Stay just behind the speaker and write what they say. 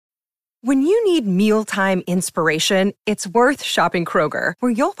When you need mealtime inspiration, it's worth shopping Kroger,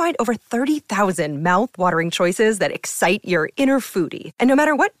 where you'll find over 30,000 mouth-watering choices that excite your inner foodie. And no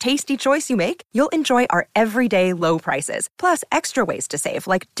matter what tasty choice you make, you'll enjoy our everyday low prices, plus extra ways to save,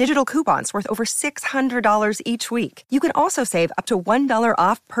 like digital coupons worth over $600 each week. You can also save up to $1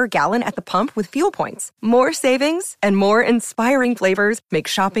 off per gallon at the pump with fuel points. More savings and more inspiring flavors make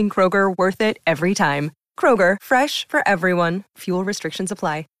shopping Kroger worth it every time. Kroger, fresh for everyone. Fuel restrictions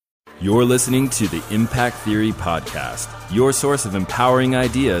apply. You're listening to the Impact Theory Podcast, your source of empowering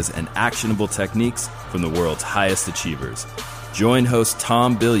ideas and actionable techniques from the world's highest achievers. Join host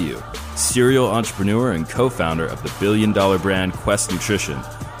Tom Bilyeu, serial entrepreneur and co-founder of the billion-dollar brand Quest Nutrition,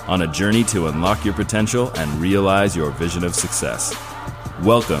 on a journey to unlock your potential and realize your vision of success.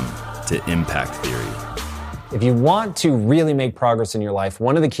 Welcome to Impact Theory. If you want to really make progress in your life,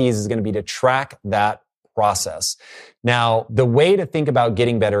 one of the keys is going to be to track that process. Now, the way to think about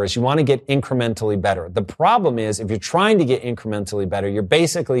getting better is you want to get incrementally better. The problem is if you're trying to get incrementally better, you're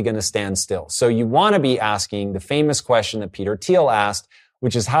basically going to stand still. So you want to be asking the famous question that Peter Thiel asked,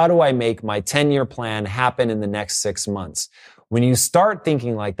 which is, how do I make my 10-year plan happen in the next 6 months? When you start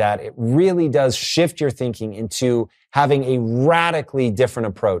thinking like that, it really does shift your thinking into having a radically different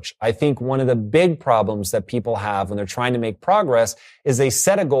approach. I think one of the big problems that people have when they're trying to make progress is they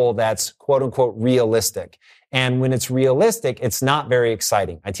set a goal that's quote unquote realistic. And when it's realistic, it's not very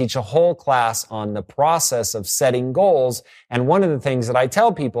exciting. I teach a whole class on the process of setting goals. And one of the things that I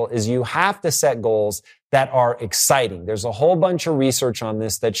tell people is you have to set goals that are exciting. There's a whole bunch of research on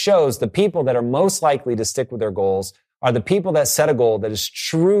this that shows the people that are most likely to stick with their goals are the people that set a goal that is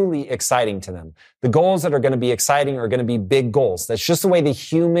truly exciting to them. The goals that are going to be exciting are going to be big goals. That's just the way the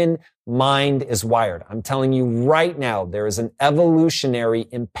human mind is wired. I'm telling you right now, there is an evolutionary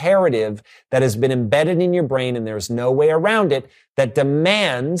imperative that has been embedded in your brain, and there's no way around it, that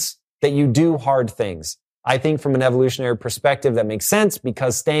demands that you do hard things. I think from an evolutionary perspective, that makes sense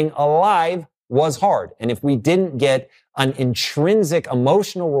because staying alive was hard. And if we didn't get an intrinsic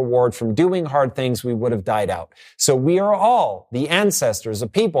emotional reward from doing hard things, we would have died out. So we are all the ancestors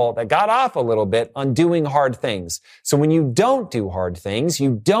of people that got off a little bit on doing hard things. So when you don't do hard things,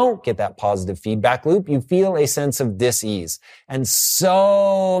 you don't get that positive feedback loop. You feel a sense of dis-ease. And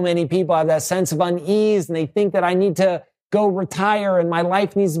so many people have that sense of unease, and they think that I need to go retire and my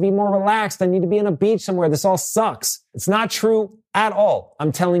life needs to be more relaxed. I need to be on a beach somewhere. This all sucks. It's not true at all.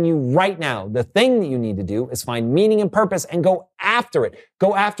 I'm telling you right now, the thing that you need to do is find meaning and purpose and go after it.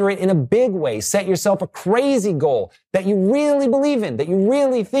 Go after it in a big way. Set yourself a crazy goal that you really believe in, that you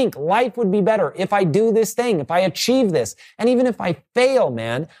really think life would be better if I do this thing, if I achieve this. And even if I fail,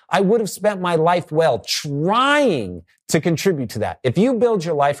 man, I would have spent my life well trying to contribute to that. If you build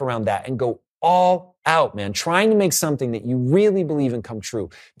your life around that and go all out, man, trying to make something that you really believe in come true,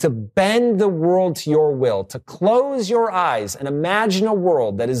 to bend the world to your will, to close your eyes and imagine a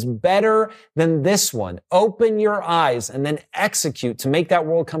world that is better than this one, open your eyes and then execute to make that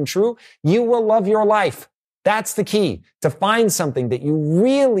world come true, you will love your life. That's the key, to find something that you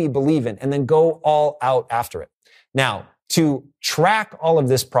really believe in and then go all out after it. Now, to track all of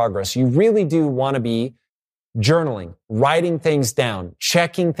this progress, you really do want to be journaling, writing things down,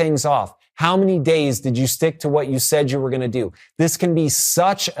 checking things off. How many days did you stick to what you said you were going to do? This can be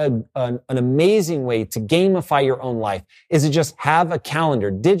such an amazing way to gamify your own life. Is it just have a calendar,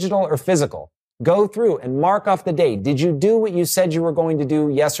 digital or physical? Go through and mark off the day. Did you do what you said you were going to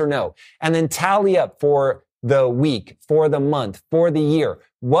do? Yes or no? And then tally up for the week, for the month, for the year.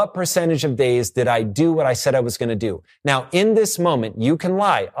 What percentage of days did I do what I said I was going to do? Now, in this moment, you can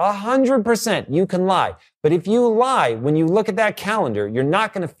lie. 100% you can lie. But if you lie, when you look at that calendar, you're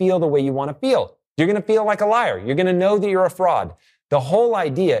not going to feel the way you want to feel. You're going to feel like a liar. You're going to know that you're a fraud. The whole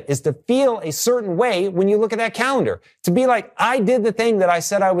idea is to feel a certain way when you look at that calendar. To be like, I did the thing that I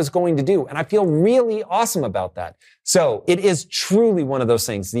said I was going to do, and I feel really awesome about that. So it is truly one of those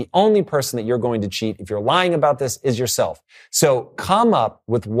things. The only person that you're going to cheat if you're lying about this is yourself. So come up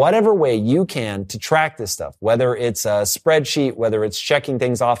with whatever way you can to track this stuff, whether it's a spreadsheet, whether it's checking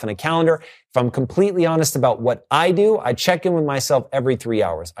things off in a calendar. If I'm completely honest about what I do, I check in with myself every 3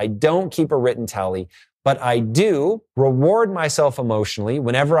 hours. I don't keep a written tally. But I do reward myself emotionally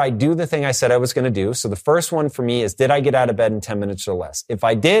whenever I do the thing I said I was going to do. So the first one for me is, did I get out of bed in 10 minutes or less? If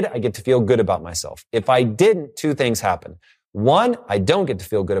I did, I get to feel good about myself. If I didn't, two things happen. One, I don't get to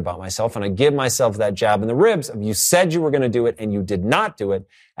feel good about myself, and I give myself that jab in the ribs of, you said you were going to do it and you did not do it.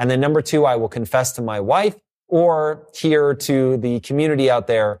 And then number two, I will confess to my wife or here to the community out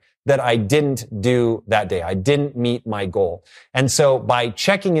there that I didn't do that day. I didn't meet my goal. And so by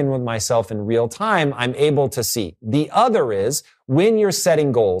checking in with myself in real time, I'm able to see. The other is when you're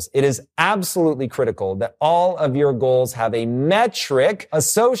setting goals, it is absolutely critical that all of your goals have a metric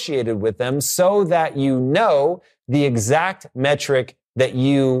associated with them so that you know the exact metric that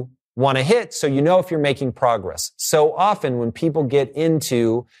you want to hit, so you know if you're making progress. So often when people get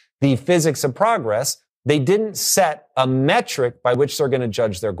into the physics of progress, they didn't set a metric by which they're going to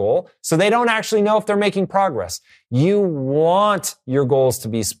judge their goal, so they don't actually know if they're making progress. You want your goals to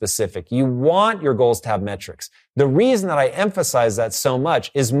be specific. You want your goals to have metrics. The reason that I emphasize that so much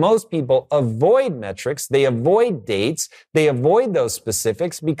is most people avoid metrics, they avoid dates, they avoid those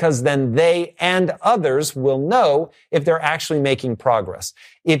specifics because then they and others will know if they're actually making progress.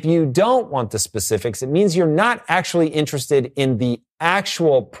 If you don't want the specifics, it means you're not actually interested in the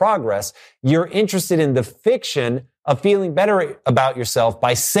actual progress. You're interested in the fiction of feeling better about yourself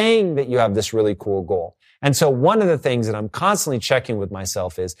by saying that you have this really cool goal. And so one of the things that I'm constantly checking with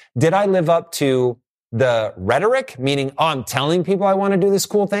myself is, did I live up to the rhetoric, meaning, oh, I'm telling people I want to do this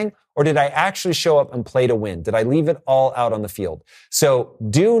cool thing? Or did I actually show up and play to win? Did I leave it all out on the field? So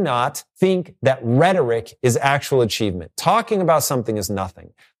do not think that rhetoric is actual achievement. Talking about something is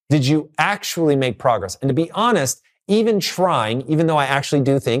nothing. Did you actually make progress? And to be honest, even trying, even though I actually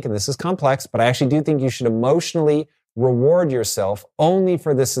do think, and this is complex, but I actually do think you should emotionally reward yourself only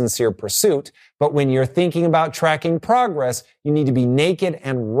for the sincere pursuit. But when you're thinking about tracking progress, you need to be naked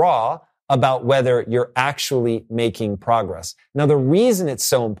and raw about whether you're actually making progress. Now, the reason it's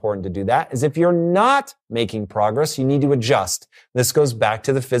so important to do that is if you're not making progress, you need to adjust. This goes back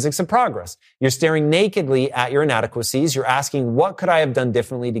to the physics of progress. You're staring nakedly at your inadequacies. You're asking, what could I have done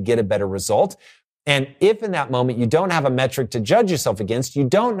differently to get a better result? And if in that moment you don't have a metric to judge yourself against, you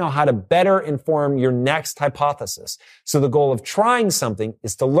don't know how to better inform your next hypothesis. So the goal of trying something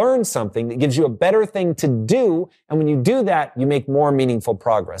is to learn something that gives you a better thing to do. And when you do that, you make more meaningful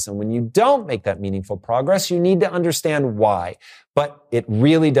progress. And when you don't make that meaningful progress, you need to understand why. But it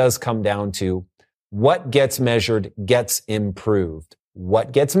really does come down to what gets measured gets improved.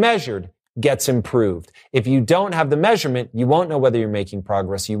 What gets measured gets improved. If you don't have the measurement, you won't know whether you're making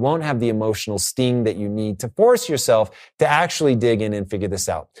progress. You won't have the emotional sting that you need to force yourself to actually dig in and figure this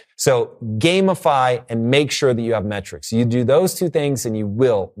out. So gamify and make sure that you have metrics. You do those two things and you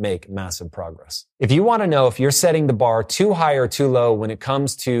will make massive progress. If you want to know if you're setting the bar too high or too low when it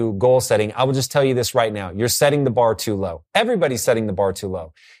comes to goal setting, I will just tell you this right now. You're setting the bar too low. Everybody's setting the bar too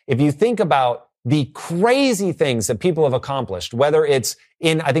low. If you think about the crazy things that people have accomplished, whether it's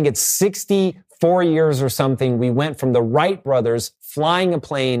I think it's 64 years or something, we went from the Wright brothers flying a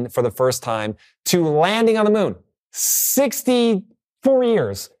plane for the first time to landing on the moon. 64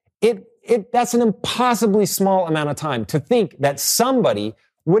 years. That's an impossibly small amount of time to think that somebody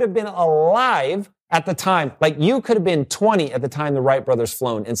would have been alive at the time. Like you could have been 20 at the time the Wright brothers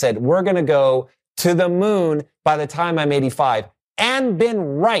flown and said, we're going to go to the moon by the time I'm 85 and been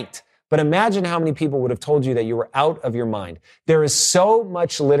right. But imagine how many people would have told you that you were out of your mind. There is so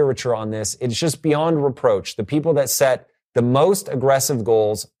much literature on this. It's just beyond reproach. The people that set the most aggressive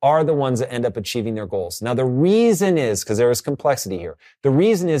goals are the ones that end up achieving their goals. Now, the reason is, because there is complexity here, the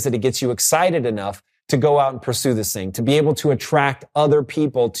reason is that it gets you excited enough to go out and pursue this thing, to be able to attract other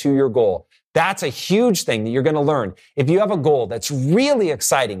people to your goal. That's a huge thing that you're going to learn. If you have a goal that's really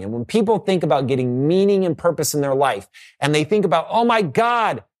exciting, and when people think about getting meaning and purpose in their life, and they think about, oh my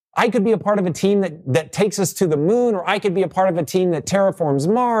God, I could be a part of a team that takes us to the moon, or I could be a part of a team that terraforms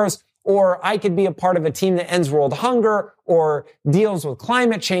Mars, or I could be a part of a team that ends world hunger or deals with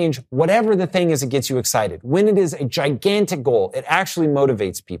climate change. Whatever the thing is, it gets you excited. When it is a gigantic goal, it actually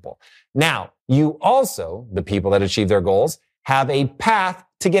motivates people. Now, you also, the people that achieve their goals, have a path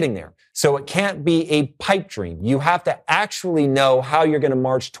to getting there. So it can't be a pipe dream. You have to actually know how you're going to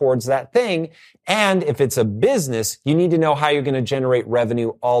march towards that thing. And if it's a business, you need to know how you're going to generate revenue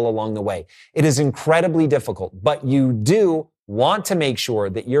all along the way. It is incredibly difficult, but you do want to make sure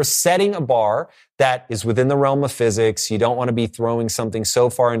that you're setting a bar that is within the realm of physics. You don't want to be throwing something so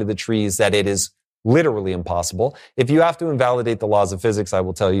far into the trees that it is literally impossible. If you have to invalidate the laws of physics, I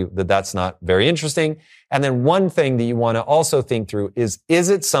will tell you that that's not very interesting. And then one thing that you want to also think through is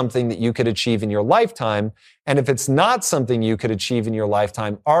it something that you could achieve in your lifetime? And if it's not something you could achieve in your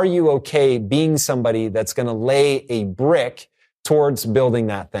lifetime, are you okay being somebody that's going to lay a brick towards building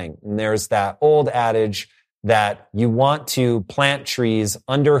that thing? And there's that old adage that you want to plant trees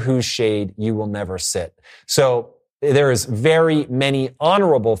under whose shade you will never sit. So There's very many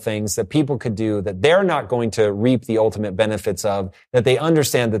honorable things that people could do that they're not going to reap the ultimate benefits of, that they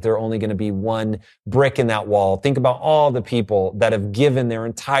understand that they're only going to be one brick in that wall. Think about all the people that have given their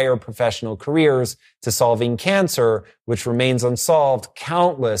entire professional careers to solving cancer, which remains unsolved.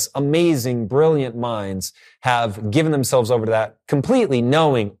 Countless amazing, brilliant minds have given themselves over to that completely,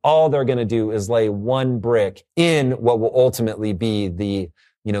 knowing all they're going to do is lay one brick in what will ultimately be the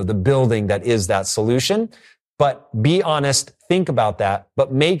building that is that solution. But be honest, think about that,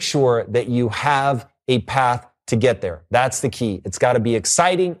 but make sure that you have a path to get there. That's the key. It's got to be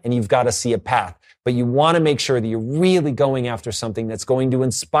exciting and you've got to see a path. But you want to make sure that you're really going after something that's going to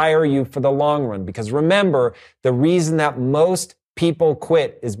inspire you for the long run. Because remember, the reason that most people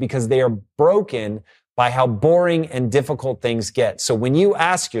quit is because they are broken by how boring and difficult things get. So when you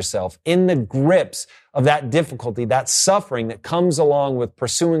ask yourself, in the grips of that difficulty, that suffering that comes along with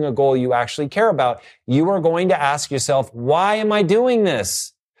pursuing a goal you actually care about, you are going to ask yourself, why am I doing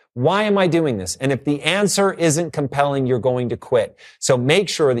this? Why am I doing this? And if the answer isn't compelling, you're going to quit. So make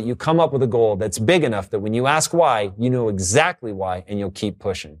sure that you come up with a goal that's big enough that when you ask why, you know exactly why, and you'll keep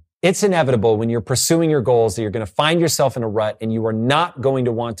pushing. It's inevitable when you're pursuing your goals that you're going to find yourself in a rut and you are not going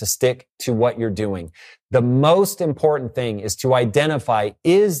to want to stick to what you're doing. The most important thing is to identify,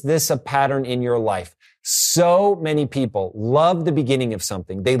 is this a pattern in your life? So many people love the beginning of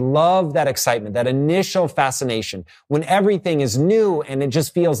something. They love that excitement, that initial fascination when everything is new and it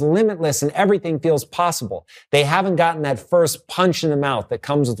just feels limitless and everything feels possible. They haven't gotten that first punch in the mouth that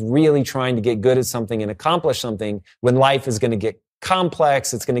comes with really trying to get good at something and accomplish something when life is going to get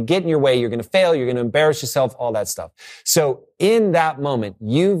complex. It's going to get in your way. You're going to fail. You're going to embarrass yourself, all that stuff. So in that moment,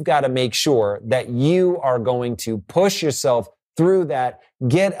 you've got to make sure that you are going to push yourself through that,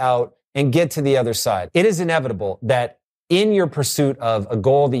 get out, and get to the other side. It is inevitable that in your pursuit of a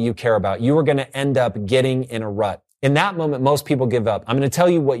goal that you care about, you are going to end up getting in a rut. In that moment, most people give up. I'm going to tell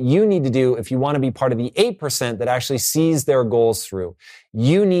you what you need to do if you want to be part of the 8% that actually sees their goals through.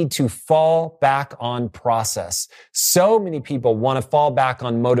 You need to fall back on process. So many people want to fall back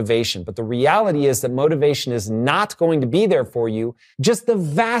on motivation, but the reality is that motivation is not going to be there for you just the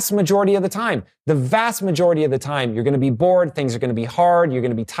vast majority of the time. The vast majority of the time, you're going to be bored, things are going to be hard, you're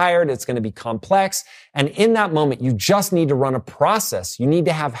going to be tired, it's going to be complex. And in that moment, you just need to run a process. You need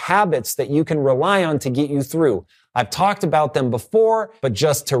to have habits that you can rely on to get you through. I've talked about them before, but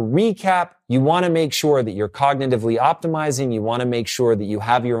just to recap, you want to make sure that you're cognitively optimizing. You want to make sure that you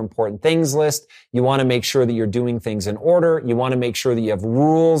have your important things list. You want to make sure that you're doing things in order. You want to make sure that you have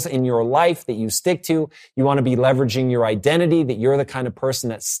rules in your life that you stick to. You want to be leveraging your identity, that you're the kind of person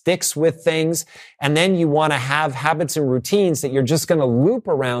that sticks with things. And then you want to have habits and routines that you're just going to loop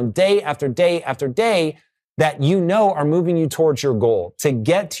around day after day after day that you know are moving you towards your goal. To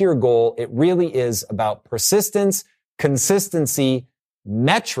get to your goal, it really is about persistence, consistency,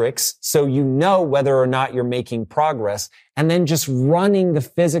 metrics, so you know whether or not you're making progress, and then just running the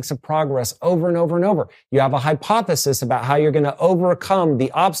physics of progress over and over and over. You have a hypothesis about how you're going to overcome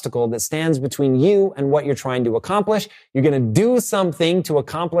the obstacle that stands between you and what you're trying to accomplish. You're going to do something to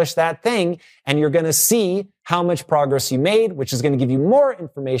accomplish that thing, and you're going to see how much progress you made, which is going to give you more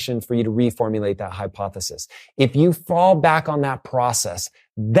information for you to reformulate that hypothesis. If you fall back on that process,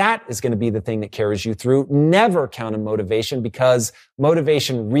 that is going to be the thing that carries you through. Never count on motivation, because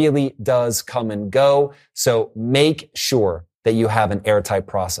motivation really does come and go. So make sure that you have an airtight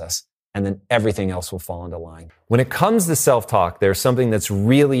process, and then everything else will fall into line. When it comes to self-talk, there's something that's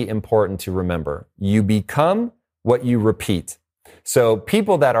really important to remember. You become what you repeat. So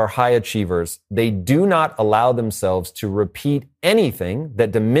people that are high achievers, they do not allow themselves to repeat anything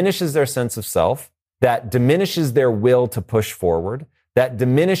that diminishes their sense of self, that diminishes their will to push forward, that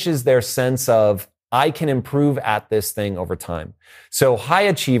diminishes their sense of, I can improve at this thing over time. So high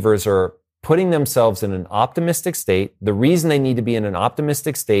achievers are putting themselves in an optimistic state. The reason they need to be in an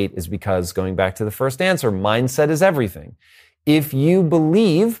optimistic state is because, going back to the first answer, mindset is everything. If you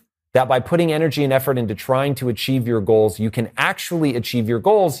believe that by putting energy and effort into trying to achieve your goals, you can actually achieve your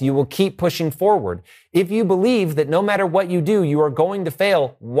goals, you will keep pushing forward. If you believe that no matter what you do, you are going to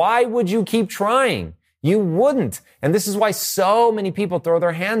fail, why would you keep trying? You wouldn't. And this is why so many people throw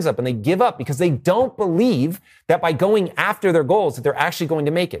their hands up and they give up, because they don't believe that by going after their goals that they're actually going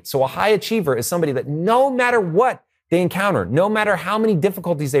to make it. So a high achiever is somebody that no matter what they encounter, no matter how many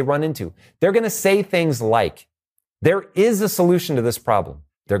difficulties they run into, they're going to say things like, there is a solution to this problem.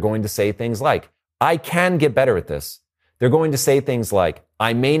 They're going to say things like, I can get better at this. They're going to say things like,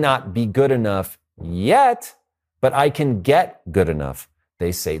 I may not be good enough yet, but I can get good enough.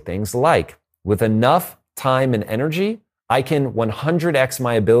 They say things like, with enough time and energy, I can 100x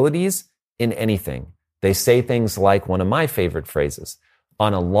my abilities in anything. They say things like one of my favorite phrases,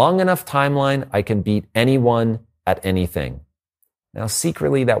 on a long enough timeline, I can beat anyone at anything. Now,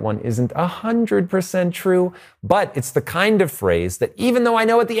 secretly, that one isn't 100% true, but it's the kind of phrase that even though I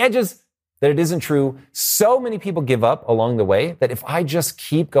know at the edges that it isn't true, so many people give up along the way that if I just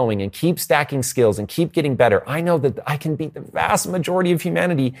keep going and keep stacking skills and keep getting better, I know that I can beat the vast majority of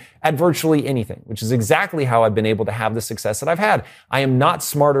humanity at virtually anything, which is exactly how I've been able to have the success that I've had. I am not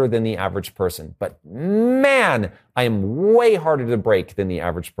smarter than the average person, but man, I am way harder to break than the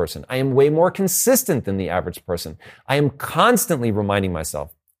average person. I am way more consistent than the average person. I am constantly reminding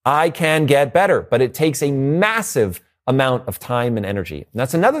myself, I can get better, but it takes a massive amount of time and energy. And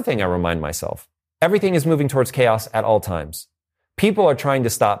that's another thing I remind myself. Everything is moving towards chaos at all times. People are trying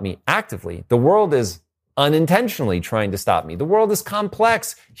to stop me actively. The world is unintentionally trying to stop me. The world is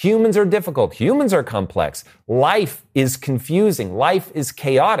complex. Humans are difficult. Humans are complex. Life is confusing. Life is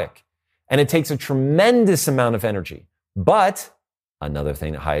chaotic. And it takes a tremendous amount of energy. But another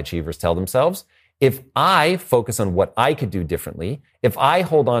thing that high achievers tell themselves, if I focus on what I could do differently, if I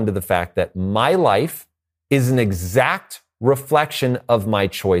hold on to the fact that my life is an exact reflection of my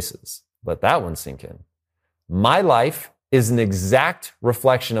choices. Let that one sink in. My life is an exact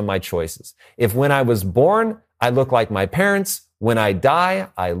reflection of my choices. If when I was born, I look like my parents, when I die,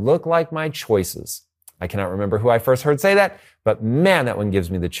 I look like my choices. I cannot remember who I first heard say that, but man, that one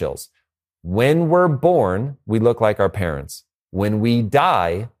gives me the chills. When we're born, we look like our parents. When we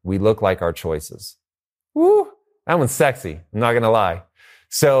die, we look like our choices. Woo, that one's sexy. I'm not going to lie.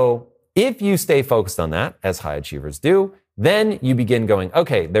 So if you stay focused on that, as high achievers do, then you begin going,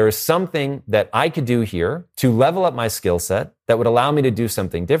 okay, there is something that I could do here to level up my skill set that would allow me to do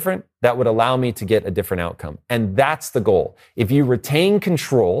something different, that would allow me to get a different outcome. And that's the goal. If you retain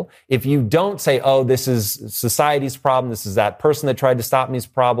control, if you don't say, oh, this is society's problem, this is that person that tried to stop me's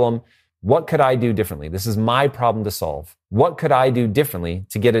problem, what could I do differently? This is my problem to solve. What could I do differently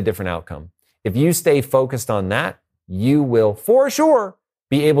to get a different outcome? If you stay focused on that, you will, for sure,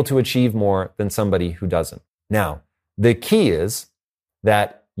 be able to achieve more than somebody who doesn't. Now, the key is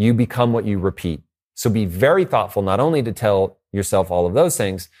that you become what you repeat. So be very thoughtful, not only to tell yourself all of those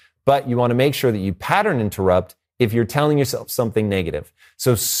things, but you want to make sure that you pattern interrupt if you're telling yourself something negative.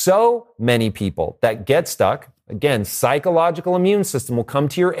 So many people that get stuck, again, psychological immune system will come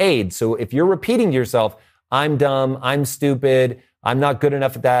to your aid. So if you're repeating to yourself, I'm dumb, I'm stupid, I'm not good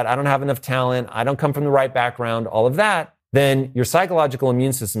enough at that, I don't have enough talent, I don't come from the right background, all of that, then your psychological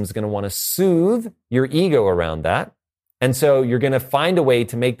immune system is going to want to soothe your ego around that. And so you're going to find a way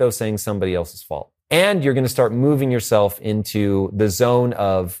to make those things somebody else's fault. And you're going to start moving yourself into the zone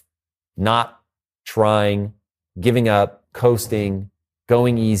of not trying, giving up, coasting,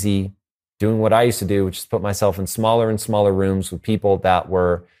 going easy, doing what I used to do, which is put myself in smaller and smaller rooms with people that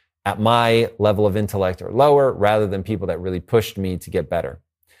were at my level of intellect or lower, rather than people that really pushed me to get better.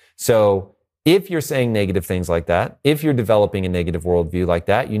 So if you're saying negative things like that, if you're developing a negative worldview like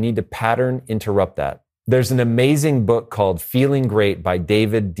that, you need to pattern interrupt that. There's an amazing book called Feeling Great by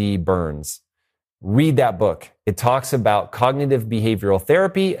David D. Burns. Read that book. It talks about cognitive behavioral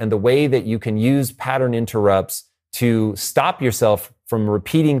therapy and the way that you can use pattern interrupts to stop yourself from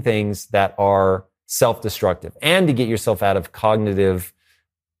repeating things that are self-destructive and to get yourself out of cognitive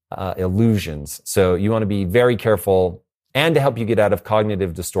illusions. So you want to be very careful, and to help you get out of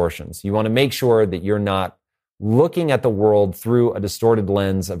cognitive distortions. You want to make sure that you're not looking at the world through a distorted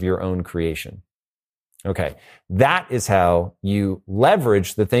lens of your own creation. Okay, that is how you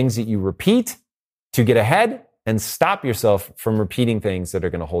leverage the things that you repeat to get ahead and stop yourself from repeating things that are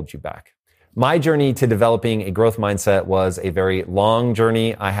going to hold you back. My journey to developing a growth mindset was a very long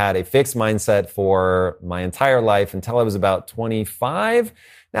journey. I had a fixed mindset for my entire life until I was about 25.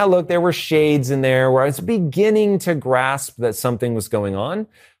 Now, look, there were shades in there where I was beginning to grasp that something was going on.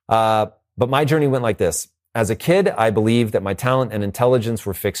 But my journey went like this. As a kid, I believed that my talent and intelligence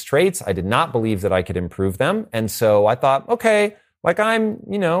were fixed traits. I did not believe that I could improve them. And so I thought, okay, like I'm,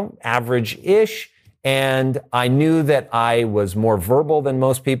 average-ish. And I knew that I was more verbal than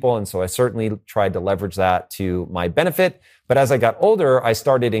most people. And so I certainly tried to leverage that to my benefit. But as I got older, I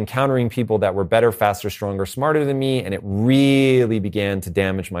started encountering people that were better, faster, stronger, smarter than me. And it really began to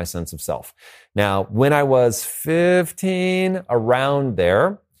damage my sense of self. Now, when I was 15, around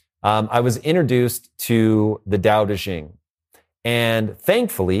there, I was introduced to the Tao Te Ching. And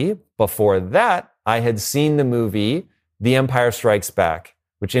thankfully, before that, I had seen the movie The Empire Strikes Back,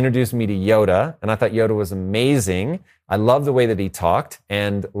 which introduced me to Yoda. And I thought Yoda was amazing. I loved the way that he talked.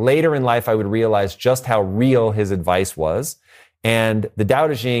 And later in life, I would realize just how real his advice was. And the Tao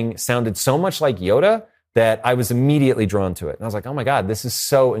Te Ching sounded so much like Yoda that I was immediately drawn to it. And I was like, oh my God, this is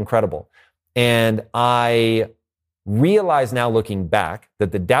so incredible. And I realize now looking back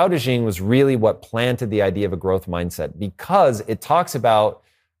that the Tao Te Ching was really what planted the idea of a growth mindset, because it talks about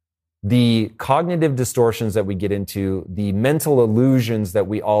the cognitive distortions that we get into, the mental illusions that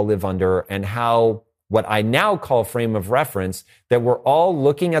we all live under, and how what I now call frame of reference, that we're all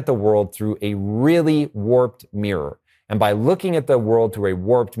looking at the world through a really warped mirror. And by looking at the world through a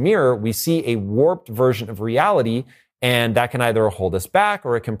warped mirror, we see a warped version of reality, and that can either hold us back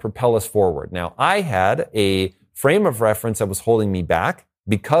or it can propel us forward. Now, I had a frame of reference that was holding me back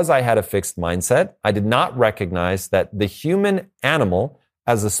because I had a fixed mindset. I did not recognize that the human animal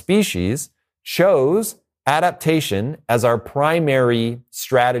as a species chose adaptation as our primary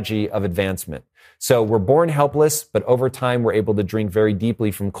strategy of advancement. So we're born helpless, but over time we're able to drink very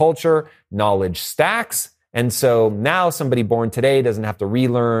deeply from culture. Knowledge stacks. And so now somebody born today doesn't have to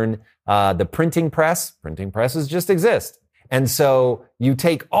relearn the printing press. Printing presses just exist. And so you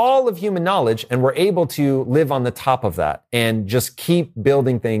take all of human knowledge and we're able to live on the top of that and just keep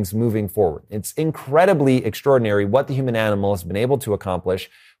building things moving forward. It's incredibly extraordinary what the human animal has been able to accomplish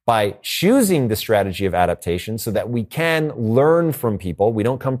by choosing the strategy of adaptation so that we can learn from people. We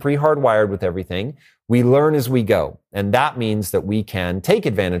don't come pre-hardwired with everything. We learn as we go. And that means that we can take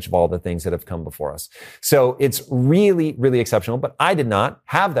advantage of all the things that have come before us. So it's really, really exceptional. But I did not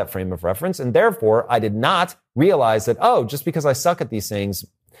have that frame of reference. And therefore, I did not realize that, oh, just because I suck at these things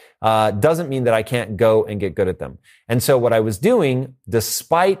doesn't mean that I can't go and get good at them. And so what I was doing,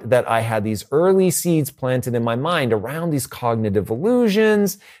 despite that I had these early seeds planted in my mind around these cognitive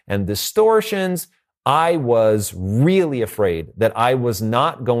illusions and distortions, I was really afraid that I was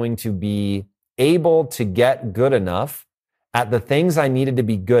not going to be able to get good enough at the things I needed to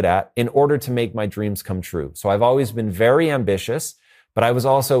be good at in order to make my dreams come true. So I've always been very ambitious, but I was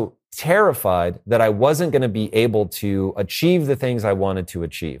also terrified that I wasn't going to be able to achieve the things I wanted to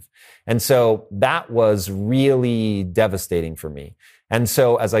achieve. And so that was really devastating for me. And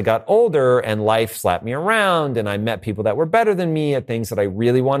so as I got older and life slapped me around and I met people that were better than me at things that I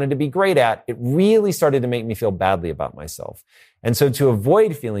really wanted to be great at, it really started to make me feel badly about myself. And so to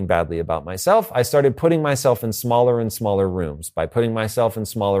avoid feeling badly about myself, I started putting myself in smaller and smaller rooms. By putting myself in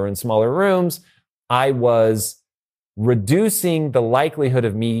smaller and smaller rooms, I was reducing the likelihood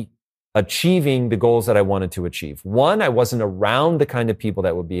of me achieving the goals that I wanted to achieve. One, I wasn't around the kind of people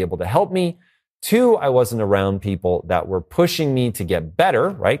that would be able to help me. Two, I wasn't around people that were pushing me to get better,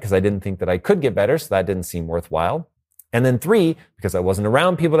 right? Because I didn't think that I could get better, so that didn't seem worthwhile. And then three, because I wasn't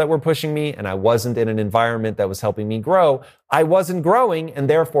around people that were pushing me and I wasn't in an environment that was helping me grow, I wasn't growing and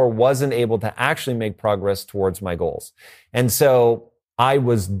therefore wasn't able to actually make progress towards my goals. And so I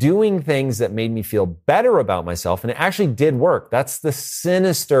was doing things that made me feel better about myself, and it actually did work. That's the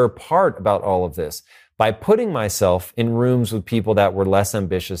sinister part about all of this. By putting myself in rooms with people that were less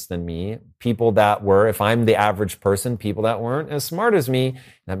ambitious than me, people that were, if I'm the average person, people that weren't as smart as me,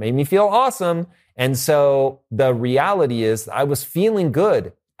 that made me feel awesome. And so the reality is I was feeling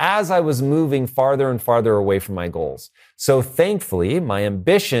good as I was moving farther and farther away from my goals. So thankfully, my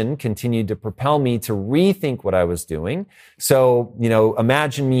ambition continued to propel me to rethink what I was doing. So,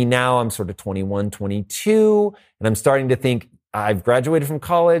 imagine me now, I'm sort of 21, 22, and I'm starting to think, I've graduated from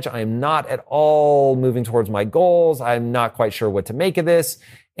college. I'm not at all moving towards my goals. I'm not quite sure what to make of this.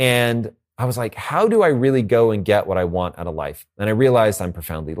 And I was like, how do I really go and get what I want out of life? And I realized I'm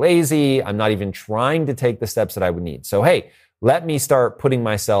profoundly lazy. I'm not even trying to take the steps that I would need. So, hey, let me start putting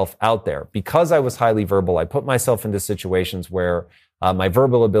myself out there. Because I was highly verbal, I put myself into situations where my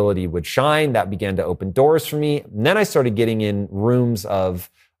verbal ability would shine. That began to open doors for me. And then I started getting in rooms of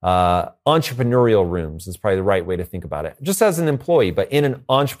entrepreneurial rooms is probably the right way to think about it. Just as an employee, but in an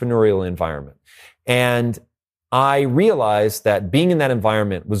entrepreneurial environment. And I realized that being in that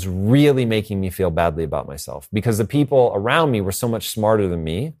environment was really making me feel badly about myself because the people around me were so much smarter than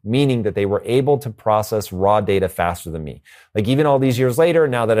me, meaning that they were able to process raw data faster than me. Like even all these years later,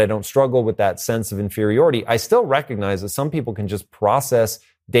 now that I don't struggle with that sense of inferiority, I still recognize that some people can just process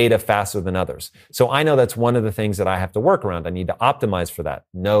data faster than others. So I know that's one of the things that I have to work around. I need to optimize for that.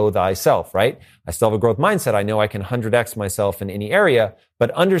 Know thyself, right? I still have a growth mindset. I know I can 100x myself in any area,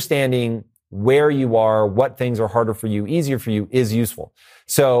 but understanding where you are, what things are harder for you, easier for you is useful.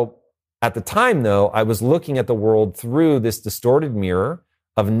 So at the time though, I was looking at the world through this distorted mirror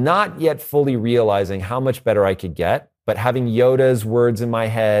of not yet fully realizing how much better I could get, but having Yoda's words in my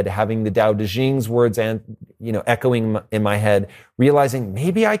head, having the Tao Te Ching's words and, echoing in my head, realizing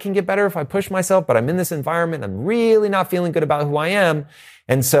maybe I can get better if I push myself, but I'm in this environment. I'm really not feeling good about who I am.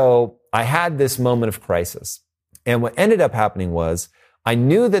 And so I had this moment of crisis. And what ended up happening was I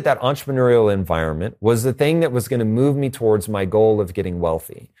knew that entrepreneurial environment was the thing that was going to move me towards my goal of getting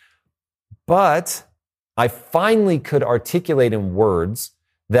wealthy. But I finally could articulate in words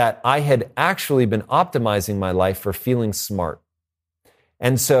that I had actually been optimizing my life for feeling smart.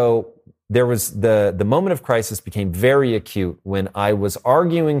 And so there was the moment of crisis became very acute when I was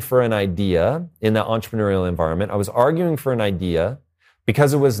arguing for an idea in the entrepreneurial environment. I was arguing for an idea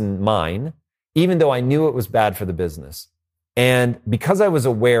because it was mine, even though I knew it was bad for the business. And because I was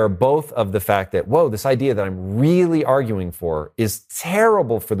aware both of the fact that, whoa, this idea that I'm really arguing for is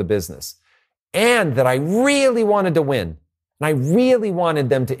terrible for the business, and that I really wanted to win, and I really wanted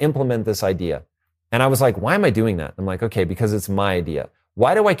them to implement this idea. And I was like, why am I doing that? I'm like, okay, because it's my idea.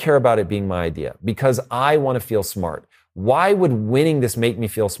 Why do I care about it being my idea? Because I want to feel smart. Why would winning this make me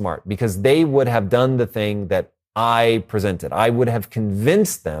feel smart? Because they would have done the thing that I presented. I would have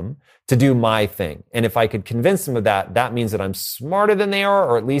convinced them to do my thing. And if I could convince them of that, that means that I'm smarter than they are,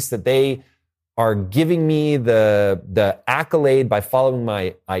 or at least that they are giving me the accolade by following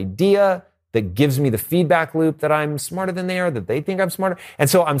my idea that gives me the feedback loop that I'm smarter than they are, that they think I'm smarter. And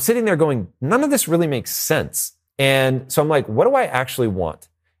so I'm sitting there going, none of this really makes sense. And so I'm like, what do I actually want?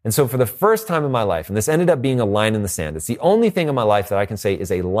 And so for the first time in my life, and this ended up being a line in the sand, it's the only thing in my life that I can say is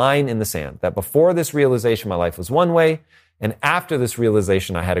a line in the sand, that before this realization, my life was one way. And after this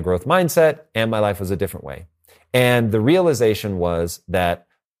realization, I had a growth mindset and my life was a different way. And the realization was that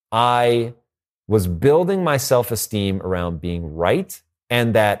I was building my self-esteem around being right.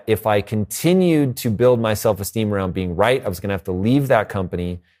 And that if I continued to build my self-esteem around being right, I was going to have to leave that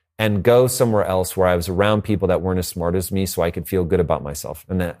company and go somewhere else where I was around people that weren't as smart as me so I could feel good about myself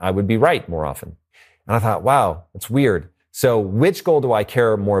and that I would be right more often. And I thought, wow, that's weird. So which goal do I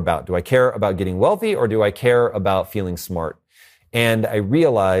care more about? Do I care about getting wealthy or do I care about feeling smart? And I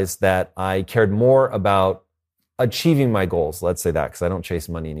realized that I cared more about achieving my goals. Let's say that because I don't chase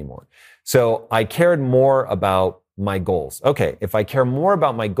money anymore. So I cared more about my goals. Okay, if I care more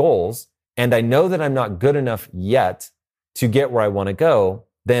about my goals and I know that I'm not good enough yet to get where I want to go,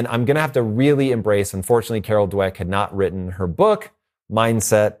 then I'm going to have to really embrace. Unfortunately, Carol Dweck had not written her book,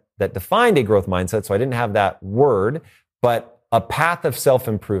 Mindset, that defined a growth mindset. So I didn't have that word, but a path of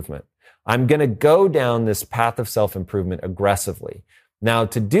self-improvement. I'm going to go down this path of self-improvement aggressively. Now,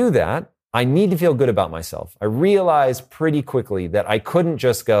 to do that, I need to feel good about myself. I realized pretty quickly that I couldn't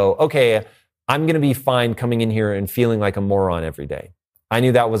just go, okay, I'm going to be fine coming in here and feeling like a moron every day. I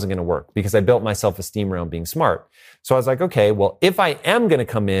knew that wasn't going to work because I built my self-esteem around being smart. So I was like, okay, well, if I am going to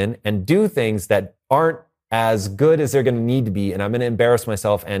come in and do things that aren't as good as they're going to need to be, and I'm going to embarrass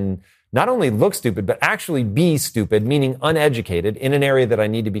myself and not only look stupid, but actually be stupid, meaning uneducated in an area that I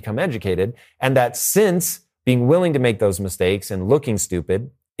need to become educated, and that since being willing to make those mistakes and looking stupid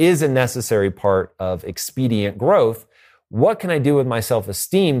is a necessary part of expedient growth, what can I do with my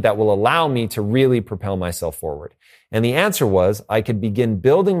self-esteem that will allow me to really propel myself forward? And the answer was I could begin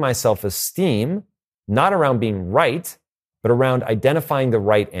building my self-esteem, not around being right, but around identifying the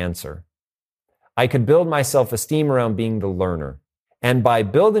right answer. I could build my self-esteem around being the learner. And by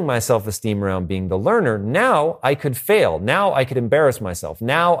building my self-esteem around being the learner, now I could fail. Now I could embarrass myself.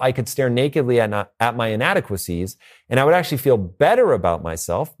 Now I could stare nakedly at my inadequacies, and I would actually feel better about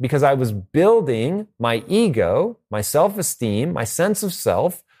myself because I was building my ego, my self-esteem, my sense of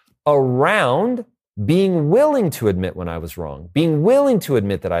self around being willing to admit when I was wrong, being willing to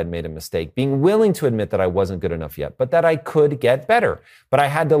admit that I'd made a mistake, being willing to admit that I wasn't good enough yet, but that I could get better. But I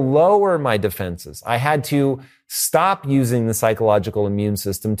had to lower my defenses. I had to stop using the psychological immune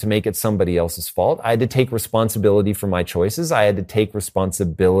system to make it somebody else's fault. I had to take responsibility for my choices. I had to take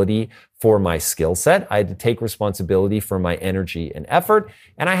responsibility for my skill set. I had to take responsibility for my energy and effort,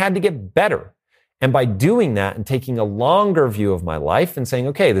 and I had to get better. And by doing that and taking a longer view of my life and saying,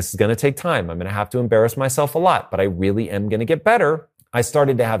 okay, this is going to take time. I'm going to have to embarrass myself a lot, but I really am going to get better. I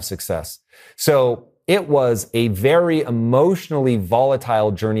started to have success. So it was a very emotionally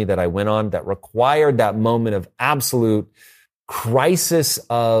volatile journey that I went on that required that moment of absolute crisis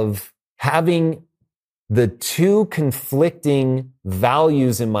of having the two conflicting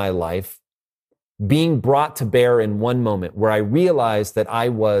values in my life being brought to bear in one moment where I realized that I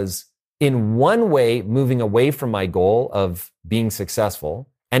was in one way moving away from my goal of being successful,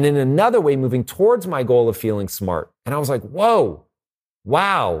 and in another way moving towards my goal of feeling smart. And I was like, whoa,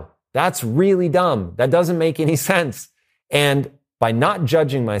 wow, that's really dumb. That doesn't make any sense. And by not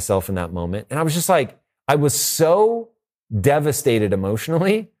judging myself in that moment, and I was just like, I was so devastated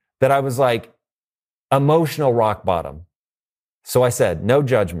emotionally that I was like, emotional rock bottom. So I said, no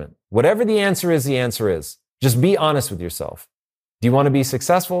judgment. Whatever the answer is, the answer is. Just be honest with yourself. Do you want to be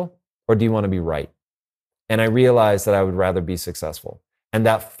successful? Or do you want to be right? And I realized that I would rather be successful. And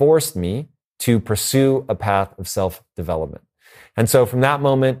that forced me to pursue a path of self-development. And so from that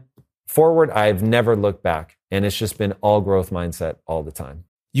moment forward, I've never looked back. And it's just been all growth mindset all the time.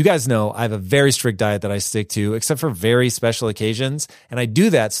 You guys know I have a very strict diet that I stick to, except for very special occasions. And I do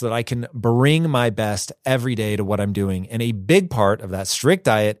that so that I can bring my best every day to what I'm doing. And a big part of that strict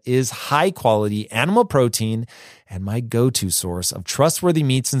diet is high quality animal protein and my go-to source of trustworthy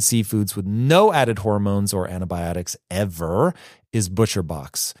meats and seafoods with no added hormones or antibiotics ever is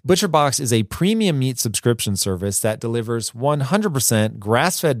ButcherBox. ButcherBox is a premium meat subscription service that delivers 100%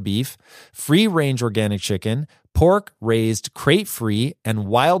 grass-fed beef, free-range organic chicken, pork raised crate-free, and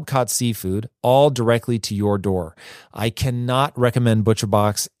wild-caught seafood, all directly to your door. I cannot recommend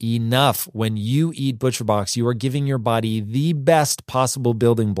ButcherBox enough. When you eat ButcherBox, you are giving your body the best possible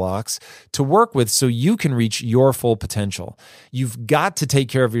building blocks to work with so you can reach your full potential. You've got to take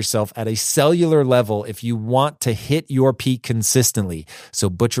care of yourself at a cellular level if you want to hit your peak consistently. So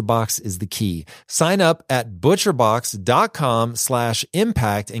ButcherBox is the key. Sign up at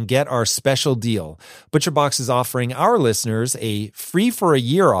butcherbox.com/impact and get our special deal. ButcherBox is offering our listeners a free for a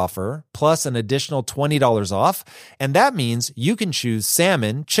year offer plus an additional $20 off. And that means you can choose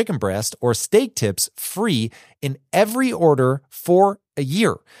salmon, chicken breast, or steak tips free in every order for a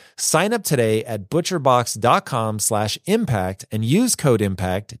year. Sign up today at butcherbox.com/impact and use code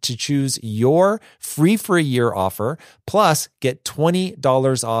IMPACT to choose your free for a year offer, plus get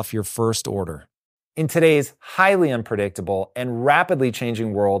 $20 off your first order. In today's highly unpredictable and rapidly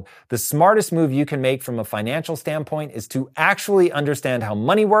changing world, the smartest move you can make from a financial standpoint is to actually understand how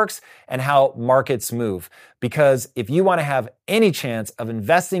money works and how markets move. Because if you want to have any chance of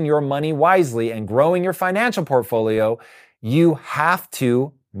investing your money wisely and growing your financial portfolio, you have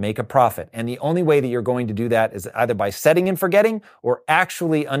to make a profit. And the only way that you're going to do that is either by setting and forgetting or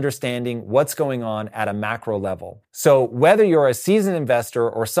actually understanding what's going on at a macro level. So whether you're a seasoned investor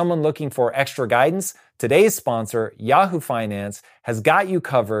or someone looking for extra guidance, today's sponsor, Yahoo Finance, has got you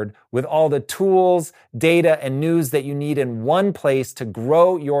covered with all the tools, data, and news that you need in one place to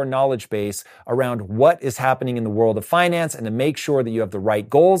grow your knowledge base around what is happening in the world of finance and to make sure that you have the right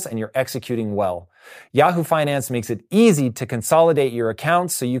goals and you're executing well. Yahoo Finance makes it easy to consolidate your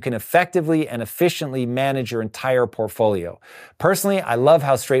accounts so you can effectively and efficiently manage your entire portfolio. Personally, I love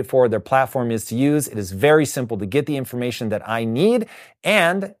how straightforward their platform is to use. It is very simple to get the information that I need,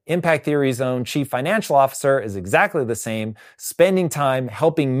 and Impact Theory's own Chief Financial Officer is exactly the same, spending time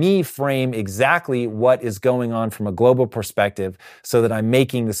helping me frame exactly what is going on from a global perspective so that I'm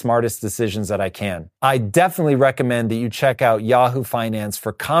making the smartest decisions that I can. I definitely recommend that you check out Yahoo Finance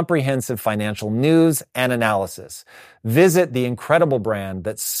for comprehensive financial news and analysis. Visit the incredible brand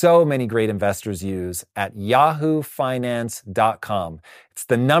that so many great investors use at yahoofinance.com. It's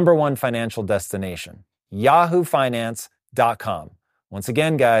the #1 financial destination. yahoofinance.com. Once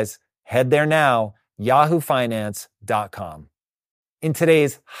again, guys, head there now, yahoofinance.com. In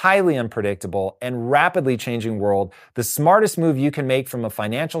today's highly unpredictable and rapidly changing world, the smartest move you can make from a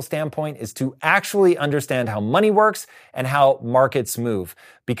financial standpoint is to actually understand how money works and how markets move.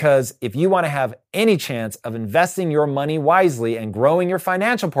 Because if you want to have any chance of investing your money wisely and growing your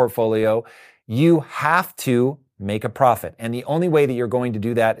financial portfolio, you have to make a profit. And the only way that you're going to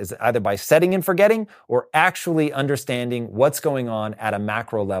do that is either by setting and forgetting or actually understanding what's going on at a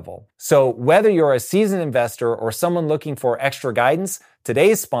macro level. So whether you're a seasoned investor or someone looking for extra guidance,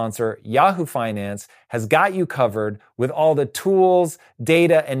 today's sponsor, Yahoo Finance, has got you covered with all the tools,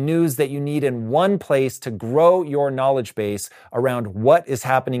 data, and news that you need in one place to grow your knowledge base around what is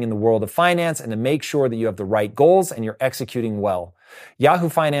happening in the world of finance and to make sure that you have the right goals and you're executing well. Yahoo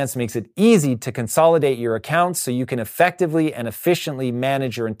Finance makes it easy to consolidate your accounts so you can effectively and efficiently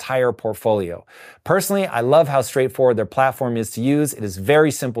manage your entire portfolio. Personally, I love how straightforward their platform is to use. It is very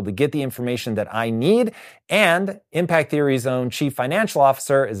simple to get the information that I need, and Impact Theory's own Chief Financial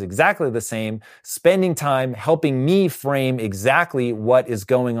Officer is exactly the same, spending time helping me frame exactly what is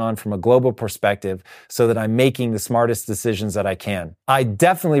going on from a global perspective so that I'm making the smartest decisions that I can. I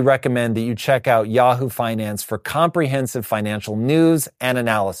definitely recommend that you check out Yahoo Finance for comprehensive financial news and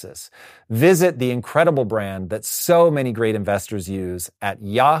analysis. Visit the incredible brand that so many great investors use at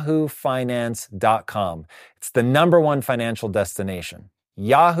yahoofinance.com. It's the #1 financial destination.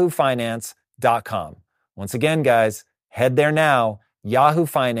 yahoofinance.com. Once again, guys, head there now,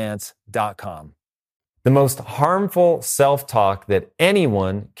 yahoofinance.com. The most harmful self-talk that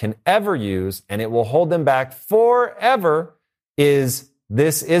anyone can ever use, and it will hold them back forever, is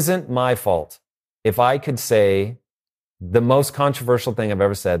 "this isn't my fault." If I could say the most controversial thing I've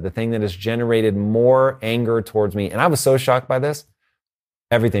ever said, the thing that has generated more anger towards me, and I was so shocked by this,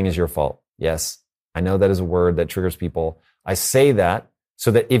 everything is your fault. Yes, I know that is a word that triggers people. I say that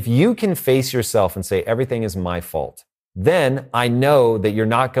so that if you can face yourself and say, everything is my fault, then I know that you're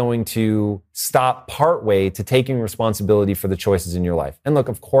not going to stop partway to taking responsibility for the choices in your life. And look,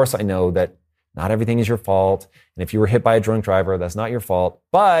 of course, I know that not everything is your fault. And if you were hit by a drunk driver, that's not your fault.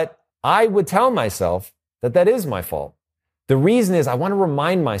 But I would tell myself that that is my fault. The reason is I want to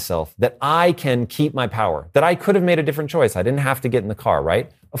remind myself that I can keep my power, that I could have made a different choice. I didn't have to get in the car,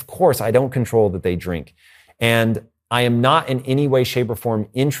 right? Of course, I don't control that they drink. And I am not in any way, shape, or form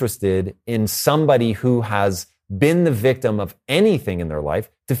interested in somebody who has been the victim of anything in their life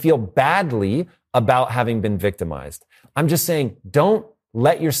to feel badly about having been victimized. I'm just saying, don't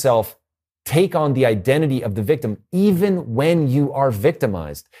let yourself take on the identity of the victim even when you are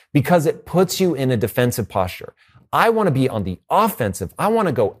victimized, because it puts you in a defensive posture. I want to be on the offensive. I want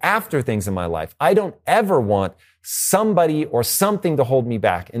to go after things in my life. I don't ever want somebody or something to hold me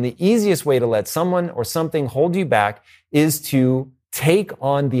back. And the easiest way to let someone or something hold you back is to take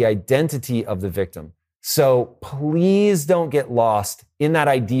on the identity of the victim. So please don't get lost in that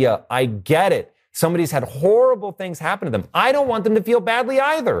idea. I get it. Somebody's had horrible things happen to them. I don't want them to feel badly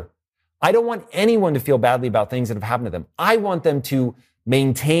either. I don't want anyone to feel badly about things that have happened to them. I want them to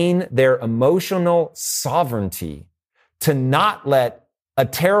maintain their emotional sovereignty, to not let a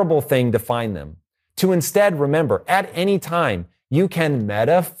terrible thing define them, to instead remember at any time you can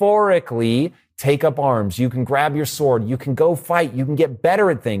metaphorically take up arms. You can grab your sword. You can go fight. You can get better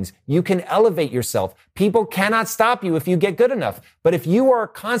at things. You can elevate yourself. People cannot stop you if you get good enough. But if you are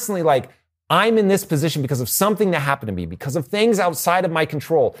constantly like, I'm in this position because of something that happened to me, because of things outside of my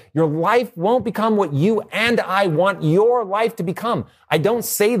control, your life won't become what you and I want your life to become. I don't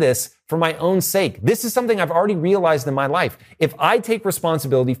say this for my own sake. This is something I've already realized in my life. If I take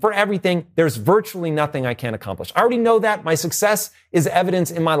responsibility for everything, there's virtually nothing I can't accomplish. I already know that. My success is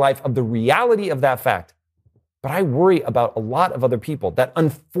evidence in my life of the reality of that fact. But I worry about a lot of other people that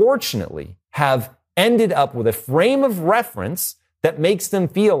unfortunately have ended up with a frame of reference that makes them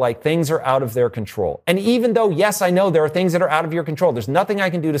feel like things are out of their control. And even though, yes, I know there are things that are out of your control, there's nothing I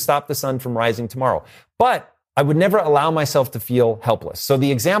can do to stop the sun from rising tomorrow. But I would never allow myself to feel helpless. So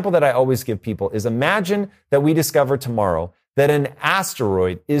the example that I always give people is imagine that we discover tomorrow that an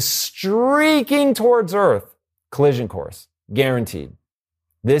asteroid is streaking towards Earth. Collision course, guaranteed.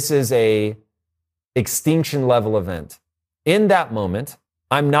 This is a extinction level event. In that moment,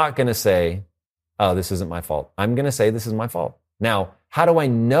 I'm not going to say, oh, this isn't my fault. I'm going to say this is my fault. Now, how do I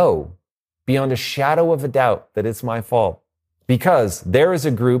know beyond a shadow of a doubt that it's my fault? Because there is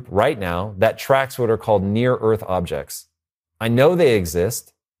a group right now that tracks what are called near-Earth objects. I know they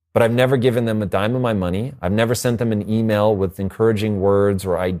exist, but I've never given them a dime of my money. I've never sent them an email with encouraging words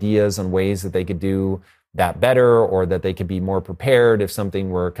or ideas on ways that they could do that better or that they could be more prepared if something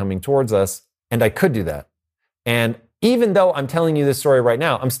were coming towards us. And I could do that. And even though I'm telling you this story right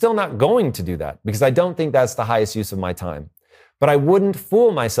now, I'm still not going to do that because I don't think that's the highest use of my time. But I wouldn't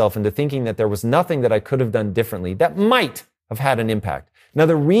fool myself into thinking that there was nothing that I could have done differently that might have had an impact. Now,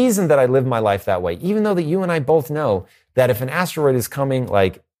 the reason that I live my life that way, even though that you and I both know that if an asteroid is coming,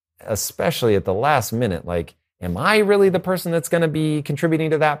 like, especially at the last minute, like, am I really the person that's going to be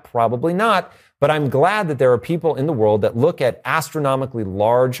contributing to that? Probably not. But I'm glad that there are people in the world that look at astronomically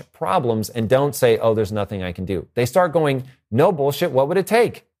large problems and don't say, oh, there's nothing I can do. They start going, no bullshit, what would it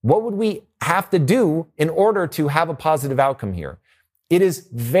take? What would we have to do in order to have a positive outcome here? It is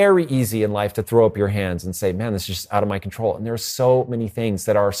very easy in life to throw up your hands and say, man, this is just out of my control. And there are so many things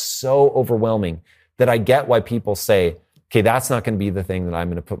that are so overwhelming that I get why people say, okay, that's not going to be the thing that I'm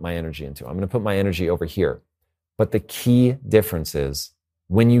going to put my energy into. I'm going to put my energy over here. But the key difference is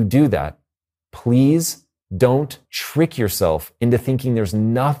when you do that, please don't trick yourself into thinking there's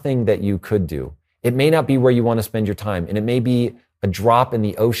nothing that you could do. It may not be where you want to spend your time, and it may be a drop in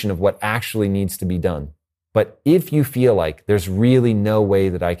the ocean of what actually needs to be done. But if you feel like there's really no way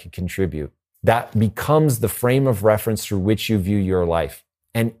that I could contribute, that becomes the frame of reference through which you view your life.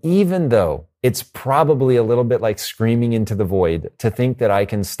 And even though it's probably a little bit like screaming into the void to think that I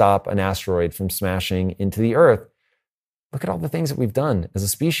can stop an asteroid from smashing into the Earth, look at all the things that we've done as a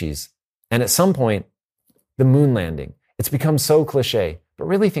species. And at some point, the moon landing, it's become so cliche. But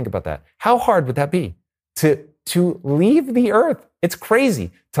really think about that. How hard would that be to leave the Earth? It's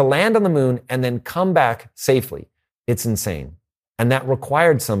crazy to land on the moon and then come back safely. It's insane. And that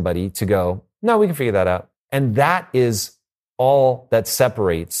required somebody to go, no, we can figure that out. And that is all that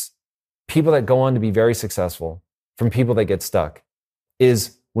separates people that go on to be very successful from people that get stuck,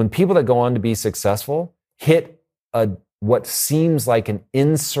 is when people that go on to be successful hit what seems like an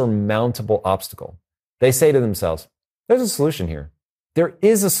insurmountable obstacle. They say to themselves, there's a solution here. There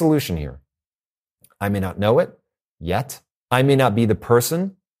is a solution here. I may not know it yet. I may not be the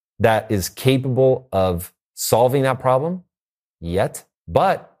person that is capable of solving that problem yet,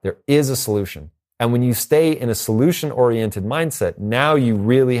 but there is a solution. And when you stay in a solution-oriented mindset, now you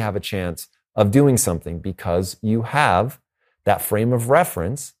really have a chance of doing something because you have that frame of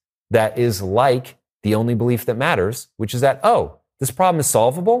reference that is like the only belief that matters, which is that, oh, this problem is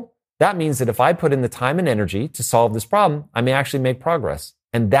solvable. That means that if I put in the time and energy to solve this problem, I may actually make progress.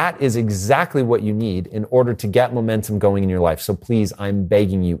 And that is exactly what you need in order to get momentum going in your life. So please, I'm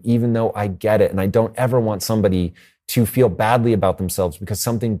begging you, even though I get it and I don't ever want somebody to feel badly about themselves because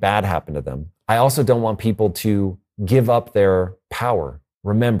something bad happened to them, I also don't want people to give up their power.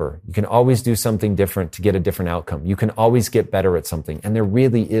 Remember, you can always do something different to get a different outcome. You can always get better at something, and there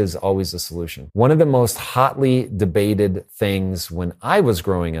really is always a solution. One of the most hotly debated things when I was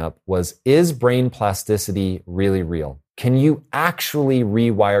growing up was, is brain plasticity really real? Can you actually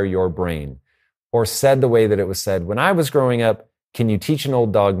rewire your brain? Or said the way that it was said when I was growing up, can you teach an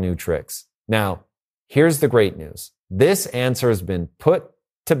old dog new tricks? Now, here's the great news. This answer has been put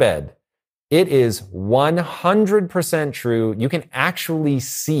to bed. It is 100% true. You can actually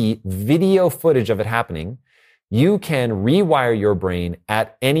see video footage of it happening. You can rewire your brain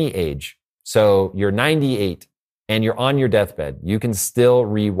at any age. So you're 98 and you're on your deathbed. You can still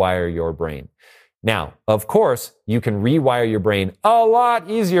rewire your brain. Now, of course, you can rewire your brain a lot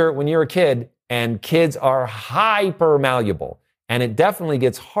easier when you're a kid, and kids are hyper malleable. And it definitely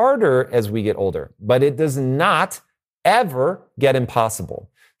gets harder as we get older, but it does not ever get impossible.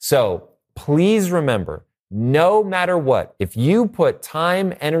 So please remember, no matter what, if you put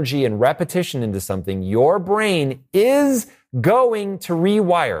time, energy, and repetition into something, your brain is going to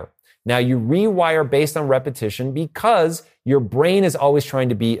rewire. Now, you rewire based on repetition because your brain is always trying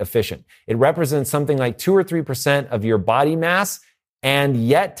to be efficient. It represents something like 2 or 3% of your body mass and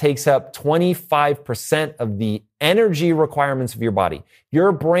yet takes up 25% of the energy requirements of your body.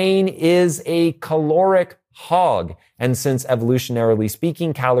 Your brain is a caloric hog. And since evolutionarily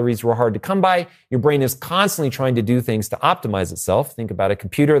speaking, calories were hard to come by, your brain is constantly trying to do things to optimize itself. Think about a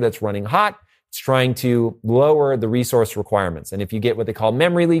computer that's running hot. It's trying to lower the resource requirements. And if you get what they call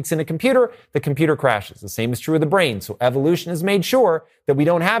memory leaks in a computer, the computer crashes. The same is true of the brain. So evolution has made sure that we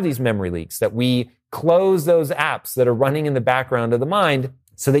don't have these memory leaks, that we close those apps that are running in the background of the mind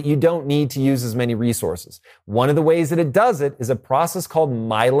so that you don't need to use as many resources. One of the ways that it does it is a process called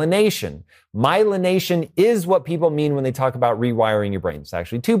myelination. Myelination is what people mean when they talk about rewiring your brain. It's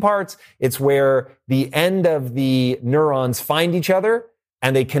actually 2 parts. It's where the end of the neurons find each other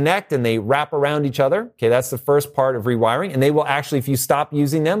and they connect and they wrap around each other. Okay, that's the first part of rewiring. And they will actually, if you stop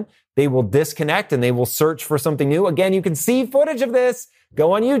using them, they will disconnect and they will search for something new. Again, you can see footage of this.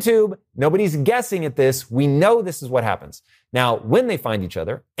 Go on YouTube. Nobody's guessing at this. We know this is what happens. Now, when they find each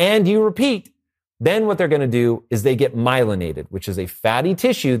other and you repeat, then what they're going to do is they get myelinated, which is a fatty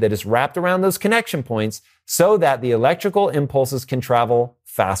tissue that is wrapped around those connection points so that the electrical impulses can travel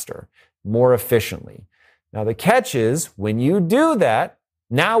faster, more efficiently. Now, the catch is when you do that,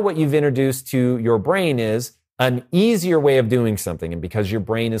 now what you've introduced to your brain is an easier way of doing something. And because your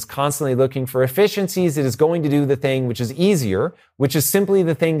brain is constantly looking for efficiencies, it is going to do the thing which is easier, which is simply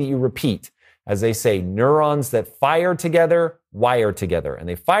the thing that you repeat. As they say, neurons that fire together, wire together. And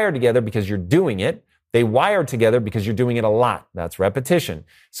they fire together because you're doing it. They wire together because you're doing it a lot. That's repetition.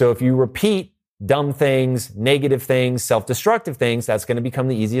 So if you repeat dumb things, negative things, self-destructive things, that's going to become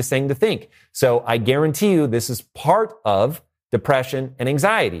the easiest thing to think. So I guarantee you this is part of depression and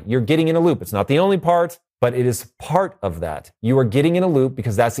anxiety. You're getting in a loop. It's not the only part, but it is part of that. You are getting in a loop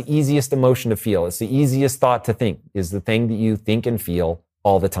because that's the easiest emotion to feel. It's the easiest thought to think, is the thing that you think and feel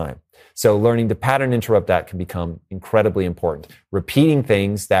all the time. So learning to pattern interrupt that can become incredibly important. Repeating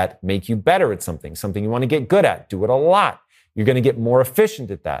things that make you better at something you want to get good at. Do it a lot. You're going to get more efficient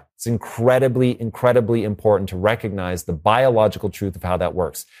at that. It's incredibly, incredibly important to recognize the biological truth of how that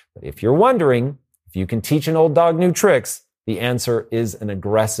works. But if you're wondering if you can teach an old dog new tricks, the answer is an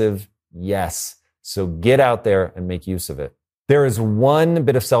aggressive yes. So get out there and make use of it. There is one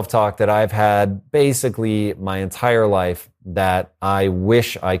bit of self-talk that I've had basically my entire life that I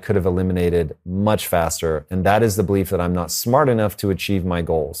wish I could have eliminated much faster, and that is the belief that I'm not smart enough to achieve my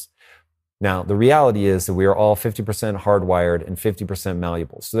goals. Now, the reality is that we are all 50% hardwired and 50%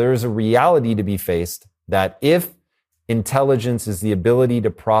 malleable. So there is a reality to be faced that if intelligence is the ability to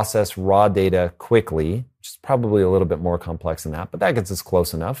process raw data quickly, which is probably a little bit more complex than that, but that gets us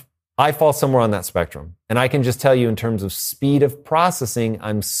close enough, I fall somewhere on that spectrum. And I can just tell you in terms of speed of processing,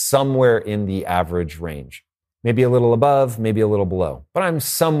 I'm somewhere in the average range. Maybe a little above, maybe a little below, but I'm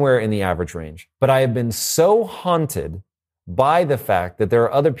somewhere in the average range. But I have been so haunted by the fact that there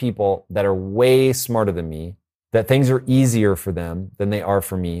are other people that are way smarter than me, that things are easier for them than they are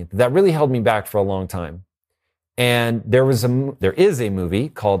for me. That really held me back for a long time. And there is a movie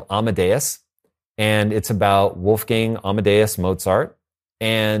called Amadeus, and it's about Wolfgang Amadeus Mozart.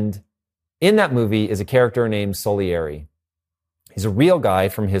 And in that movie is a character named Salieri. He's a real guy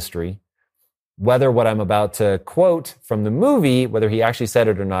from history. Whether what I'm about to quote from the movie, whether he actually said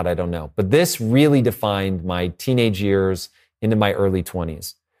it or not, I don't know. But this really defined my teenage years into my early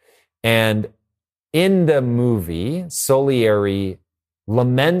 20s. And in the movie, Salieri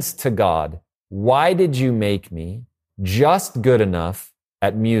laments to God, "Why did you make me just good enough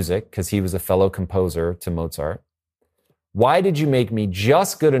at music?" Because he was a fellow composer to Mozart. "Why did you make me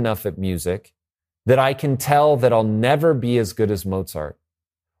just good enough at music that I can tell that I'll never be as good as Mozart?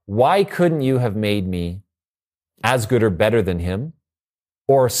 Why couldn't you have made me as good or better than him?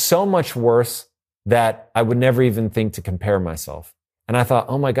 Or so much worse that I would never even think to compare myself?" And I thought,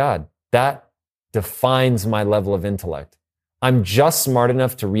 oh my God, that defines my level of intellect. I'm just smart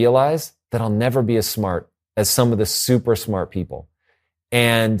enough to realize that I'll never be as smart as some of the super smart people.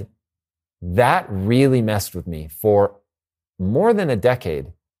 And that really messed with me for more than a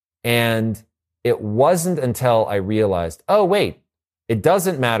decade. And it wasn't until I realized, oh, wait, it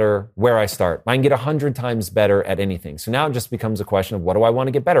doesn't matter where I start. I can get 100 times better at anything. So now it just becomes a question of what do I want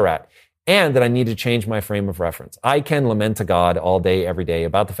to get better at? And that I need to change my frame of reference. I can lament to God all day, every day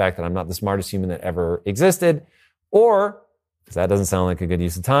about the fact that I'm not the smartest human that ever existed, or, because that doesn't sound like a good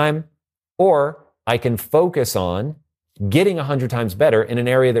use of time, or I can focus on getting 100 times better in an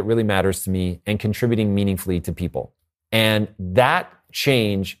area that really matters to me and contributing meaningfully to people. And that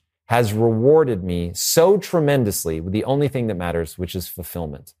change has rewarded me so tremendously with the only thing that matters, which is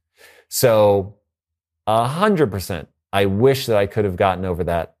fulfillment. So 100%, I wish that I could have gotten over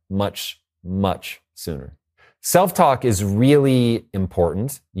that much, much sooner. Self-talk is really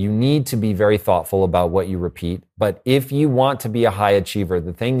important. You need to be very thoughtful about what you repeat. But if you want to be a high achiever,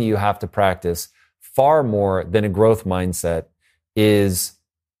 the thing that you have to practice far more than a growth mindset is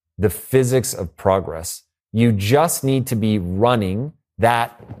the physics of progress. You just need to be running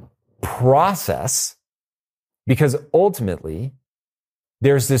that process, because ultimately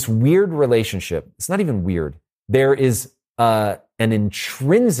there's this weird relationship. It's not even weird. There is an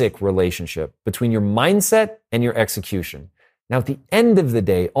intrinsic relationship between your mindset and your execution. Now, at the end of the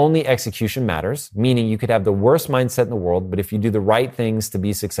day, only execution matters, meaning you could have the worst mindset in the world, but if you do the right things to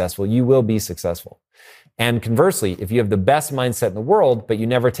be successful, you will be successful. And conversely, if you have the best mindset in the world, but you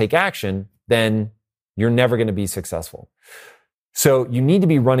never take action, then you're never going to be successful. So you need to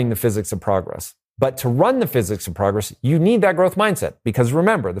be running the physics of progress. But to run the physics of progress, you need that growth mindset. Because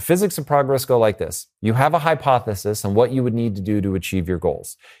remember, the physics of progress go like this. You have a hypothesis on what you would need to do to achieve your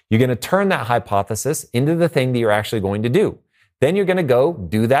goals. You're going to turn that hypothesis into the thing that you're actually going to do. Then you're going to go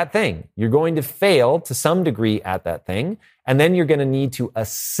do that thing. You're going to fail to some degree at that thing. And then you're going to need to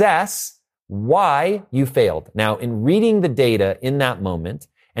assess why you failed. Now, in reading the data in that moment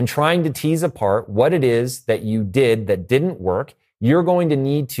and trying to tease apart what it is that you did that didn't work, you're going to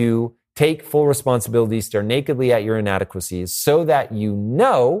need to take full responsibility, stare nakedly at your inadequacies so that you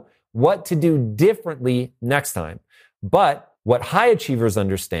know what to do differently next time. But what high achievers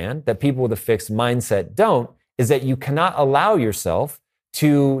understand that people with a fixed mindset don't is that you cannot allow yourself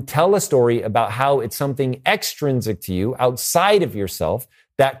to tell a story about how it's something extrinsic to you outside of yourself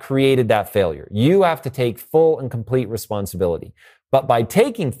that created that failure. You have to take full and complete responsibility. But by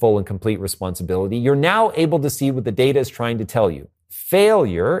taking full and complete responsibility, you're now able to see what the data is trying to tell you.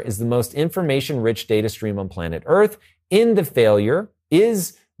 Failure is the most information-rich data stream on planet Earth. In the failure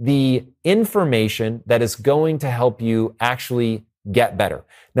is the information that is going to help you actually get better.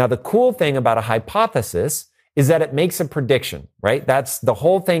 Now, the cool thing about a hypothesis is that it makes a prediction, right? That's the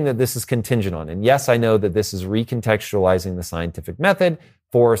whole thing that this is contingent on. And yes, I know that this is recontextualizing the scientific method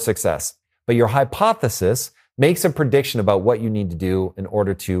for success. But your hypothesis makes a prediction about what you need to do in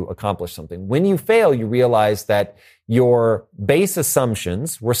order to accomplish something. When you fail, you realize that your base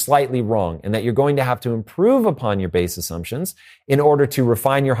assumptions were slightly wrong and that you're going to have to improve upon your base assumptions in order to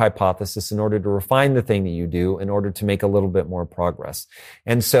refine your hypothesis, in order to refine the thing that you do, in order to make a little bit more progress.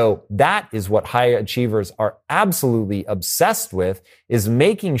 And so that is what high achievers are absolutely obsessed with, is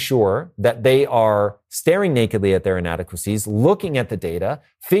making sure that they are staring nakedly at their inadequacies, looking at the data,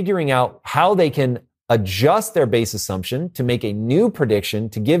 figuring out how they can adjust their base assumption to make a new prediction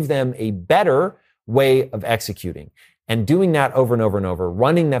to give them a better way of executing. And doing that over and over and over,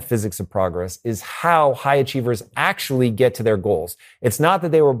 running that physics of progress, is how high achievers actually get to their goals. It's not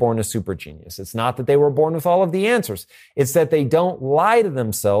that they were born a super genius. It's not that they were born with all of the answers. It's that they don't lie to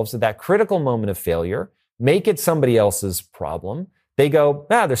themselves at that critical moment of failure, make it somebody else's problem. They go,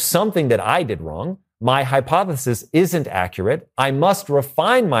 there's something that I did wrong. My hypothesis isn't accurate. I must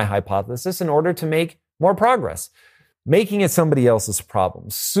refine my hypothesis in order to make more progress. Making it somebody else's problem,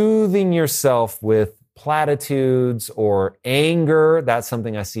 soothing yourself with platitudes or anger, that's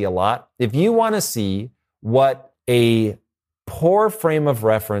something I see a lot. If you want to see what a poor frame of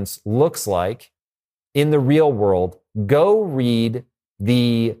reference looks like in the real world, go read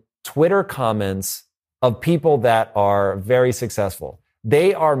the Twitter comments of people that are very successful.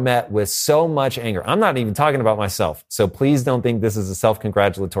 They are met with so much anger. I'm not even talking about myself, so please don't think this is a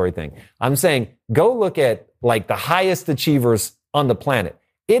self-congratulatory thing. I'm saying go look at like the highest achievers on the planet.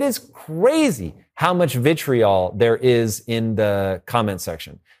 It is crazy how much vitriol there is in the comment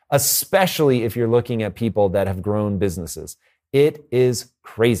section, especially if you're looking at people that have grown businesses. It is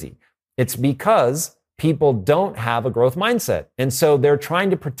crazy. It's because people don't have a growth mindset. And so they're trying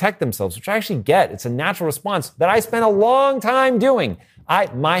to protect themselves, which I actually get. It's a natural response that I spent a long time doing.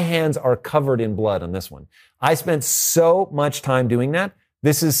 My hands are covered in blood on this one. I spent so much time doing that.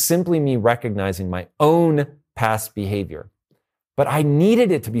 This is simply me recognizing my own past behavior. But I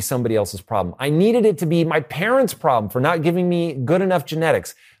needed it to be somebody else's problem. I needed it to be my parents' problem for not giving me good enough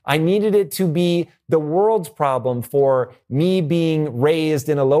genetics. I needed it to be the world's problem for me being raised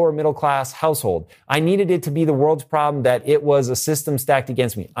in a lower middle class household. I needed it to be the world's problem that it was a system stacked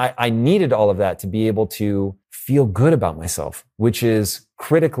against me. I needed all of that to be able to feel good about myself, which is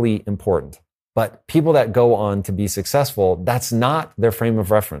critically important. But people that go on to be successful, that's not their frame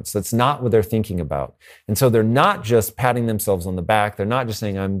of reference. That's not what they're thinking about. And so they're not just patting themselves on the back. They're not just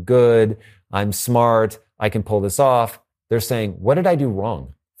saying, I'm good, I'm smart, I can pull this off. They're saying, what did I do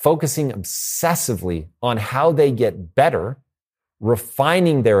wrong? Focusing obsessively on how they get better,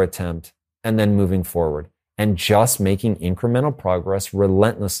 refining their attempt, and then moving forward, and just making incremental progress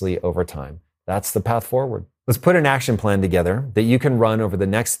relentlessly over time. That's the path forward. Let's put an action plan together that you can run over the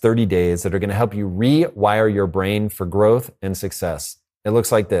next 30 days that are going to help you rewire your brain for growth and success. It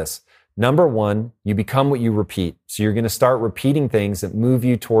looks like this. Number one, you become what you repeat. So you're going to start repeating things that move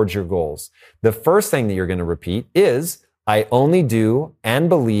you towards your goals. The first thing that you're going to repeat is, I only do and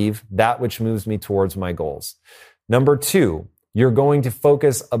believe that which moves me towards my goals. Number two, you're going to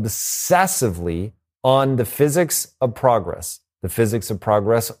focus obsessively on the physics of progress. The physics of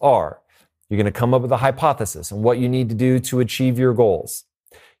progress are, you're going to come up with a hypothesis on what you need to do to achieve your goals.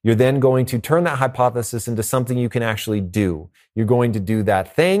 You're then going to turn that hypothesis into something you can actually do. You're going to do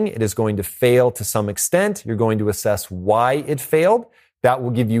that thing. It is going to fail to some extent. You're going to assess why it failed. That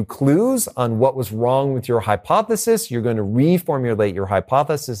will give you clues on what was wrong with your hypothesis. You're going to reformulate your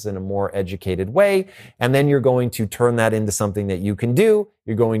hypothesis in a more educated way. And then you're going to turn that into something that you can do.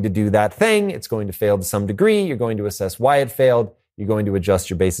 You're going to do that thing. It's going to fail to some degree. You're going to assess why it failed. You're going to adjust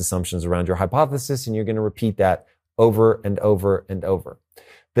your base assumptions around your hypothesis, and you're going to repeat that over and over and over.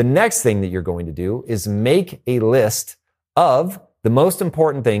 The next thing that you're going to do is make a list of the most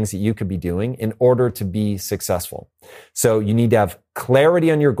important things that you could be doing in order to be successful. So you need to have clarity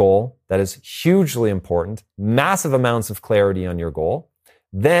on your goal. That is hugely important. Massive amounts of clarity on your goal.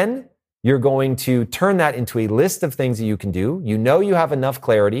 Then you're going to turn that into a list of things that you can do. You know you have enough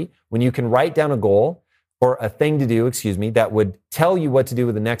clarity when you can write down a goal or a thing to do, that would tell you what to do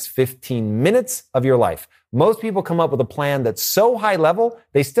with the next 15 minutes of your life. Most people come up with a plan that's so high level,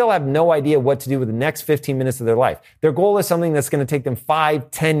 they still have no idea what to do with the next 15 minutes of their life. Their goal is something that's going to take them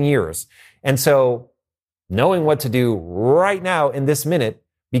 5, 10 years. And so knowing what to do right now in this minute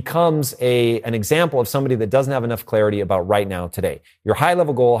becomes an example of somebody that doesn't have enough clarity about right now today. Your high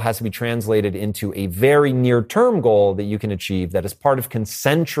level goal has to be translated into a very near term goal that you can achieve that is part of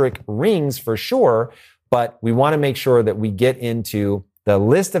concentric rings for sure. But we want to make sure that we get into the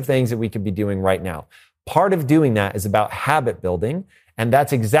list of things that we could be doing right now. Part of doing that is about habit building. And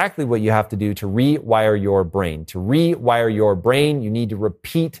that's exactly what you have to do to rewire your brain. To rewire your brain, you need to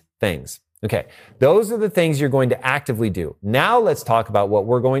repeat things. Okay, those are the things you're going to actively do. Now let's talk about what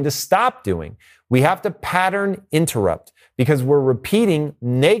we're going to stop doing. We have to pattern interrupt because we're repeating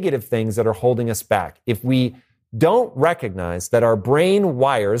negative things that are holding us back. If we don't recognize that our brain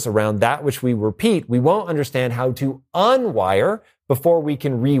wires around that which we repeat, we won't understand how to unwire before we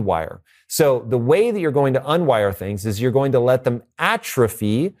can rewire. So the way that you're going to unwire things is you're going to let them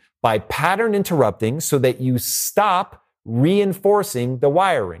atrophy by pattern interrupting so that you stop reinforcing the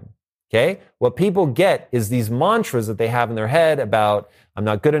wiring. Okay? What people get is these mantras that they have in their head about, I'm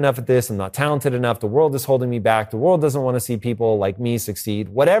not good enough at this, I'm not talented enough, the world is holding me back, the world doesn't want to see people like me succeed.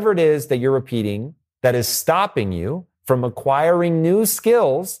 Whatever it is that you're repeating that is stopping you from acquiring new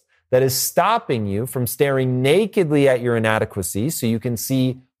skills, that is stopping you from staring nakedly at your inadequacy so you can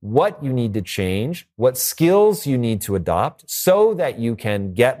see what you need to change, what skills you need to adopt so that you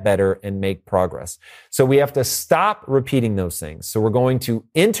can get better and make progress. So we have to stop repeating those things. So we're going to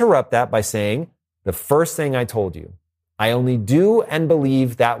interrupt that by saying, The first thing I told you, I only do and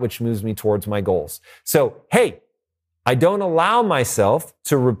believe that which moves me towards my goals. So, hey, I don't allow myself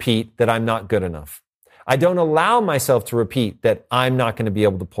to repeat that I'm not good enough. I don't allow myself to repeat that I'm not going to be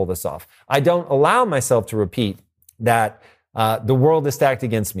able to pull this off. I don't allow myself to repeat that the world is stacked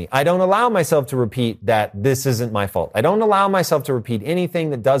against me. I don't allow myself to repeat that this isn't my fault. I don't allow myself to repeat anything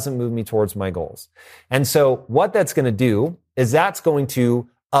that doesn't move me towards my goals. And so what that's going to do is that's going to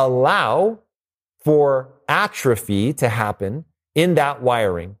allow for atrophy to happen in that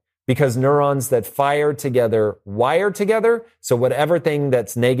wiring, because neurons that fire together wire together. So whatever thing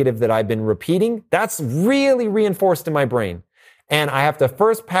that's negative that I've been repeating, that's really reinforced in my brain. And I have to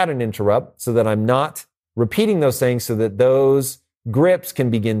first pattern interrupt so that I'm not repeating those things, so that those grips can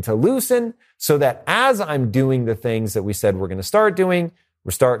begin to loosen, so that as I'm doing the things that we said we're going to start doing,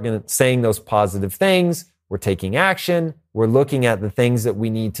 saying those positive things, we're taking action, we're looking at the things that we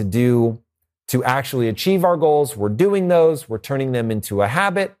need to do to actually achieve our goals. We're doing those. We're turning them into a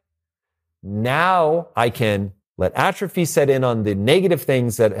habit. Now I can let atrophy set in on the negative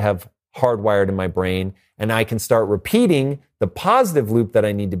things that have hardwired in my brain, and I can start repeating the positive loop that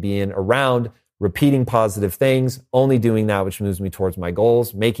I need to be in around repeating positive things, only doing that which moves me towards my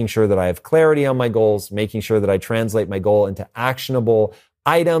goals, making sure that I have clarity on my goals, making sure that I translate my goal into actionable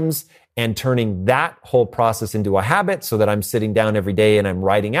items, and turning that whole process into a habit so that I'm sitting down every day and I'm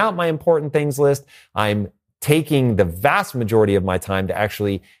writing out my important things list. I'm taking the vast majority of my time to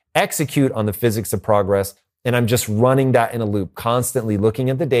actually execute on the physics of progress. And I'm just running that in a loop, constantly looking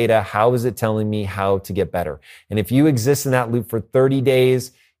at the data. How is it telling me how to get better? And if you exist in that loop for 30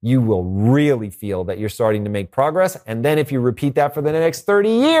 days, you will really feel that you're starting to make progress. And then if you repeat that for the next 30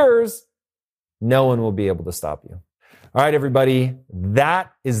 years, no one will be able to stop you. All right, everybody,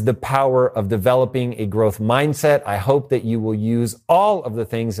 that is the power of developing a growth mindset. I hope that you will use all of the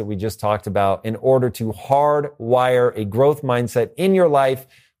things that we just talked about in order to hardwire a growth mindset in your life,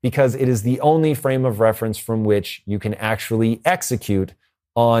 because it is the only frame of reference from which you can actually execute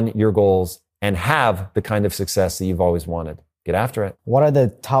on your goals and have the kind of success that you've always wanted. Get after it. What are the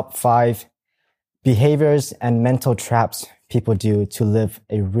top 5 behaviors and mental traps people do to live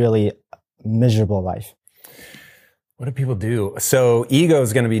a really miserable life? What do people do? So ego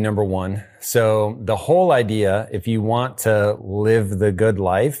is going to be number one. So the whole idea, if you want to live the good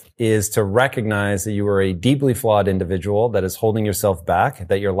life, is to recognize that you are a deeply flawed individual that is holding yourself back,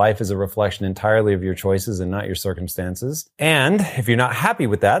 that your life is a reflection entirely of your choices and not your circumstances. And if you're not happy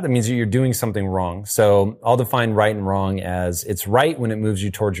with that, that means that you're doing something wrong. So I'll define right and wrong as it's right when it moves you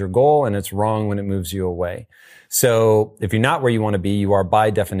towards your goal and it's wrong when it moves you away. So if you're not where you want to be, you are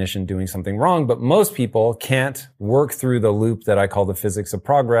by definition doing something wrong. But most people can't work through the loop that I call the physics of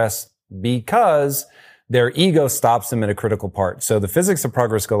progress because their ego stops them at a critical part. So the physics of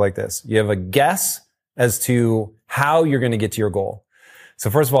progress go like this. You have a guess as to how you're going to get to your goal. So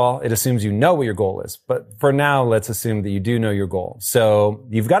first of all, it assumes you know what your goal is. But for now, let's assume that you do know your goal. So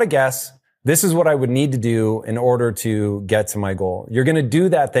you've got a guess. This is what I would need to do in order to get to my goal. You're going to do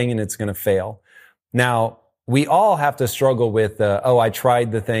that thing and it's going to fail. Now, we all have to struggle with, I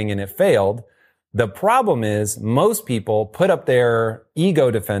tried the thing and it failed. The problem is most people put up their ego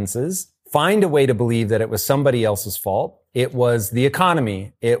defenses, find a way to believe that it was somebody else's fault. It was the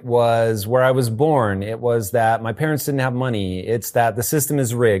economy. It was where I was born. It was that my parents didn't have money. It's that the system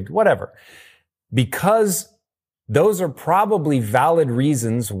is rigged, whatever. Because those are probably valid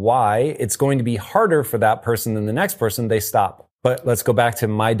reasons why it's going to be harder for that person than the next person, they stop. But let's go back to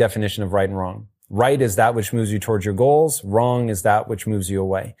my definition of right and wrong. Right is that which moves you towards your goals. Wrong is that which moves you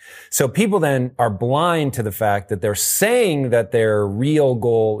away. So people then are blind to the fact that they're saying that their real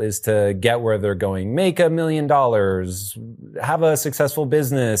goal is to get where they're going, make $1 million, have a successful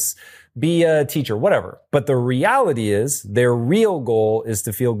business, be a teacher, whatever. But the reality is their real goal is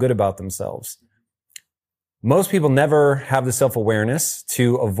to feel good about themselves. Most people never have the self-awareness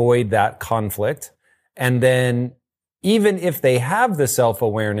to avoid that conflict. And then even if they have the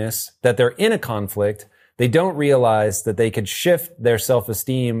self-awareness that they're in a conflict, they don't realize that they could shift their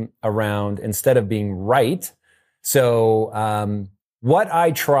self-esteem around instead of being right. So, what I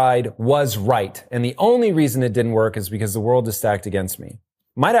tried was right. And the only reason it didn't work is because the world is stacked against me.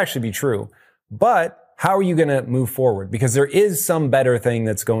 Might actually be true. But how are you going to move forward? Because there is some better thing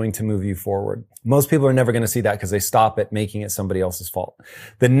that's going to move you forward. Most people are never going to see that because they stop at making it somebody else's fault.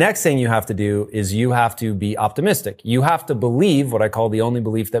 The next thing you have to do is you have to be optimistic. You have to believe what I call the only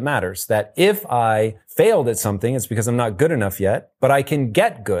belief that matters, that if I failed at something, it's because I'm not good enough yet, but I can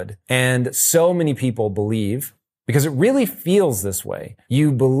get good. And so many people believe, because it really feels this way.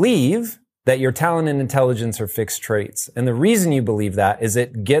 You believe that your talent and intelligence are fixed traits. And the reason you believe that is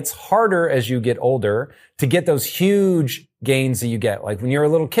it gets harder as you get older to get those huge gains that you get. Like when you're a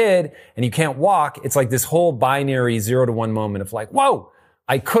little kid and you can't walk, it's like this whole binary 0 to 1 moment of like, whoa,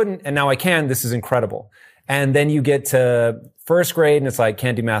 I couldn't and now I can. This is incredible. And then you get to first grade and it's like,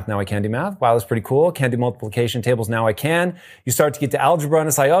 can't do math, now I can do math. Wow, that's pretty cool. Can't do multiplication tables, now I can. You start to get to algebra and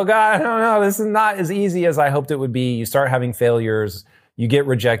it's like, oh God, I don't know, this is not as easy as I hoped it would be. You start having failures. You get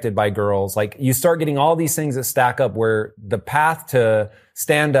rejected by girls. Like you start getting all these things that stack up where the path to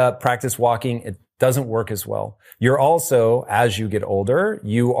stand up, practice walking, it doesn't work as well. You're also, as you get older,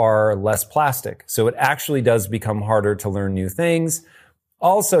 you are less plastic. So it actually does become harder to learn new things.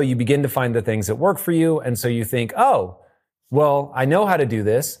 Also, you begin to find the things that work for you. And so you think, oh, well, I know how to do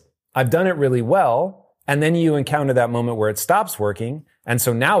this. I've done it really well. And then you encounter that moment where it stops working. And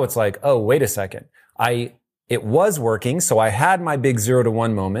so now it's like, oh, wait a second. It was working. So I had my big 0 to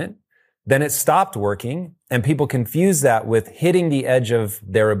 1 moment. Then it stopped working. And people confuse that with hitting the edge of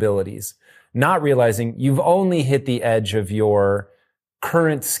their abilities, not realizing you've only hit the edge of your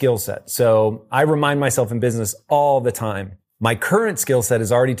current skill set. So I remind myself in business all the time, my current skill set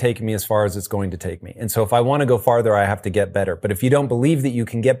has already taken me as far as it's going to take me. And so if I want to go farther, I have to get better. But if you don't believe that you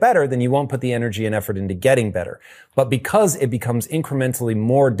can get better, then you won't put the energy and effort into getting better. But because it becomes incrementally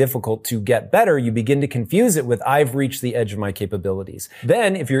more difficult to get better, you begin to confuse it with I've reached the edge of my capabilities.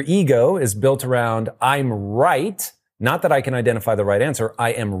 Then if your ego is built around I'm right, not that I can identify the right answer,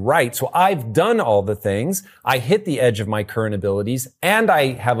 I am right. So I've done all the things. I hit the edge of my current abilities and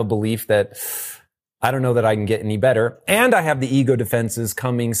I have a belief that I don't know that I can get any better. And I have the ego defenses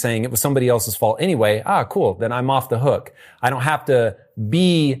coming saying it was somebody else's fault anyway. Ah, cool. Then I'm off the hook. I don't have to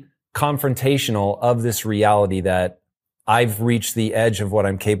be confrontational of this reality that I've reached the edge of what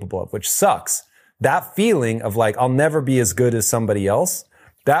I'm capable of, which sucks. That feeling of like, I'll never be as good as somebody else,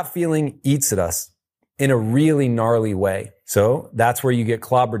 that feeling eats at us in a really gnarly way. So that's where you get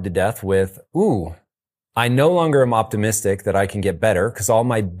clobbered to death with, ooh, I no longer am optimistic that I can get better because all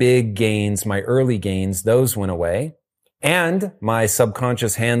my big gains, my early gains, those went away. And my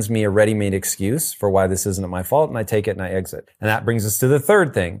subconscious hands me a ready-made excuse for why this isn't my fault, and I take it and I exit. And that brings us to the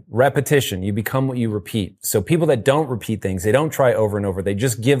third thing, repetition. You become what you repeat. So people that don't repeat things, they don't try over and over, they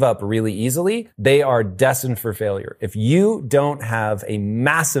just give up really easily, they are destined for failure. If you don't have a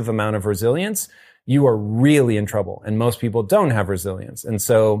massive amount of resilience, you are really in trouble. And most people don't have resilience. And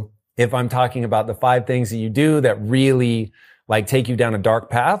so if I'm talking about the 5 things that you do that really like take you down a dark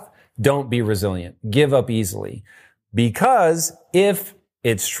path, don't be resilient. Give up easily. Because if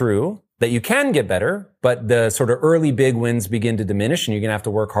it's true that you can get better, but the sort of early big wins begin to diminish and you're going to have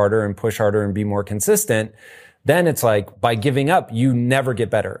to work harder and push harder and be more consistent, then it's like by giving up, you never get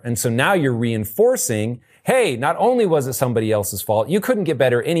better. And so now you're reinforcing, hey, not only was it somebody else's fault, you couldn't get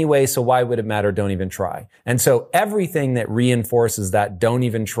better anyway, so why would it matter? Don't even try. And so everything that reinforces that don't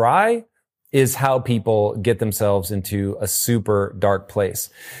even try is how people get themselves into a super dark place.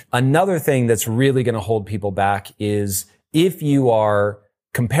 Another thing that's really going to hold people back is if you are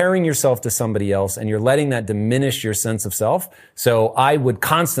comparing yourself to somebody else and you're letting that diminish your sense of self. So I would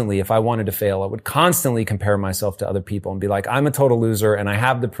constantly, if I wanted to fail, I would constantly compare myself to other people and be like, I'm a total loser and I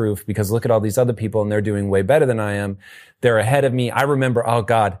have the proof because look at all these other people and they're doing way better than I am. They're ahead of me. I remember, oh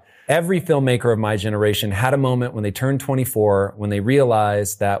God, every filmmaker of my generation had a moment when they turned 24, when they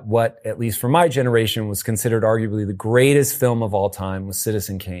realized that what, at least for my generation, was considered arguably the greatest film of all time was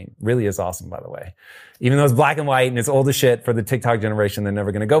Citizen Kane. Really is awesome, by the way. Even though it's black and white and it's old as shit for the TikTok generation, they're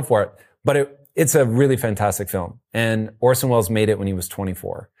never going to go for it. But it's a really fantastic film. And Orson Welles made it when he was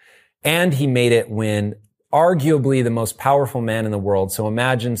 24. And he made it when arguably the most powerful man in the world. So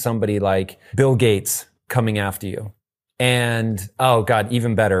imagine somebody like Bill Gates coming after you. And, oh God,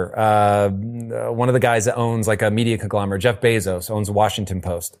 even better. One of the guys that owns like a media conglomerate, Jeff Bezos, owns the Washington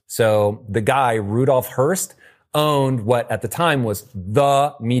Post. So the guy, Rudolph Hearst, owned what at the time was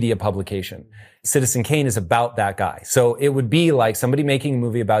the media publication. Citizen Kane is about that guy. So it would be like somebody making a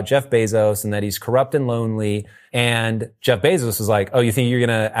movie about Jeff Bezos and that he's corrupt and lonely. And Jeff Bezos is like, oh, you think you're going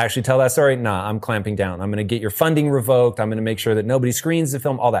to actually tell that story? Nah, I'm clamping down. I'm going to get your funding revoked. I'm going to make sure that nobody screens the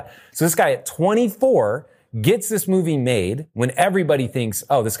film, all that. So this guy at 24 gets this movie made when everybody thinks,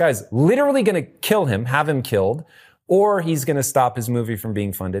 oh, this guy's literally going to kill him, have him killed, or he's going to stop his movie from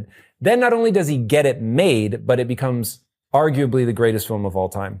being funded. Then not only does he get it made, but it becomes arguably the greatest film of all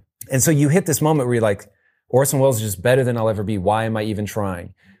time. And so you hit this moment where you're like, Orson Welles is just better than I'll ever be. Why am I even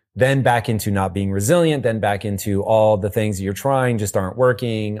trying? Then back into not being resilient, then back into all the things that you're trying just aren't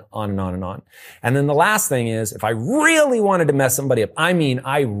working, on and on and on. And then the last thing is, if I really wanted to mess somebody up, I mean,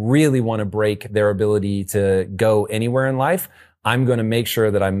 I really want to break their ability to go anywhere in life, I'm going to make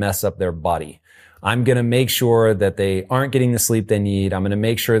sure that I mess up their body. I'm going to make sure that they aren't getting the sleep they need. I'm going to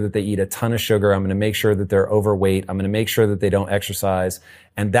make sure that they eat a ton of sugar. I'm going to make sure that they're overweight. I'm going to make sure that they don't exercise.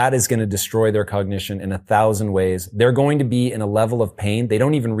 And that is going to destroy their cognition in 1,000 ways. They're going to be in a level of pain they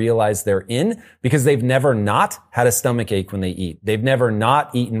don't even realize they're in because they've never not had a stomach ache when they eat. They've never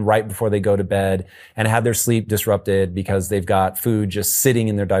not eaten right before they go to bed and had their sleep disrupted because they've got food just sitting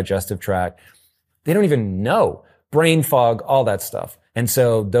in their digestive tract. They don't even know. Brain fog, all that stuff. And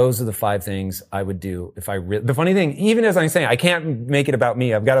so those are the 5 things I would do if the funny thing, even as I'm saying, I can't make it about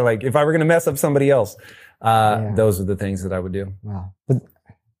me. I've got to if I were going to mess up somebody else, those are the things that I would do. Wow. But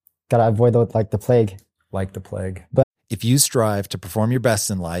gotta avoid the plague. Like the plague. But if you strive to perform your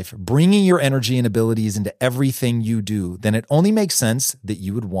best in life, bringing your energy and abilities into everything you do, then it only makes sense that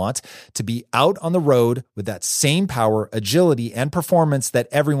you would want to be out on the road with that same power, agility, and performance that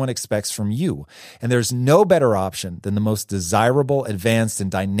everyone expects from you. And there's no better option than the most desirable, advanced, and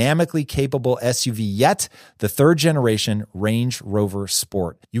dynamically capable SUV yet, the 3rd generation Range Rover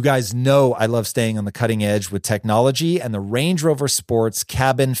Sport. You guys know I love staying on the cutting edge with technology, and the Range Rover Sport's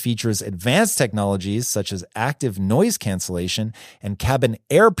cabin features advanced technologies such as active noise cancellation and cabin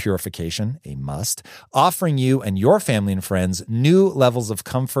air purification, a must, offering you and your family and friends new levels of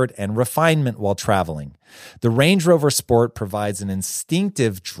comfort and refinement while traveling. The Range Rover Sport provides an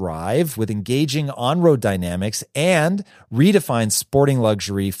instinctive drive with engaging on-road dynamics and redefines sporting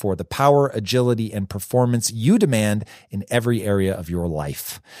luxury for the power, agility, and performance you demand in every area of your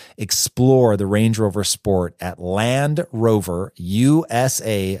life. Explore the Range Rover Sport at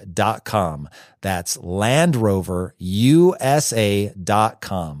LandRoverUSA.com. That's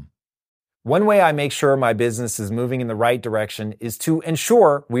LandRoverUSA.com. One way I make sure my business is moving in the right direction is to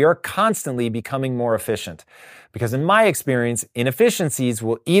ensure we are constantly becoming more efficient. Because in my experience, inefficiencies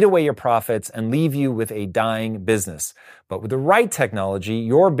will eat away your profits and leave you with a dying business. But with the right technology,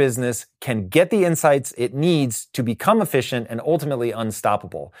 your business can get the insights it needs to become efficient and ultimately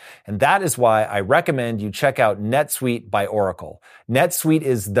unstoppable. And that is why I recommend you check out NetSuite by Oracle. NetSuite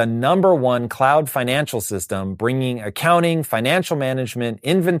is the #1 cloud financial system, bringing accounting, financial management,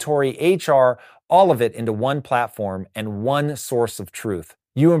 inventory, HR, all of it into one platform and one source of truth.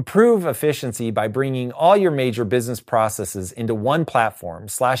 You improve efficiency by bringing all your major business processes into one platform,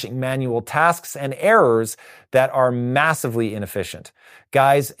 slashing manual tasks and errors that are massively inefficient.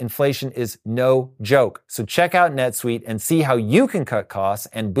 Guys, inflation is no joke. So check out NetSuite and see how you can cut costs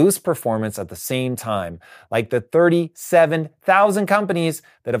and boost performance at the same time, like the 37,000 companies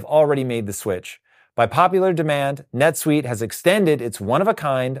that have already made the switch. By popular demand, NetSuite has extended its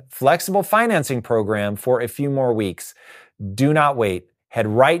one-of-a-kind, flexible financing program for a few more weeks. Do not wait. Head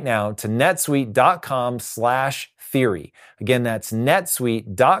right now to netsuite.com/theory. Again, that's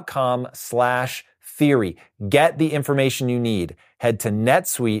netsuite.com/theory. Get the information you need. Head to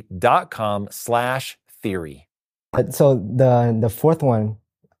netsuite.com/theory. So the 4th one,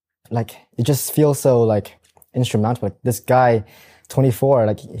 it just feels so insurmountable. This guy,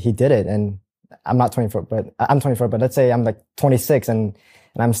 24, he did it, and I'm not 24, but I'm 24. But let's say I'm 26, and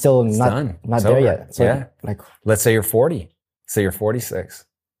I'm still not there yet. So yeah. Let's say you're 40. Say you're 46.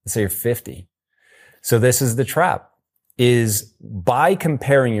 Let's say you're 50. So this is the trap, is by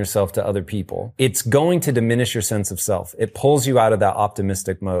comparing yourself to other people, it's going to diminish your sense of self. It pulls you out of that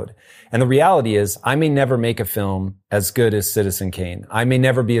optimistic mode. And the reality is, I may never make a film as good as Citizen Kane. I may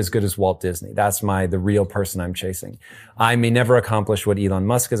never be as good as Walt Disney. That's the real person I'm chasing. I may never accomplish what Elon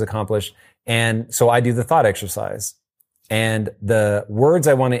Musk has accomplished. And so I do the thought exercise. And the words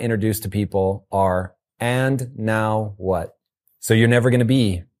I want to introduce to people are, and now what? So you're never going to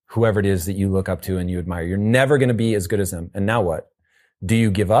be whoever it is that you look up to and you admire. You're never going to be as good as them. And now what? Do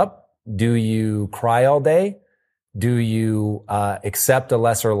you give up? Do you cry all day? Do you accept a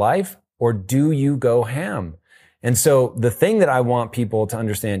lesser life? Or do you go ham? And so the thing that I want people to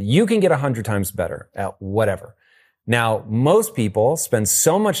understand, you can get 100 times better at whatever. Now, most people spend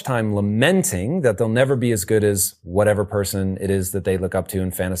so much time lamenting that they'll never be as good as whatever person it is that they look up to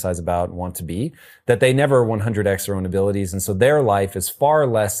and fantasize about and want to be, that they never 100x their own abilities. And so their life is far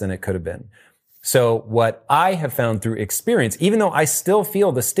less than it could have been. So what I have found through experience, even though I still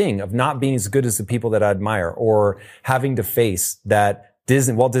feel the sting of not being as good as the people that I admire or having to face that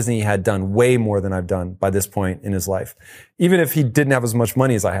Walt Disney had done way more than I've done by this point in his life. Even if he didn't have as much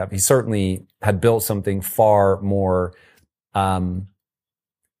money as I have, he certainly had built something far more,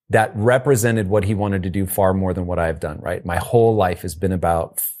 that represented what he wanted to do far more than what I have done, right? My whole life has been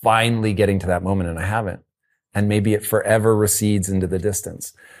about finally getting to that moment, and I haven't. And maybe it forever recedes into the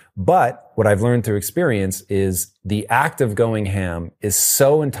distance. But what I've learned through experience is the act of going ham is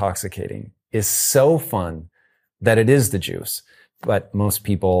so intoxicating, is so fun, that it is the juice. But most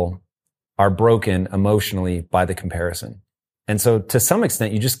people are broken emotionally by the comparison. And so to some